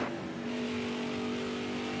clear.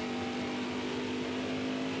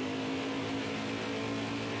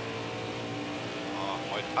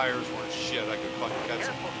 My tires weren't shit. I could fucking catch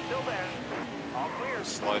him. Careful, still there. All clear.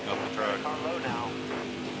 Sliding up the track. Car low now.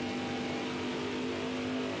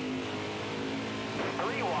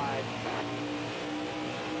 3 wide.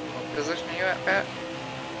 position are you at, Pat?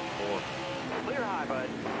 4. Clear high, bud.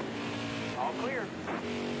 All clear.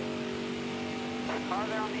 Car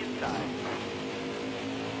there on the inside.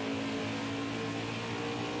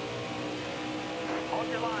 Hold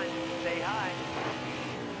your line. Stay high.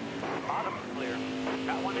 Bottom's clear.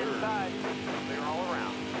 Got one inside. Clear all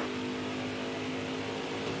around.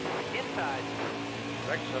 Inside.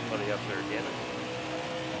 Wreck somebody up there, damn it.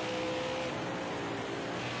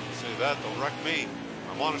 Say that, they'll wreck me.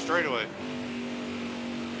 I'm on a straightaway.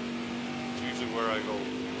 It's usually where I go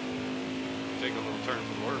take a little turn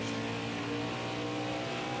for the worst.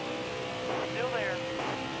 Still there.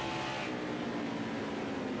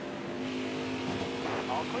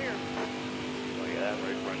 All clear. Oh yeah, that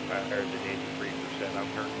race runs higher than 83%. I'm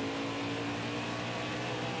hurt.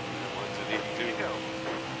 One's at Here you 82. go.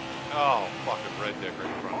 Oh, fucking red dick right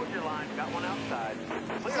in front of Hold me. your line. Got one outside.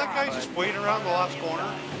 Is Clear that high, guy bud. just waiting around the Car last there on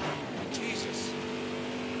corner? inside. Jesus.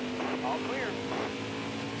 All clear.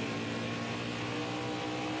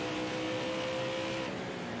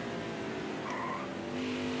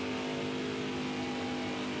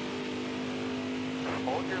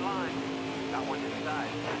 Hold your line. Got one inside.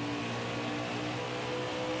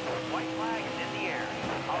 White flag is in the air.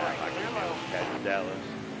 All right, I clear can low. catch Dallas.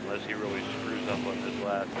 Unless he really screws up on this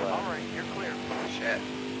last lap. All right, you're clear. Shit.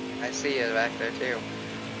 I see you back there too.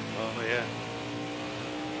 Oh yeah.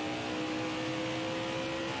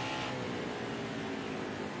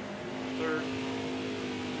 Third.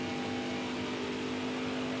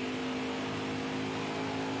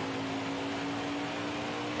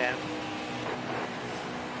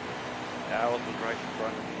 Dallas was right in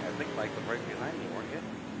front of me. I think Mike was right behind me, weren't you?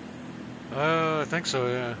 I think so,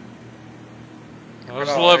 yeah. I was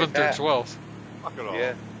Oh, 11th like or that. 12th. Fuck it all.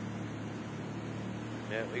 Yeah.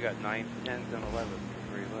 Yeah, we got 9th, 10th, and 11th.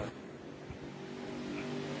 3 left.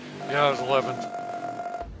 Yeah, I was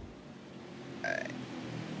 11th. Alright.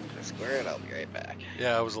 Just square it, I'll be right back.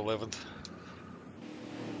 Yeah, I was 11th.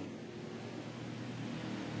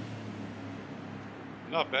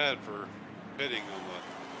 Not bad for pitting on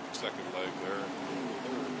the second leg there.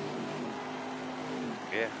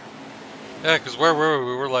 Yeah. Yeah, because where were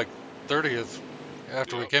we? We were like 30th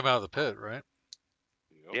after we Yep. came out of the pit, right?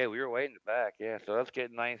 Yep. Yeah, we were way in the back. Yeah, so us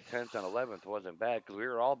getting 9th, 10th, and 11th wasn't bad because we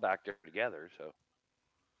were all back there together. So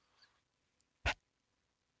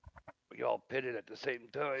we all pitted at the same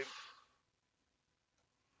time.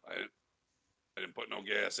 I didn't put no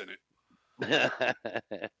gas in it.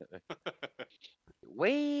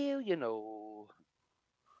 Well, you know.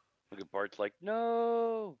 Look at Bart's like,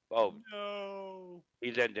 no. Oh, No.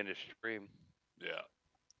 he's ending his stream. Yeah.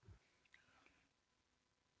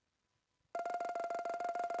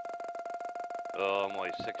 Oh, I'm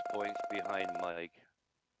only 6 points behind Mike.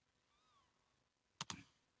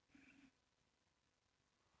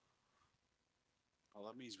 Well,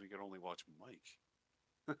 that means we can only watch Mike.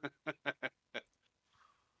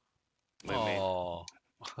 What do you mean? Oh,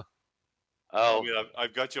 I Oh, mean,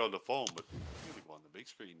 I've got you on the phone, but you're gonna go on the big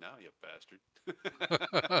screen now, you bastard.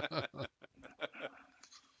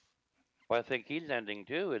 well, I think he's ending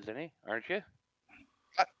too, isn't he? Aren't you?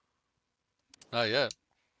 not yet.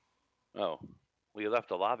 Oh, well, you left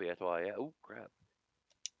the lobby. That's why. Yeah. Oh, crap.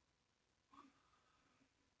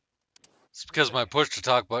 It's because my push to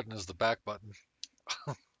talk button is the back button.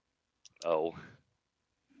 Oh.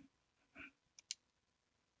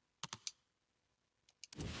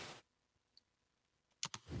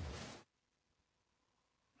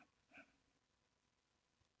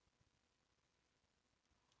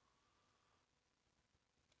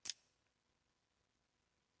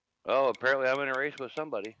 Oh, apparently I'm in a race with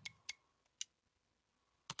somebody.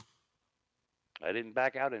 I didn't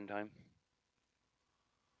back out in time.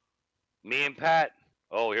 Me and Pat.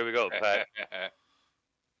 Oh, here we go, Pat.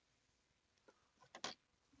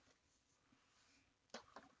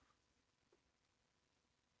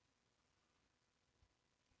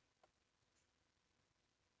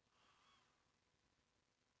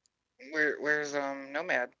 Where's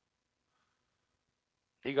Nomad?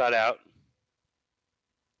 He got out.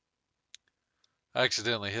 I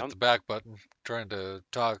accidentally hit the back button trying to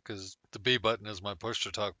talk because the B button is my push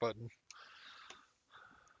to talk button.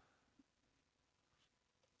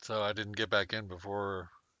 So I didn't get back in before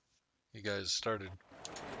you guys started.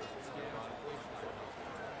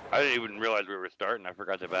 I didn't even realize we were starting. I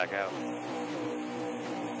forgot to back out.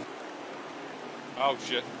 Oh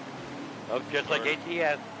shit. Oh, just like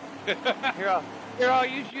ATS. Here, I'll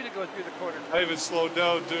use you to go through the corner. I even slowed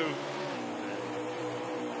down too.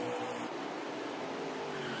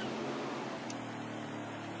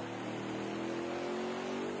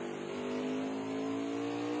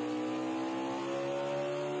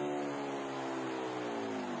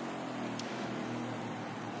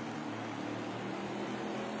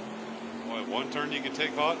 One turn you can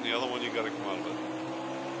take hot, and the other one you got to come out of it.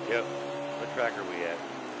 Yep. What track are we at?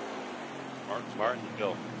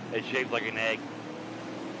 Martinsville. It's shaped like an egg.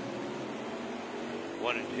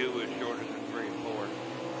 1 and 2 is shorter than 3 and 4.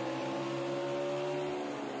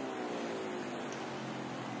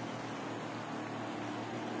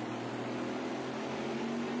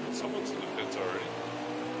 Someone's in the pits already.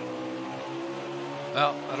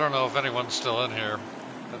 Well, I don't know if anyone's still in here.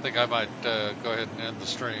 I think I might go ahead and end the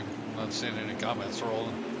stream. I'm not seeing any comments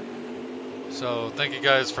rolling. So thank you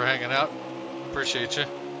guys for hanging out. Appreciate you.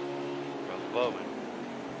 From Bowman.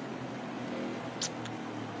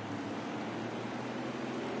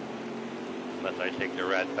 Unless I take the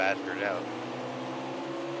rat bastard out.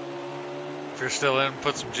 If you're still in,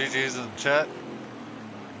 put some GGs in the chat.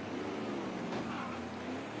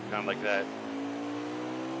 Kind of like that.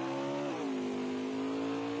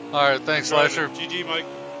 All right, thanks, Lasher. GG, Mike.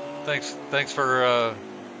 Thanks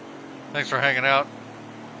for hanging out.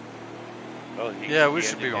 Oh, Yeah, we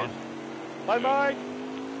should be on. Bye bye.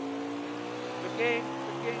 Good game.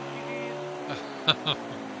 GG's.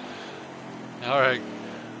 All right.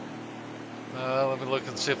 Let me look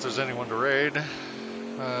and see if there's anyone to raid. Randy's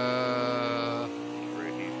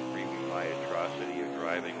screaming my atrocity of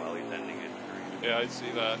driving while he's ending his stream. Yeah, I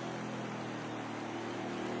see that.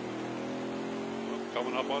 Well,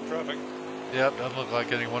 coming up on traffic. Yep, doesn't look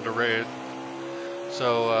like anyone to raid.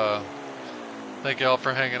 So, thank you all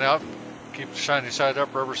for hanging out. Keep the shiny side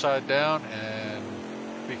up, rubber side down, and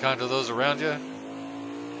be kind to those around you.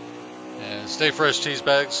 And stay fresh, cheese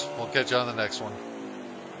bags. We'll catch you on the next one.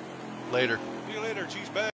 Later. See you later, cheese bag.